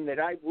criticism that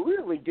I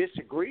really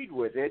disagreed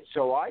with it,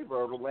 so I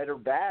wrote a letter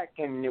back,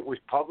 and it was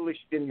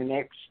published in the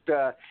next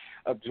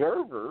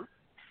Observer,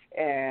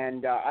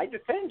 and I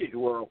defended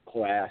World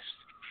Class.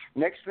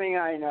 Next thing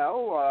I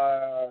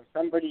know,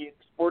 somebody at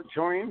the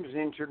Sportatorium was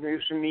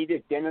introducing me to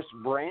Dennis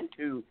Brent,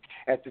 who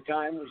at the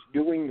time was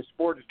doing the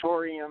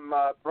Sportatorium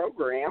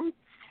program,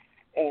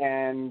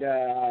 and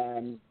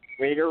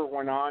later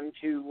went on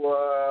to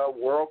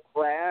World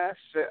Class.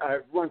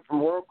 Went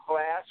from World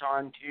Class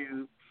on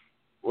to,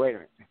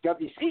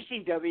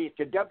 WCCW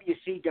to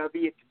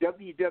WCW to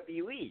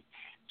WWE.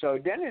 So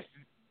Dennis,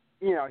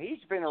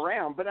 he's been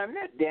around, but I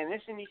met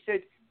Dennis, and he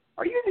said,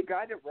 are you the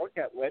guy that wrote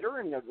that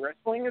letter in the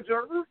Wrestling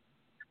Observer?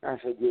 I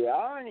said,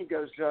 yeah. And he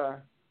goes,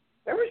 that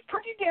was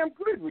pretty damn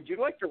good. Would you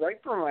like to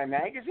write for my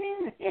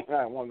magazine? And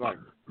I was like,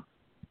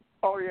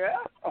 oh,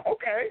 yeah?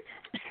 Okay.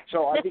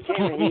 So I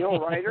became a heel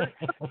writer,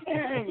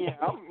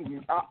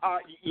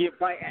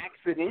 by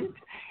accident.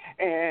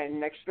 And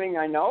next thing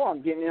I know,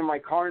 I'm getting in my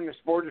car in the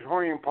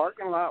Sportatorium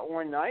parking lot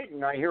one night,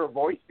 and I hear a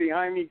voice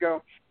behind me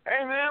go,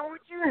 hey, man,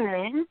 what's your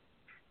name?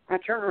 I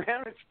turn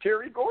around, it's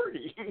Terry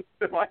Gordy.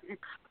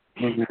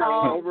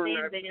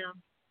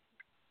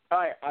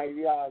 I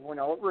went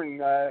over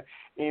and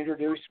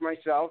introduced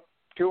myself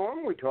to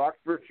him. We talked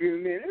for a few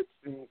minutes,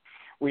 and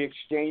we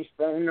exchanged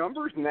phone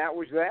numbers, and that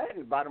was that.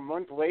 And about a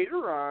month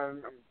later, I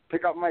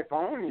pick up my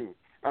phone, and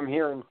I'm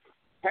hearing,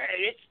 hey,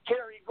 it's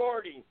Terry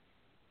Gordy.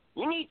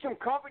 You need some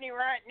company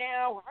right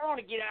now? I want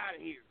to get out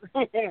of here.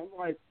 And I'm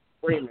like,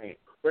 wait a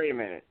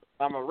minute.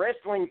 I'm a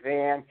wrestling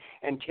fan,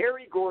 and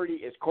Terry Gordy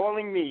is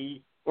calling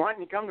me,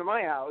 wanting to come to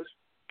my house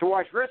to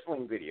watch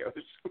wrestling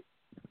videos.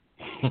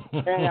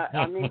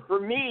 And for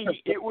me,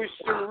 it was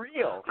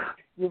surreal.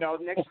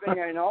 Next thing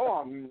I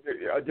know,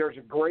 there's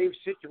a grave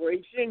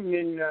situation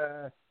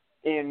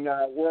in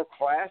World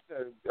Class,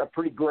 a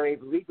pretty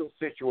grave legal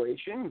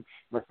situation.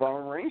 My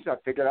phone rings, I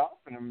pick it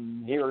up, and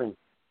I'm hearing,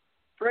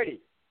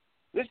 Freddie,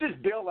 this is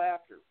Bill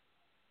After.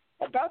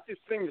 About this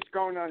thing that's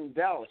going on in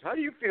Dallas, how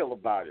do you feel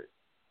about it?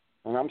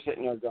 And I'm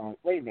sitting there going,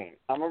 wait a minute,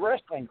 I'm a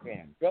wrestling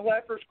fan. Bill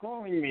After's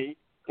calling me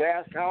to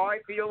ask how I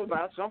feel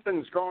about something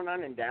that's going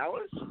on in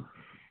Dallas.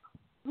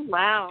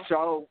 Wow.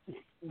 So,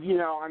 that's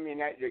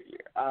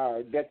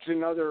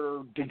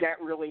another did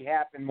that really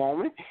happen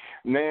moment.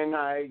 And then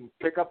I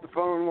pick up the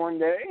phone one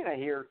day and I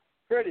hear,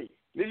 Freddie,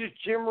 this is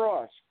Jim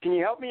Ross. Can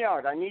you help me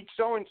out? I need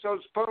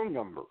so-and-so's phone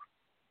number.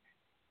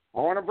 I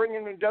want to bring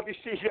him to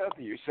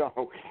WCW.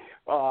 So,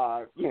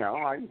 I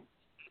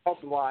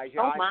obliged.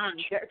 Oh, I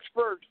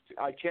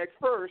checked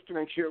first to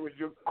make sure it was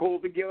cool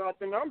to give out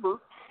the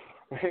number.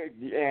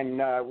 And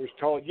was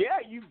told, yeah,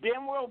 you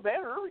damn well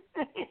better.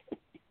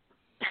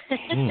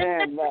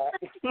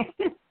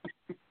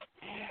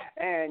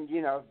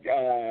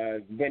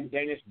 Then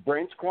Dennis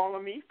Brent's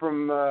calling me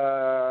from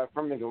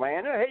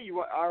Atlanta. Hey,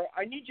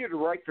 I need you to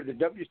write for the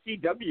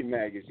WCW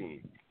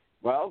magazine.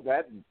 Well,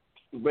 that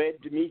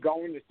led to me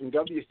going to some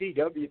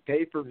WCW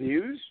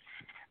pay-per-views,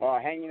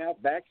 hanging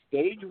out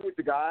backstage with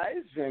the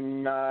guys,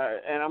 and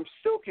I'm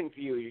still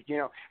confused.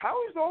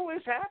 How is all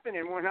this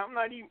happening when I'm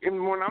not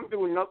even when I'm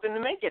doing nothing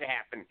to make it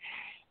happen?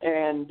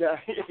 And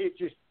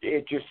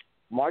it just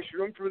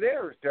mushroomed through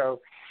there.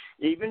 So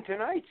even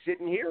tonight,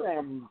 sitting here,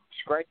 I'm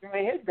scratching my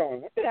head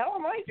going, what the hell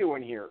am I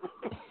doing here?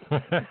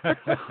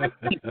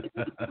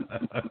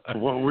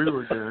 What we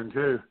were doing,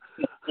 too.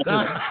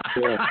 I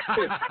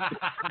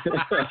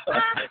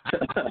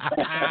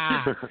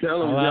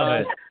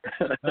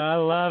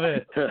love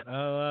it.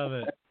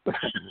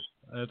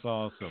 That's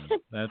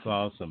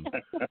awesome.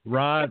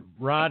 Rod,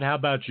 how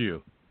about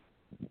you?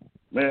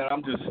 Man,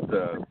 I'm just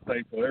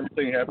thankful.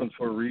 Everything happens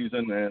for a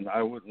reason, and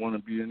I wouldn't want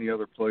to be any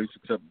other place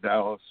except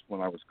Dallas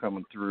when I was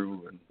coming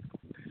through and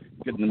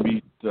getting to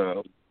meet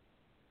a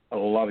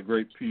lot of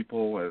great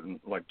people, and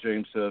like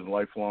James said,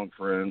 lifelong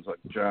friends like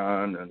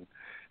John and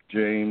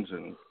James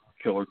and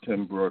Killer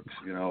Tim Brooks.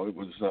 It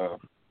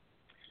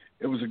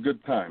was a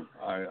good time.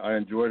 I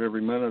enjoyed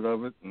every minute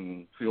of it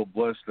and feel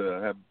blessed to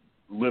have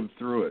lived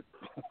through it.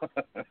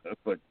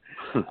 But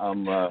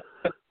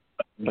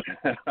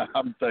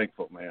I'm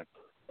thankful, man.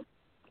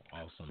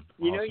 Awesome.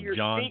 You know, you're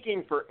John?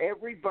 speaking for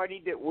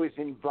everybody that was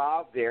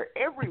involved there.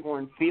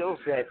 Everyone feels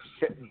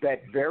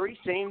that very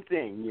same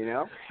thing, you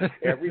know.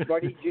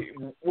 Everybody,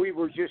 we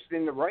were just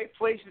in the right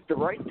place at the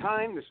right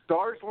time. The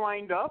stars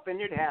lined up,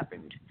 and it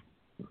happened.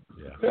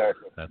 Yeah,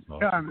 that's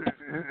awesome.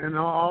 Yeah, in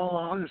all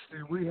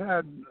honesty, we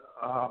had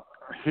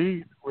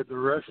heat with the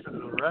rest of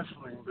the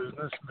wrestling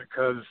business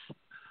because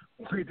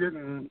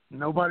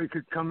nobody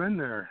could come in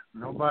there.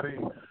 Nobody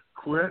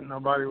quit.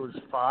 Nobody was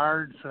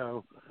fired.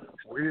 So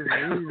we didn't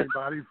need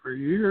anybody for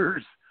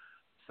years.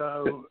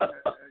 So,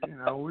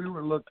 we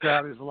were looked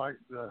at as like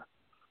the,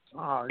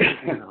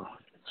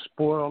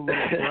 spoiled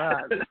little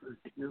brats.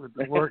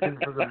 Working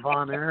for the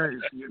Von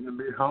Erichs, getting to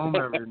be home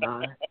every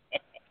night.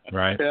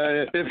 Right.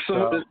 If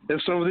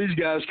some of these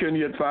guys couldn't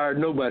get fired,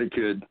 nobody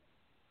could.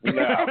 No.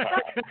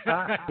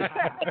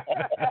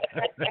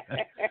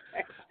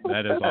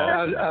 That is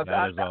awesome.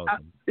 That is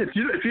awesome. If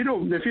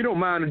you don't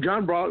mind,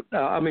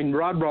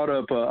 Rod brought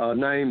up a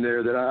name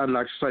there that I'd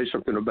like to say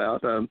something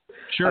about.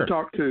 Sure. I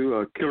talked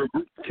to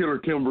Killer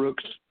Tim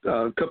Brooks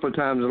a couple of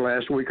times in the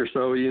last week or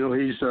so.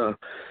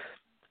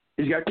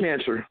 He's got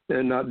cancer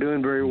and not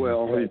doing very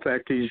well. In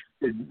fact, he's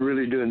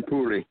really doing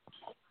poorly.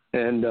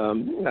 And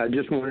I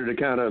just wanted to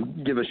kind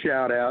of give a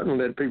shout out and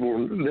let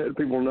people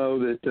know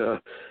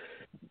that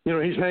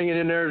he's hanging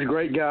in there. He's a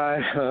great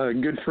guy,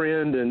 good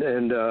friend,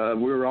 and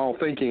we were all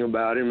thinking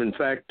about him. In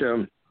fact,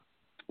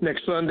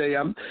 next Sunday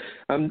I'm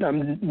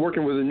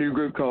working with a new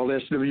group called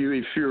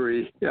SWE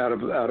Fury out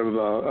of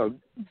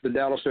the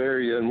Dallas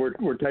area, and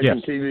we're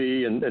taking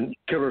TV, and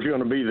Killer's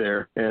going to be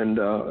there, and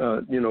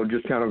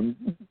just kind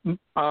of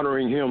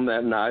honoring him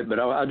that night. But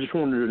I just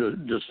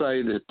wanted to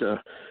say that.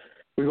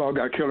 We've all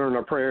got Killer in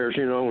our prayers,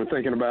 and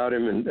thinking about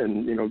him,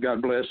 and God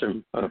bless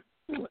him.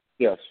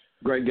 Yes.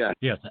 Great guy.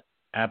 Yes,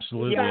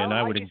 absolutely. Yeah, and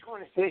I just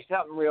want to say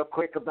something real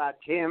quick about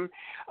Tim.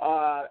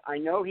 I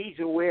know he's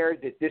aware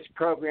that this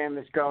program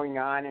is going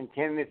on, and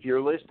Tim, if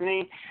you're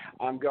listening,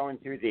 I'm going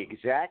through the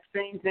exact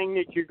same thing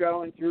that you're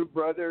going through,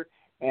 brother,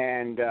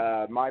 and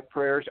my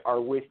prayers are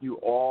with you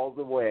all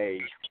the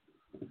way.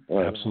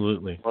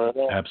 Absolutely.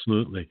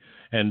 Absolutely.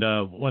 And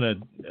want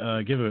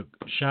to give a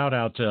shout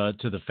out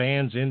to the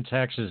fans in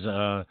Texas.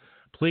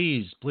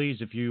 Please,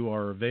 if you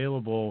are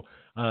available,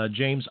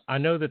 James, I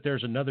know that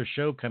there's another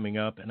show coming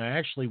up, and I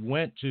actually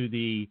went to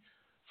the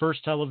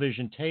first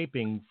television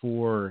taping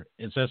for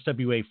it's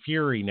SWA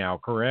Fury now,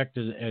 correct?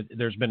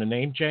 There's been a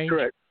name change?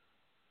 Correct.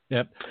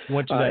 Yep.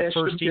 Went to that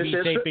first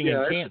TV taping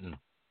in Canton.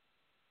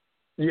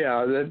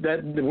 Yeah,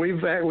 that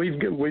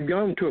we've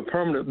gone to a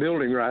permanent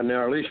building right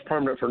now, or at least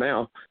permanent for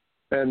now,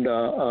 and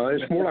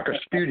it's more like a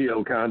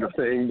studio kind of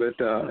thing. But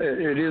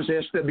it is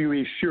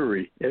SWE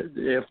Fury,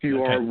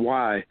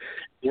 FURY.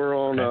 We're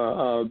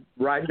on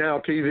Right Now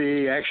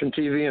TV, Action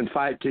TV, and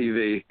Fight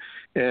TV,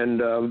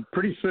 and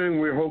pretty soon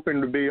we're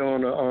hoping to be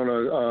on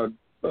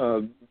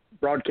a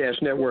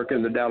broadcast network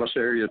in the Dallas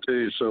area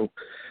too. So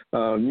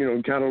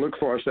kind of look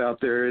for us out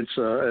there. It's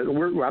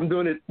I'm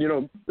doing it.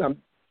 I'm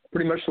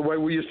pretty much the way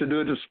we used to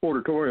do it at the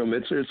Sportatorium.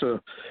 It's a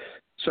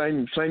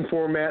same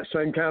format,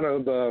 same kind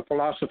of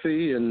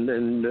philosophy,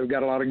 and we've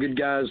got a lot of good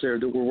guys there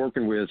that we're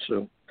working with.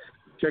 So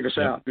check us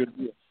out. Good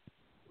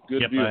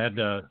Yep,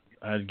 deal.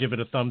 I'd give it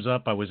a thumbs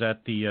up. I was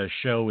at the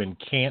show in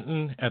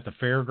Canton at the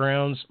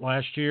fairgrounds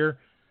last year.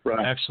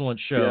 Right. Excellent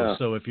show. Yeah.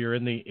 So if you're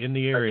in the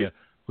area,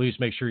 please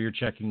make sure you're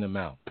checking them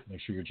out.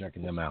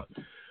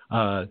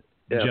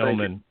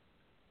 Gentlemen.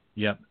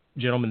 Yep.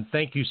 Gentlemen,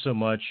 thank you so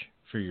much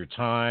for your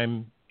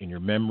time and your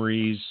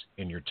memories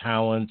and your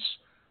talents,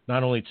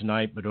 not only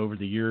tonight, but over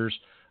the years.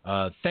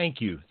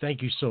 Thank you.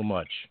 Thank you so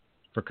much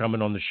for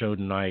coming on the show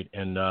tonight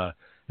and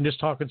just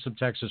talking some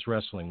Texas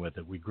wrestling with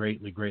it. We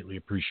greatly, greatly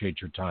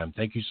appreciate your time.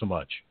 Thank you so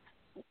much.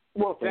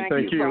 Well,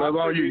 thank you. Bob, love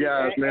all you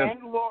guys, man.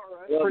 And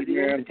Laura for the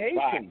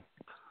invitation.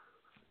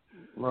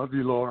 Love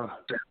you, Laura.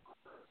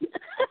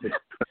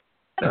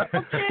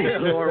 Yeah,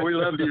 Laura, we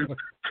love you.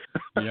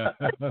 Yeah,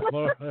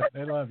 Laura,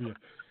 I love you.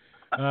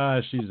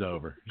 She's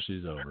over.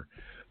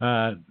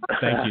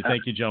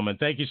 Thank you, gentlemen.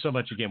 Thank you so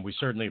much again. We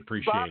certainly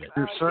appreciate it.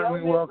 You're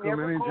certainly welcome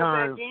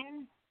anytime.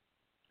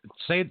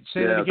 Say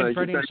that again,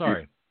 Freddie. I'm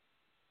sorry.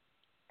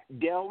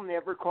 Dell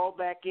never called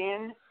back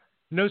in?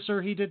 No, sir,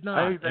 he did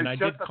not. And I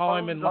did call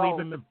him and leave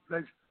him.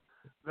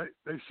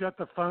 They shut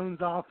the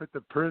phones off at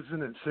the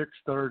prison at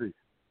 6:30.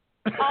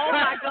 Oh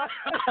my God!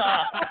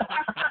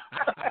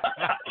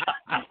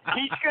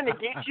 He's going to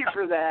get you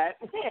for that.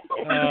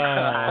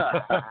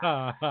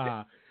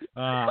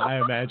 I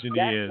imagine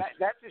he is.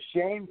 That's a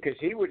shame because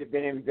he would have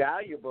been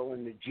invaluable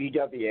in the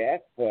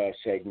GWF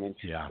segments.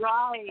 Yeah.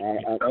 Right.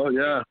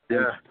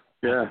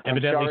 Yeah.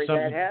 Evidently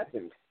that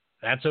happened.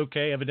 That's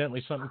okay.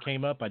 Evidently something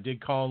came up. I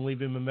did call and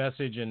leave him a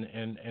message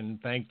and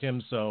thanked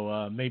him.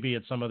 So maybe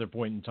at some other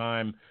point in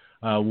time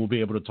we'll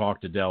be able to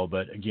talk to Dell.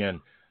 But again,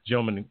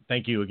 gentlemen,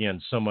 thank you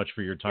again so much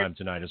for your time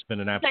tonight. It's been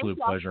an absolute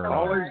pleasure.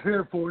 Always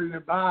here for you.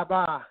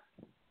 Bye.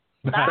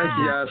 Thank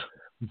you, guys.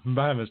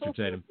 Bye, Mr.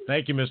 Tatum.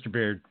 Thank you, Mr.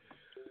 Beard.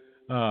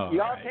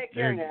 Y'all take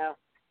care now.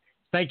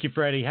 Thank you,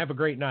 Freddie. Have a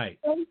great night.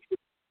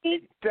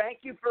 Thank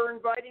you for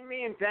inviting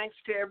me, and thanks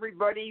to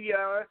everybody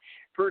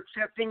for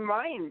accepting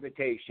my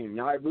invitation.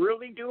 I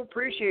really do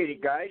appreciate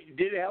it, guys. You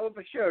did a hell of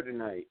a show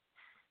tonight.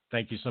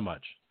 Thank you so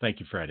much. Thank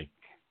you, Freddie.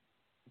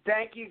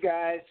 Thank you,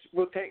 guys.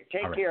 We'll take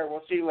right. care.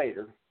 We'll see you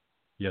later.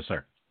 Yes,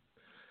 sir.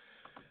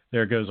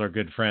 There goes our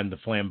good friend, the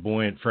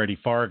flamboyant Freddie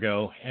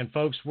Fargo. And,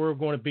 folks, we're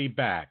going to be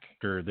back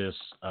after this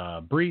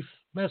brief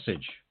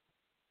message.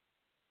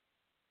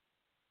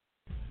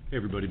 Hey,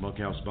 everybody,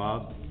 Monkhouse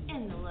Bob.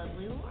 And the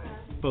lovely Laura.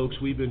 Folks,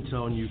 we've been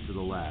telling you for the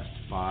last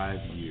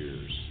 5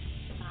 years.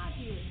 5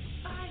 years,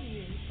 5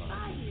 years,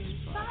 5 years,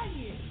 5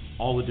 years.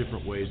 All the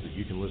different ways that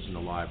you can listen to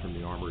Live from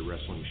the Armory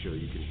Wrestling Show.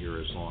 You can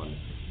hear us on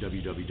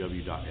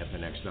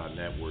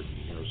www.fnx.net, where you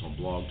can hear us on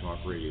Blog Talk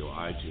Radio,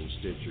 iTunes,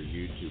 Stitcher,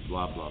 YouTube,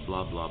 blah, blah,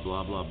 blah, blah,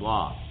 blah, blah,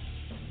 blah.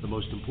 The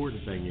most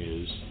important thing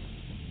is,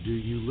 do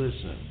you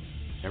listen?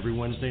 Every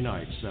Wednesday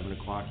night, 7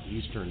 o'clock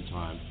Eastern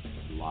Time,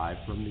 Live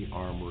from the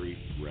Armory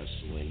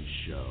Wrestling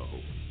Show.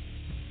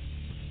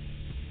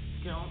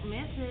 Don't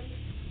miss it.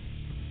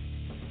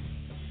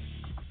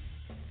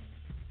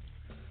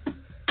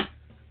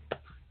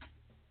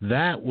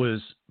 That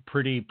was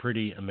pretty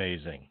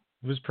amazing.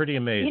 It was pretty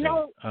amazing. You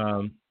know,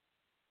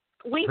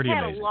 we've had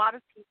amazing. A lot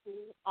of people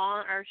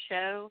on our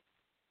show.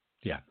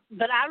 Yeah.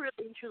 But I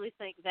really and truly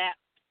think that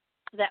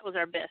was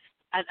our best.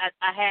 I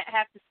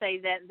have to say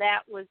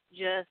that was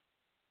just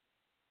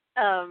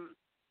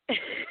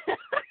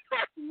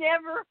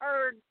never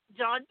heard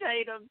John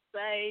Tatum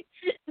say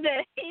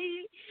that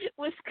he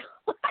was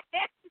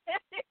glad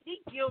that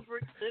Eddie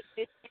Gilbert took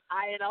his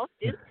tie off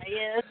his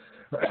head.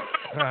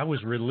 I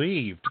was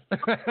relieved.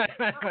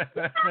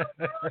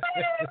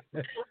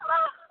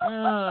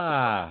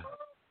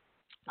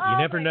 You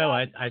never know.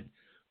 I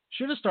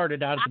should have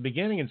started out at the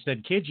beginning and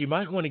said, kids, you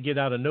might want to get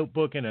out a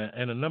notebook and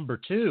a number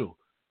 2,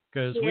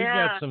 because we've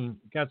got some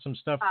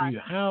stuff for you.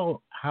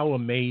 How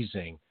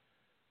amazing.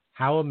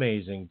 How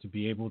amazing to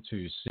be able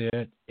to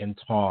sit and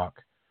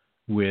talk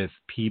with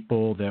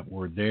people that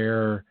were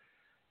there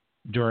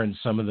during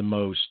some of the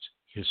most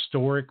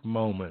historic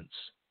moments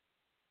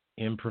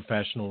in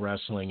professional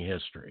wrestling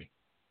history.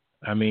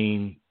 I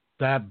mean,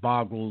 that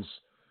boggles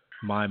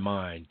my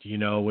mind. You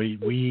know, we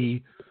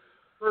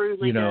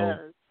really you know,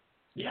 does.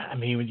 Yeah, I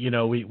mean, you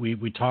know,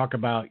 we talk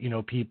about, you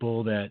know,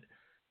 people that,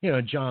 you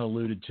know, John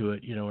alluded to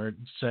it, you know, or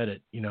said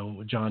it, you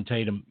know, John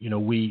Tatum, you know,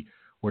 we're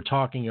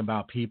talking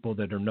about people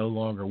that are no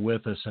longer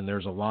with us, and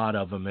there's a lot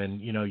of them. And,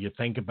 you know, you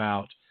think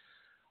about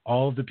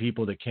all of the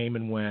people that came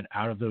and went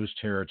out of those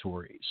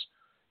territories,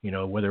 you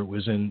know, whether it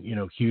was in, you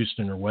know,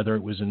 Houston, or whether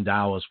it was in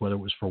Dallas, whether it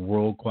was for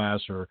World Class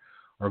or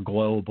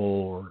Global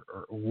or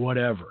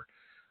whatever.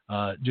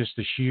 Just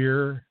the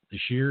sheer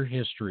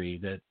history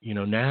that, you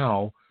know,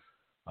 now,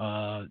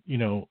 you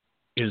know,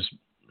 is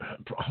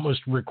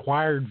almost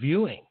required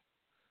viewing,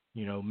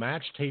 you know,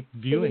 match tape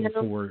viewing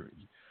for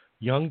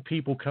young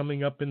people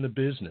coming up in the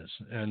business,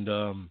 and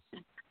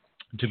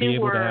to be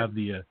able to have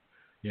the,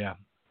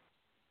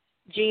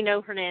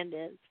 Gino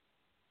Hernandez.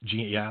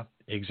 Yeah,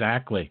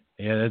 exactly.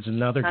 Yeah, that's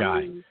another guy.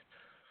 I mean,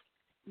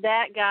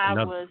 that guy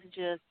was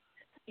just,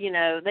 you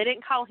know, they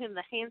didn't call him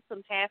the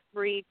handsome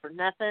half-breed for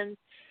nothing,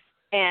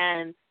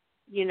 and,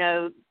 you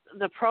know,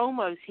 the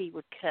promos he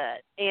would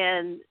cut.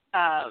 And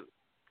I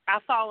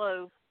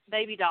follow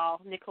Baby Doll,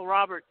 Nicole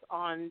Roberts,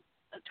 on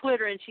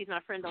Twitter, and she's my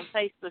friend on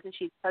Facebook, and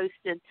she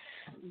posted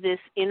this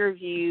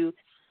interview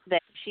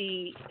that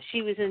she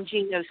was in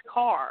Gino's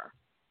car,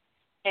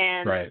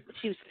 and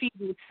she was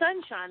feeding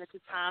Sunshine at the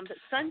time, but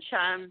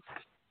Sunshine,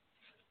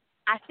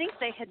 I think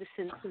they had to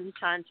send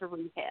Sunshine to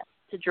rehab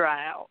to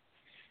dry out.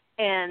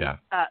 And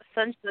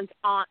Sunshine's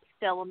aunt,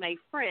 Stella Mae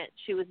French,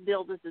 she was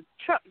billed as a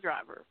truck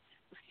driver,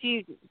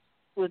 feuding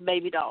with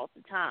Baby Doll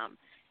at the time.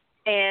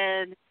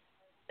 And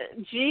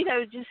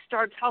Gino just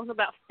started talking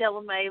about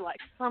Stella Mae like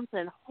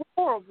something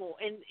horrible,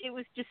 and it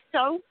was just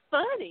so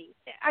funny.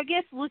 I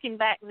guess looking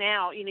back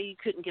now, you know, you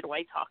couldn't get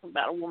away talking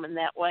about a woman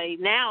that way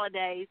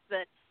nowadays,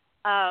 but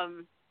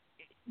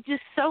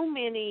just so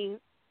many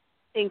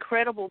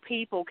incredible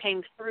people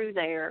came through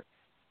there.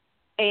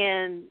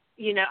 And,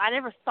 you know, I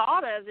never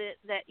thought of it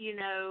that, you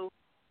know,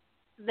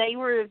 they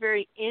were in a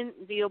very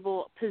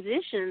enviable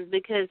position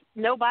because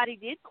nobody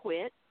did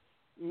quit.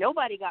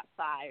 Nobody got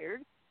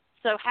fired.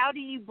 So how do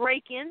you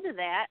break into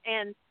that?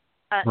 And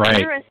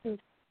interesting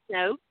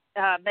note,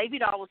 Baby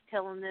Doll was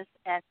telling this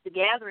at the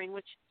gathering,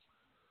 which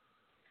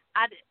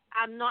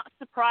I'm not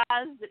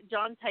surprised that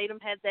John Tatum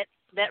had that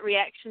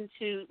reaction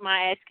to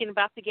my asking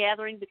about the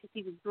gathering, because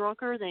he was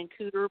drunker than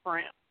Cooter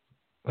Brown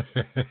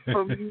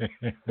for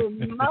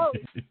most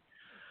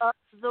of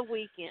the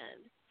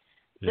weekend.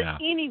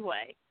 But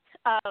anyway,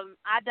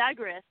 I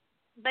digress.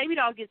 Baby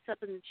Doll gets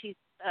up and she's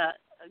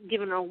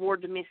giving an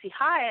award to Missy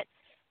Hyatt,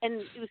 and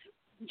it was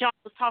John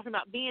was talking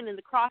about being in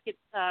the Crockett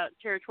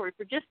territory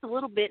for just a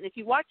little bit. And if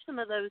you watch some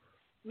of those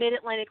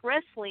Mid-Atlantic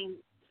wrestling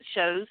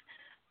shows,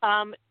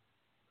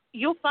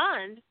 you'll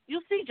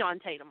see John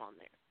Tatum on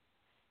there.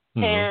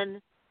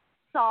 And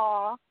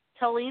saw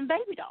Tully and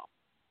Baby Doll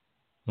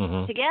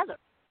together.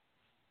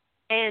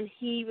 And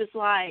he was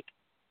like,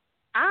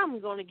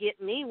 I'm going to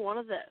get me one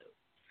of those.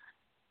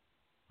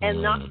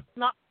 And not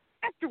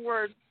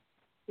afterwards,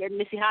 he had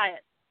Missy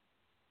Hyatt.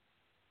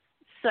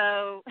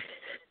 So.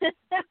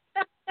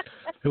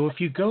 So if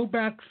you go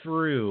back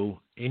through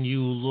and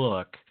you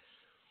look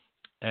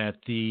at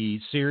the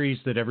series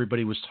that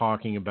everybody was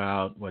talking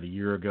about, a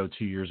year ago,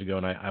 2 years ago,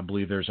 and I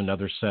believe there's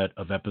another set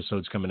of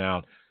episodes coming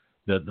out,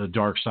 the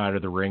Dark Side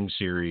of the Ring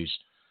series.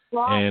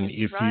 Right, and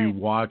if you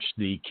watch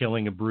the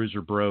Killing of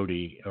Bruiser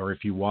Brody, or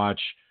if you watch,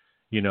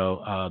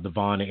 the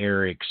Von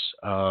Erichs,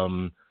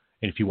 and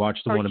if you watch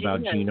the one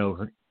about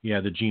Gino,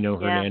 the Gino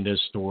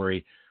Hernandez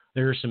story,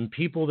 there are some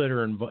people that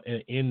are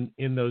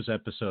in those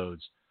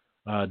episodes.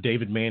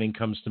 David Manning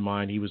comes to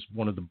mind. He was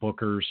one of the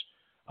bookers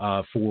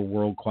for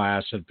World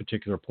Class at a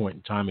particular point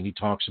in time, and he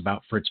talks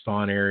about Fritz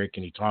Von Erich,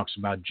 and he talks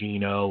about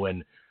Gino,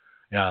 and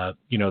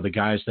the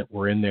guys that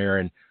were in there.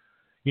 And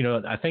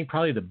I think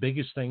probably the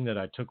biggest thing that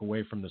I took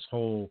away from this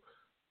whole,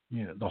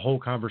 the whole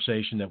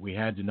conversation that we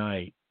had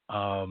tonight,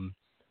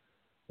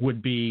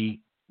 would be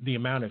the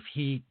amount of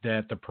heat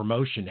that the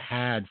promotion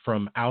had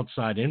from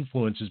outside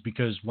influences,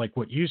 because like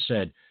what you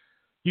said,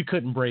 you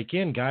couldn't break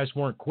in. Guys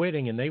weren't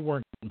quitting and they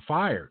weren't getting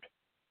fired,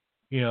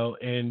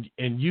 and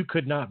you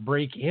could not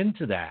break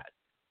into that.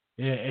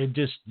 It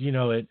just,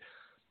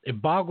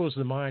 it boggles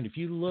the mind. If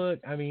you look,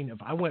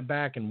 if I went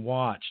back and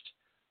watched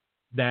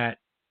that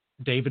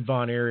David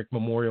Von Erich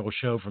Memorial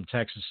Show from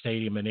Texas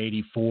Stadium in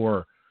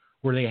 '84,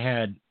 where they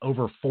had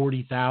over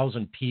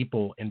 40,000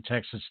 people in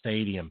Texas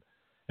Stadium.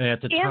 And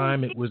at the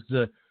time it was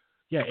the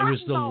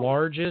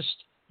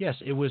largest. Yes,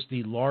 it was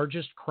the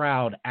largest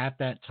crowd at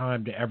that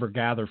time to ever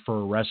gather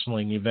for a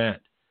wrestling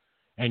event.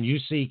 And you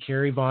see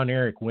Kerry Von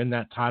Erich win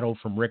that title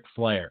from Ric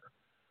Flair.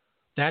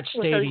 That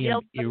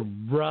stadium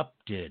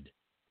erupted.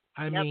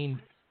 I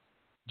mean,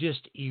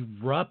 just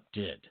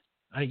erupted.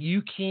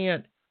 You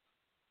can't.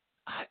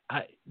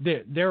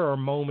 There are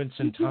moments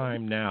in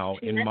time now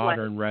in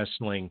modern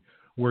wrestling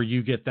where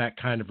you get that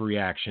kind of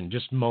reaction,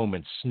 just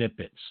moments,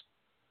 snippets.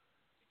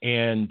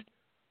 And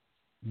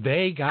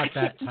they got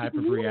that type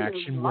of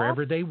reaction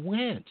wherever they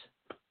went.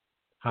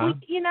 Huh?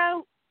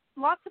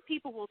 Lots of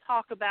people will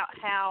talk about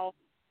how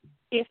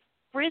if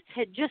Fritz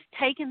had just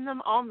taken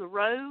them on the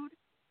road,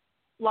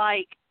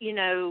 like, I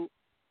know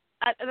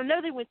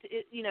they went to,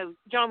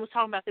 John was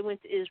talking about they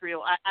went to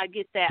Israel. I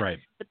get that. Right.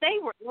 But they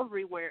were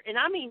everywhere. And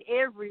I mean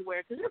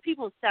everywhere, because there are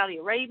people in Saudi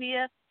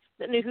Arabia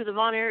that knew who the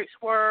Von Erichs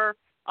were,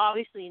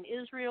 obviously in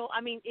Israel.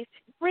 I mean, if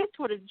Fritz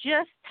would have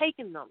just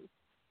taken them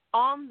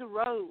on the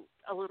road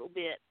a little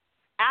bit,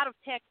 out of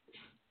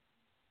Texas,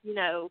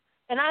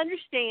 and I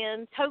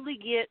understand, totally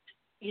get,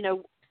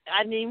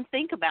 I didn't even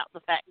think about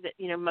the fact that,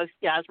 most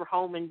guys were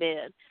home in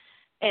bed,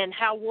 and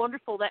how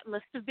wonderful that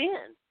must have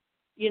been,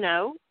 in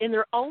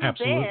their own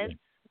bed,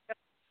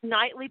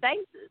 nightly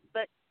basis.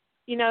 But,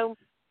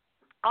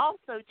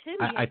 also, too,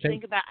 I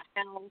think about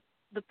how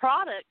the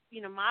product,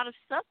 might have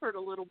suffered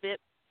a little bit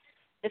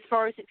as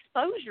far as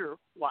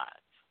exposure-wise.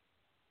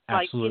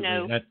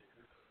 Absolutely.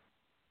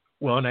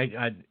 Well, and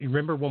I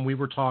remember when we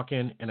were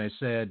talking and I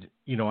said,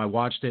 I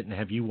watched it, and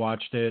have you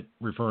watched it,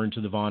 referring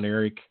to the Von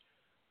Erich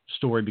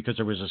story, because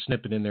there was a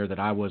snippet in there that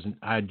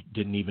I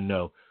didn't even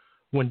know.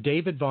 When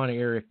David Von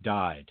Erich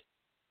died,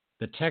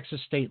 the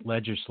Texas State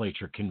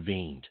Legislature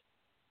convened.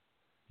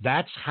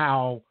 That's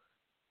how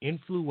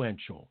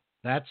influential,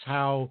 that's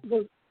how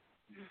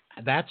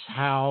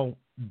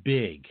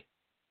big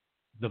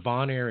the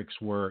Von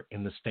Erichs were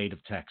in the state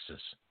of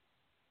Texas.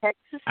 Texas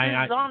is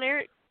Von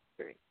Erich.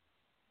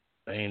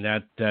 I mean,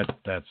 that says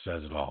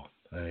it all.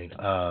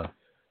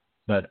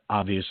 But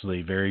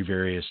obviously very,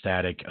 very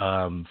ecstatic.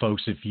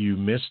 Folks, if you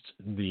missed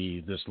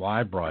this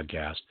live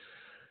broadcast,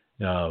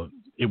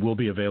 it will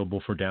be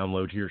available for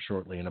download here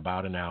shortly in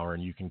about an hour,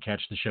 and you can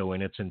catch the show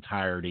in its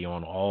entirety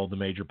on all the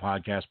major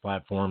podcast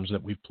platforms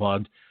that we've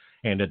plugged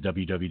and at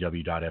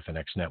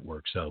www.fnx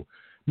network. So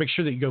make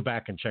sure that you go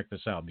back and check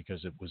this out,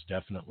 because it was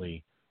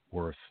definitely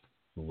worth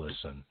the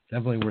listen.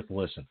 Definitely worth the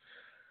listen.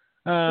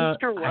 I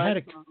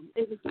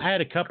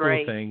had a couple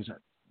of things.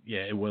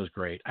 Yeah, it was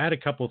great. I had a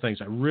couple of things.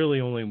 I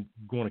really only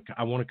want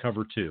to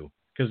cover two,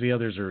 because the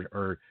others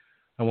are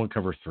I want to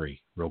cover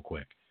three real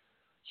quick.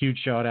 Huge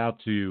shout out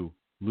to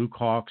Luke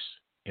Hawks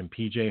and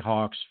PJ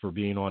Hawks for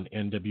being on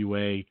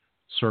NWA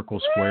Circle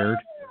Squared.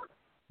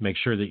 Make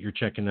sure that you're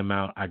checking them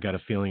out. I got a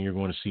feeling you're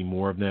going to see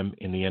more of them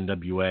in the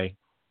NWA.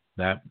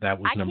 That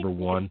was number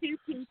one. Two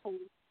people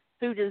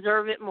who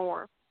deserve it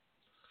more.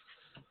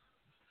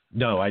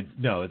 No, and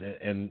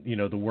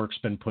the work's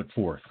been put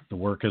forth. The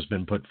work has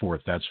been put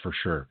forth. That's for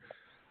sure.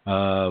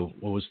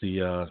 What was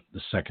the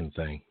second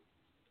thing?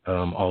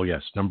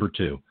 Yes, number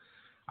two.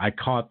 I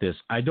caught this.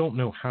 I don't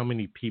know how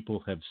many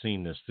people have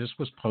seen this. This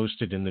was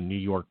posted in the New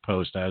York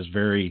Post. I was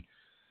very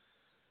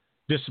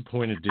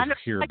disappointed to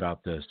hear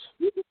about this.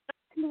 You just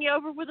me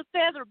over with a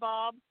feather,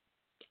 Bob.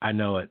 I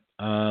know it.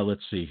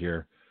 Let's see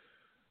here.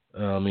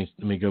 Let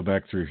me go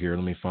back through here.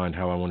 Let me find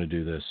how I want to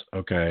do this.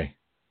 Okay.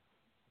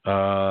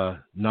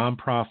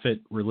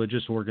 Nonprofit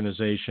religious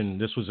organization.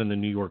 This was in the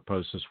New York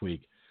Post this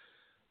week.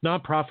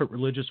 Nonprofit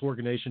religious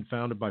organization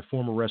founded by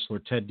former wrestler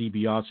Ted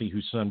DiBiase,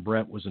 whose son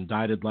Brett was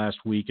indicted last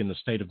week in the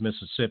state of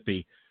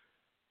Mississippi.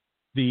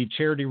 The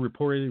charity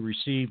reportedly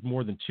received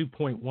more than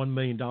 $2.1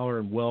 million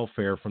in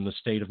welfare from the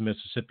state of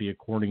Mississippi,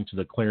 according to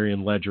the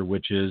Clarion Ledger,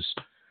 which is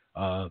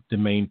the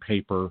main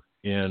paper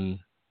in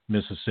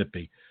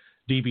Mississippi.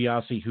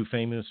 DiBiase, who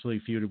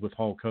famously feuded with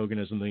Hulk Hogan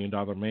as the $1 Million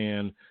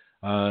Man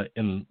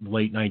in the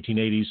late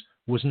 1980s,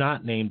 was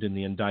not named in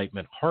the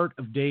indictment. Heart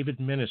of David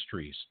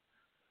Ministries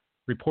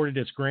reported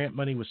its grant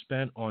money was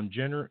spent on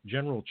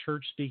general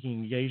church-speaking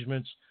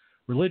engagements,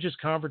 religious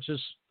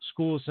conferences,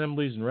 school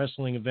assemblies, and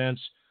wrestling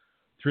events.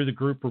 Through the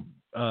group,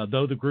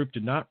 though the group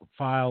did not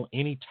file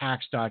any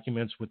tax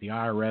documents with the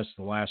IRS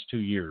the last 2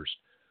 years.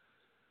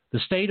 The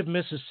state of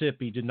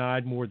Mississippi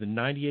denied more than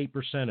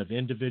 98% of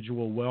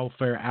individual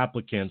welfare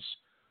applicants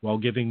while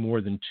giving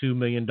more than $2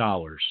 million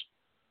to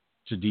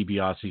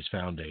DiBiase's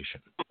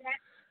foundation.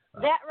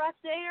 That right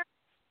there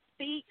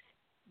speaks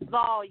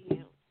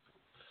volume.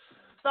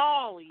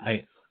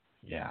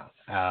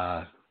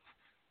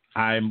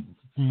 I'm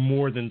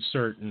more than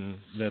certain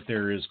that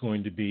there is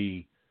going to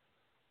be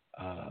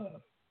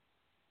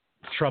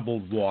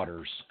troubled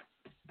waters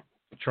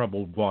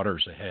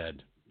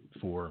ahead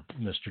for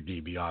Mr.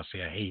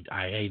 DiBiase.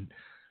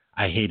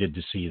 I hated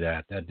to see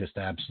that. That just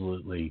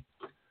absolutely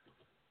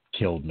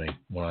killed me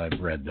when I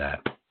read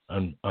that.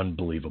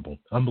 Unbelievable.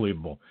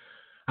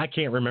 I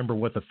can't remember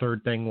what the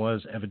third thing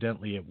was.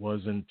 Evidently, it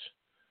wasn't.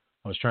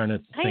 I was trying to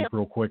think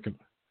real quick.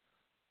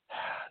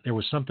 There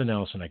was something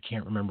else, and I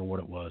can't remember what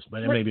it was.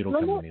 But maybe it'll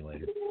come to me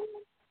later.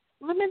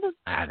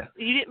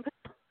 You didn't put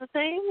the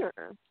thing,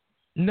 or?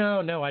 No.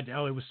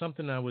 It was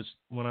something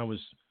when I was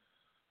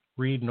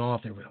reading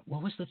off.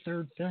 What was the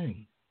third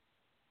thing?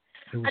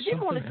 There was I did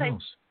want to say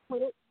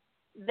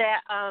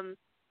that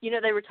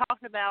they were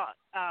talking about.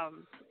 I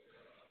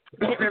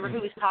can't remember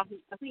who was talking.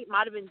 I think it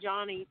might have been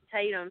Johnny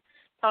Tatum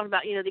talking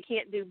about they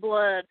can't do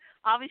blood.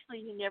 Obviously,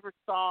 he never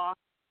saw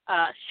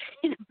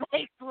Shayna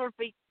Baszler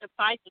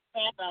fight the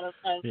crap out of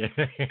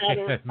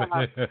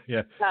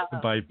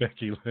by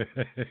Becky. Becky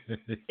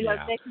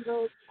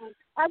Lynch.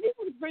 I did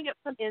want to bring up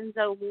some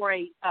Enzo More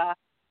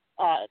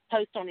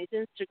post on his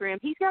Instagram.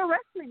 He's got a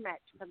wrestling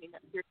match coming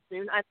up here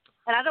soon. I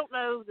don't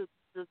know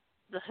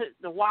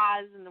the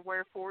whys and the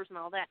wherefores and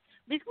all that.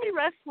 But he's going to be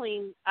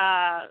wrestling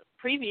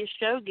previous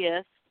show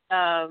guest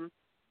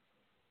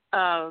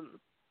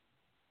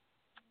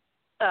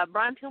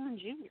Brian Pillman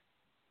Jr.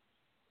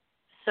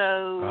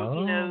 So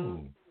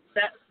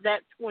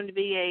that's going to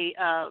be a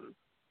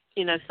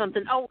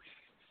something.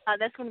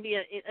 That's going to be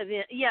an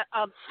event. Yeah,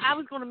 I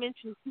was going to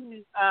mention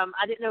too.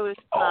 I didn't know if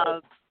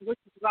what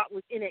you forgot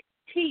was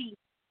NXT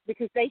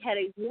because they had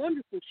a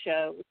wonderful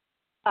show.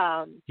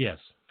 Yes,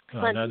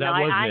 no, that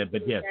wasn't it.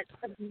 But yes,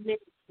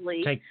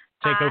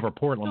 Takeover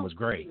Portland was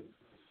great.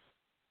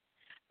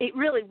 It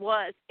really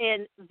was,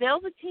 and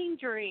Velveteen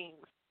Dream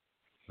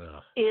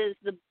is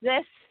the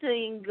best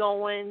thing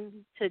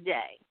going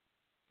today.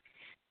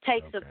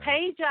 Takes a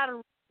page out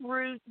of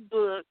Ruth's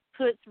book,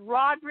 puts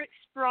Roderick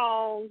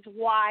Strong's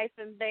wife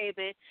and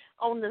baby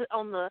on the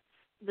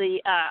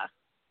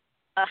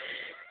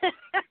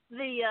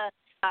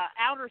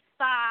outer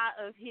thigh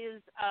of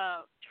his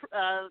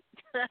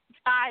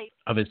tights.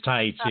 Of his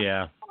tights,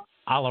 a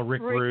la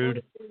Rick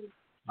Rude.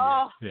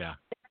 Oh, yeah,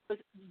 it was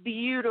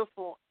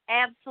beautiful,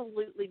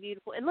 absolutely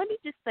beautiful. And let me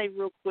just say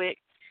real quick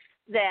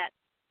that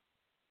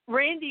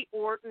Randy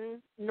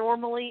Orton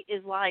normally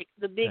is like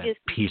the biggest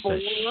piece of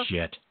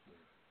shit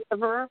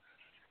ever.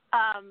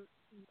 And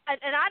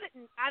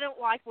I don't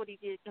like what he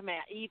did to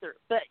Matt either.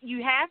 But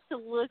you have to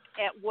look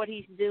at what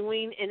he's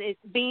doing, and it's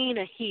being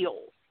a heel.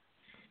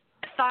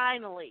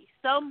 Finally,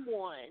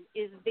 someone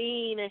is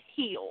being a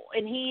heel,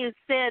 and he has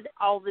said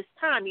all this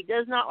time he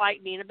does not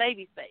like being a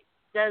babyface.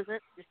 Just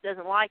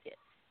doesn't like it.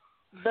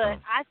 But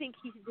I think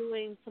he's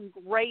doing some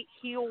great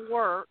heel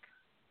work.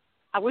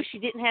 I wish he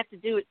didn't have to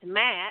do it to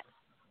Matt.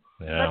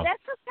 Yeah. But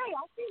that's okay.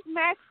 I think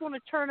Matt's going to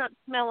turn up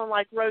smelling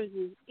like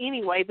roses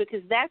anyway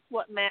because that's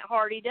what Matt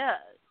Hardy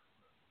does.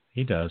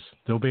 He does.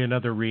 There'll be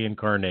another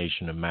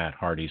reincarnation of Matt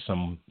Hardy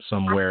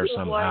somewhere,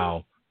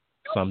 somehow,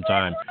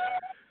 sometime.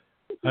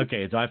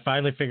 Okay, so I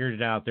finally figured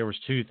it out. There was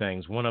two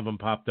things. One of them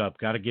popped up.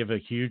 Got to give a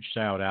huge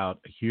shout-out,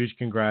 a huge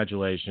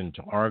congratulations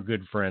to our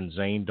good friend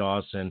Zane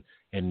Dawson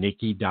and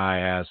Nikki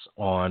Diaz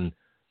on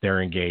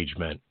their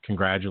engagement.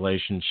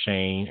 Congratulations,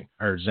 Zane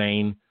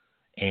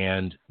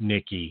and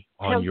Nikki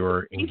on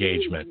your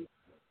engagement.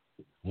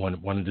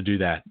 Wanted to do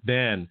that.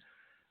 Then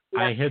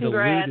I had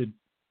alluded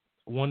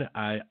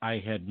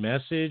I had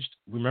messaged.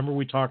 Remember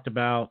we talked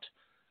about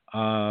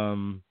the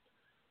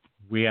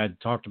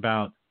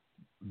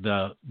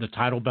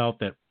title belt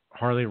that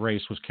Harley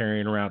Race was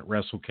carrying around at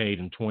WrestleCade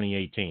in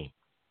 2018.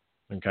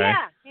 Okay.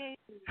 Yeah.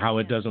 How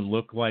it doesn't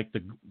look like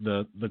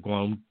the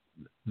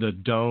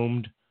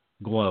domed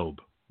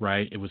globe,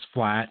 right? It was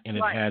flat and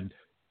it had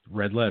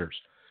red letters.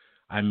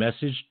 I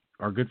messaged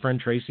our good friend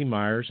Tracy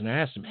Myers and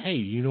asked him, hey,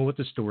 you know what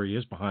the story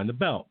is behind the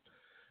belt?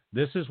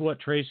 This is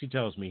what Tracy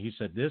tells me. He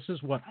said, this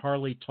is what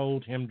Harley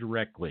told him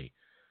directly.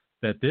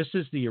 that this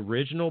is the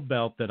original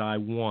belt that I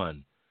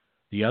won.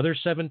 The other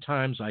 7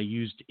 times I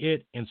used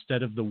it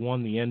instead of the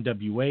one the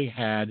NWA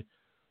had,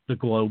 the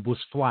globe was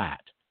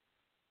flat.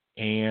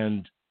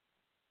 And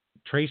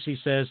Tracy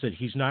says that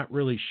he's not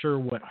really sure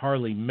what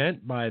Harley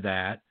meant by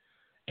that,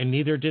 and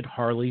neither did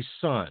Harley's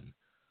son.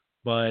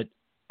 But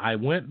I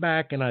went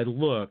back and I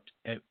looked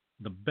at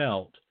the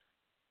belt,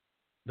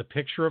 the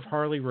picture of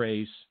Harley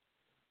Race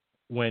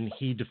when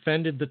he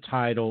defended the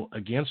title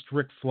against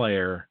Ric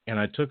Flair, and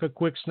I took a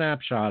quick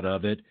snapshot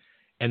of it,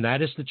 and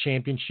that is the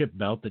championship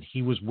belt that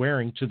he was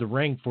wearing to the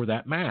ring for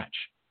that match.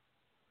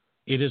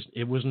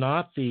 It was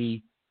not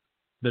the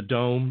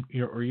dome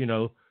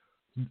or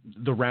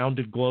the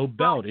rounded globe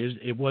belt.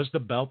 It was the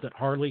belt that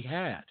Harley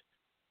had.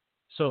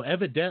 So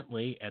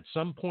evidently, at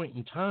some point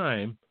in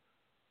time,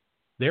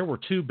 there were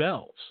 2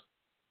 belts.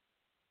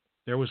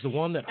 There was the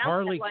one that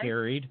Harley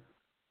carried.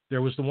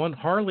 There was the one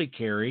Harley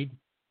carried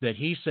that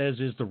he says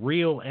is the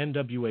real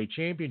NWA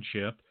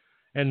championship.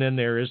 And then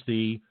there is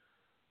the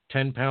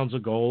 10 pounds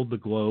of gold, the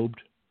globed,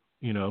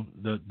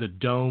 the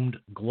domed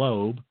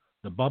globe,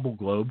 the bubble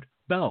globed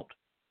belt.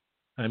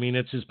 I mean,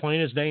 it's as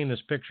plain as day in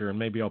this picture, and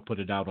maybe I'll put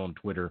it out on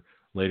Twitter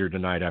later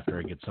tonight after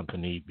I get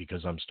something to eat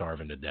because I'm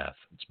starving to death.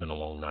 It's been a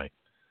long night.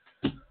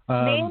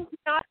 Man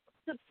cannot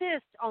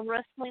subsist on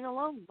wrestling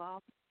alone,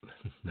 Bob.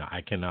 No,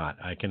 I cannot.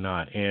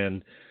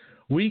 And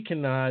we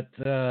cannot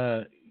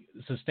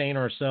sustain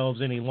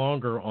ourselves any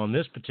longer on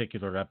this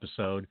particular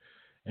episode,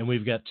 and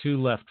we've got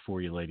 2 left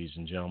for you, ladies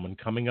and gentlemen,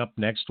 coming up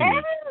next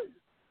week.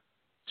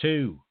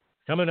 2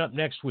 coming up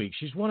next week.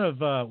 She's one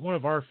of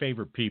our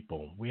favorite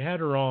people. We had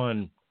her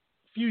on a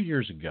few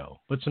years ago,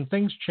 but some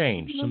things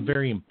changed, some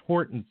very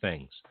important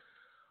things.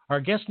 Our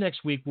guest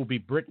next week will be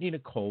Brittany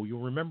Nicole.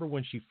 You'll remember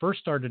when she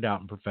first started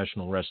out in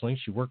professional wrestling,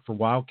 she worked for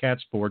Wildcat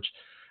Sports,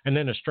 and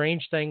then a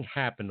strange thing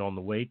happened on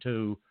the way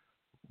to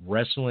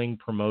wrestling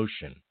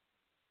promotion.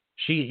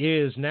 She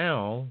is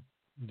now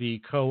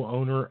the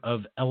co-owner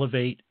of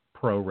Elevate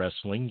Pro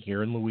Wrestling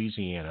here in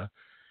Louisiana,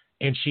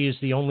 and she is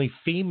the only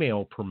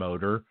female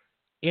promoter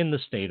in the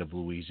state of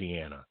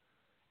Louisiana.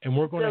 And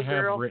we're going to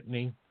have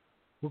Brittany.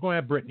 We're going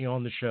to have Brittany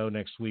on the show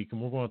next week, and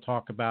we're going to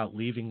talk about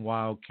leaving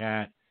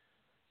Wildcat,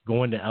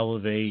 going to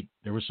Elevate.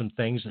 There were some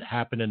things that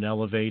happened in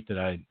Elevate that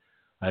I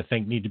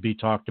think need to be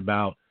talked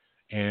about,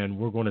 and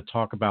we're going to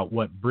talk about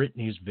what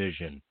Brittany's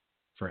vision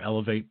for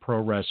Elevate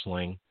Pro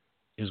Wrestling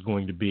is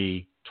going to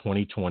be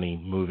 2020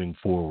 moving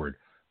forward.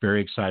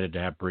 Very excited to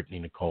have Brittany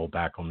Nicole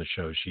back on the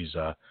show. She's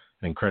an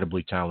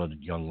incredibly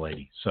talented young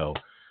lady. So,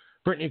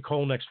 Brittany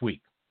Nicole next week.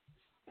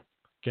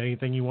 Got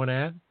anything you want to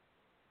add?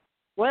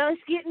 Well,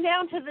 it's getting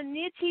down to the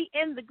nitty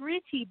and the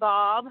gritty,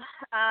 Bob.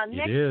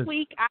 Next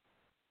week, I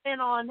plan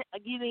on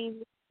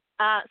giving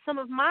some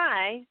of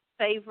my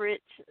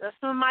favorite,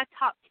 some of my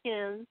top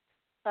 10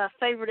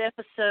 favorite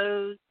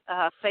episodes,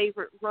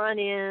 favorite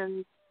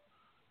run-ins,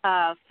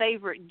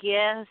 favorite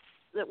guests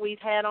that we've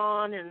had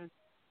on. And,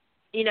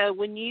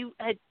 when you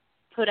had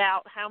put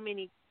out how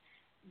many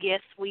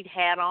guests we'd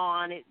had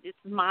on,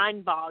 it's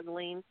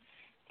mind-boggling.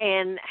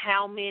 And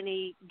how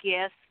many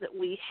guests that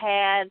we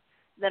had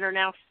that are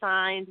now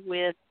signed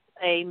with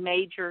a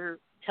major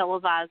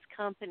televised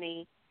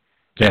company.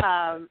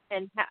 Yeah.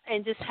 And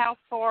just how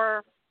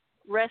far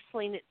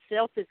wrestling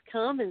itself has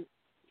come in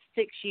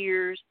 6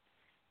 years.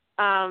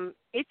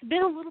 It's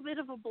been a little bit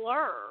of a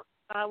blur.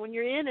 When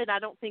you're in it, I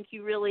don't think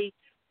you really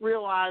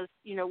realize,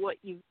 what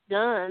you've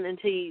done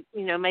until you,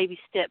 maybe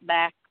step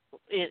back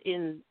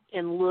and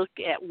look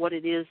at what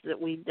it is that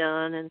we've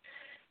done.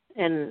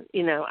 And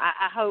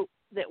I hope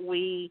that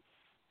we've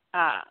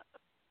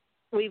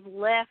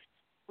left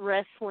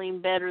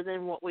wrestling better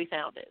than what we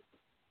found it.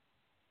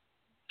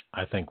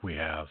 I think we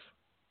have.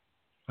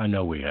 I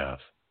know we have.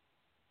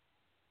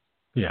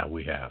 Yeah,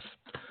 we have.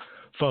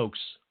 Folks,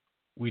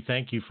 we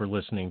thank you for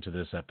listening to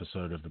this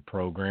episode of the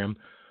program.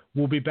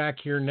 We'll be back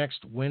here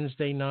next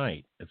Wednesday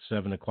night at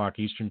 7 o'clock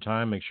Eastern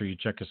Time. Make sure you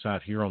check us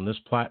out here on this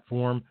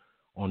platform,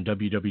 on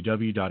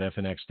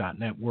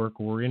www.fnx.network,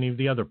 or any of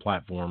the other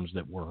platforms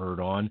that we're heard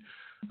on.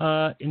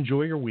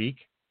 Enjoy your week.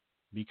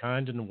 Be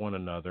kind to one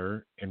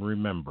another. And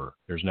remember,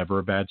 there's never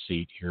a bad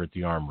seat here at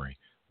the Armory.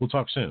 We'll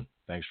talk soon.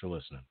 Thanks for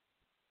listening.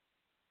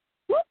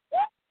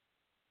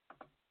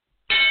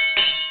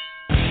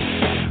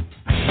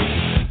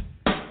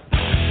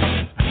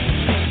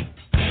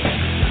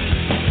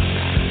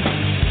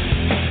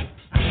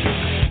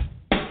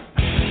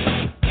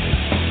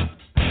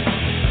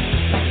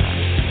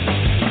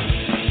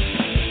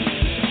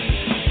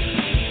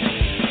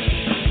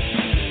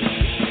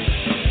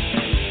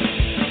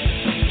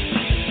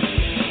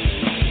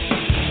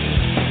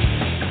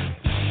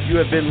 You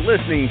have been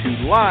listening to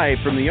Live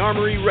from the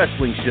Armory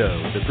Wrestling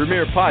Show, the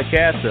premier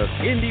podcast of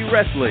indie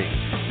wrestling.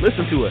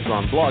 Listen to us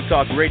on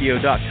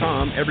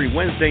blogtalkradio.com every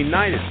Wednesday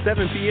night at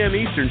 7 p.m.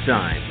 Eastern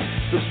Time.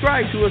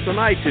 Subscribe to us on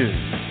iTunes.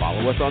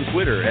 Follow us on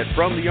Twitter at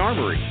From the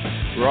Armory.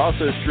 We're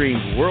also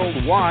streamed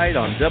worldwide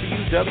on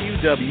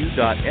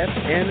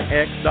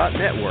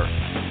www.fnx.network.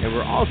 And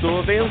we're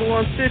also available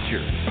on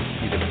Stitcher.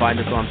 You can find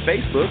us on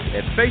Facebook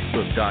at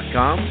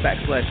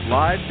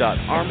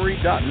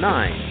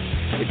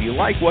facebook.com/live.armory.9. If you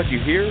like what you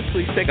hear,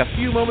 please take a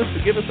few moments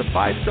to give us a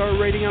 5-star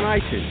rating on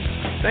iTunes.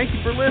 Thank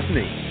you for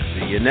listening.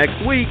 See you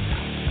next week.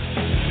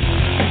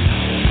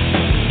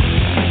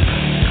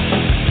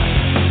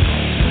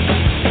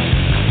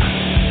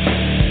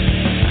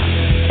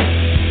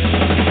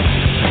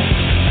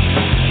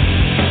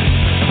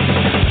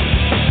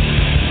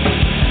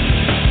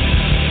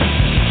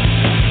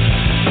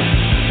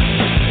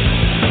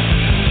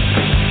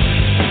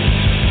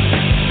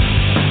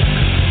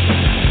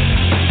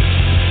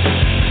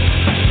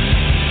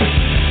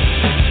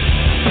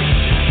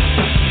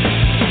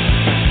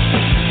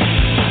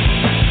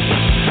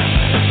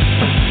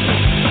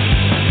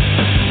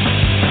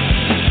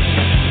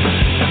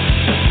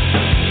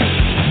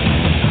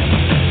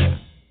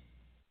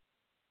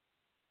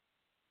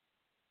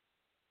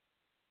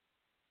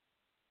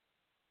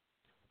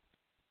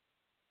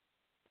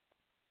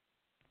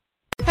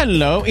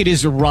 Hello, it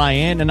is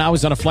Ryan, and I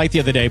was on a flight the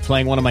other day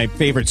playing one of my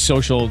favorite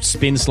social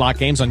spin slot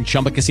games on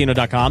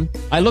ChumbaCasino.com.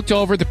 I looked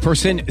over at the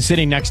person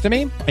sitting next to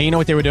me, and you know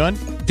what they were doing?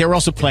 They were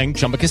also playing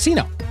Chumba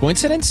Casino.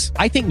 Coincidence?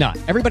 I think not.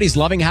 Everybody's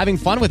loving having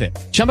fun with it.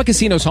 Chumba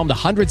Casino is home to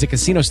hundreds of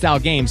casino-style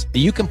games that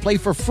you can play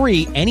for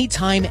free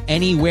anytime,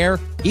 anywhere,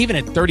 even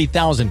at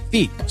 30,000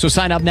 feet. So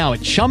sign up now at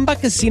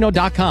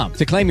ChumbaCasino.com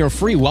to claim your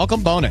free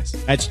welcome bonus.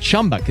 That's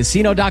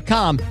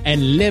ChumbaCasino.com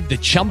and live the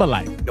Chumba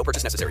life. No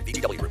purchase necessary.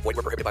 VGW. Void where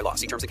prohibited by law.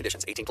 See terms and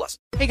conditions. 18+.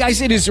 Hey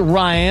guys, it is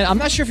Ryan. I'm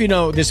not sure if you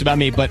know this about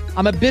me, but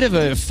I'm a bit of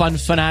a fun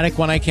fanatic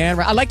when I can.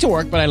 I like to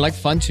work, but I like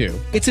fun too.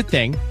 It's a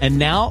thing. And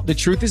now the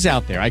truth is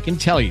out there. I can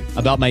tell you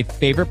about my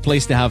favorite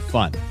place to have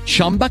fun.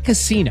 Chumba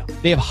Casino.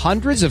 They have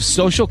hundreds of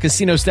social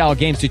casino style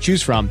games to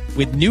choose from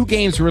with new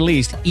games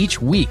released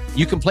each week.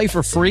 You can play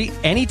for free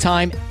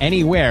anytime,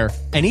 anywhere,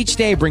 and each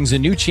day brings a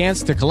new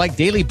chance to collect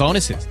daily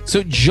bonuses.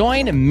 So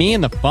join me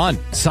in the fun.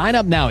 Sign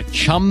up now at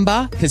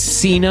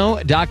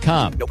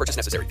ChumbaCasino.com. No purchase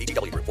necessary.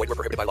 VGW. Void where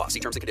prohibited by law. See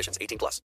terms and conditions. 18+.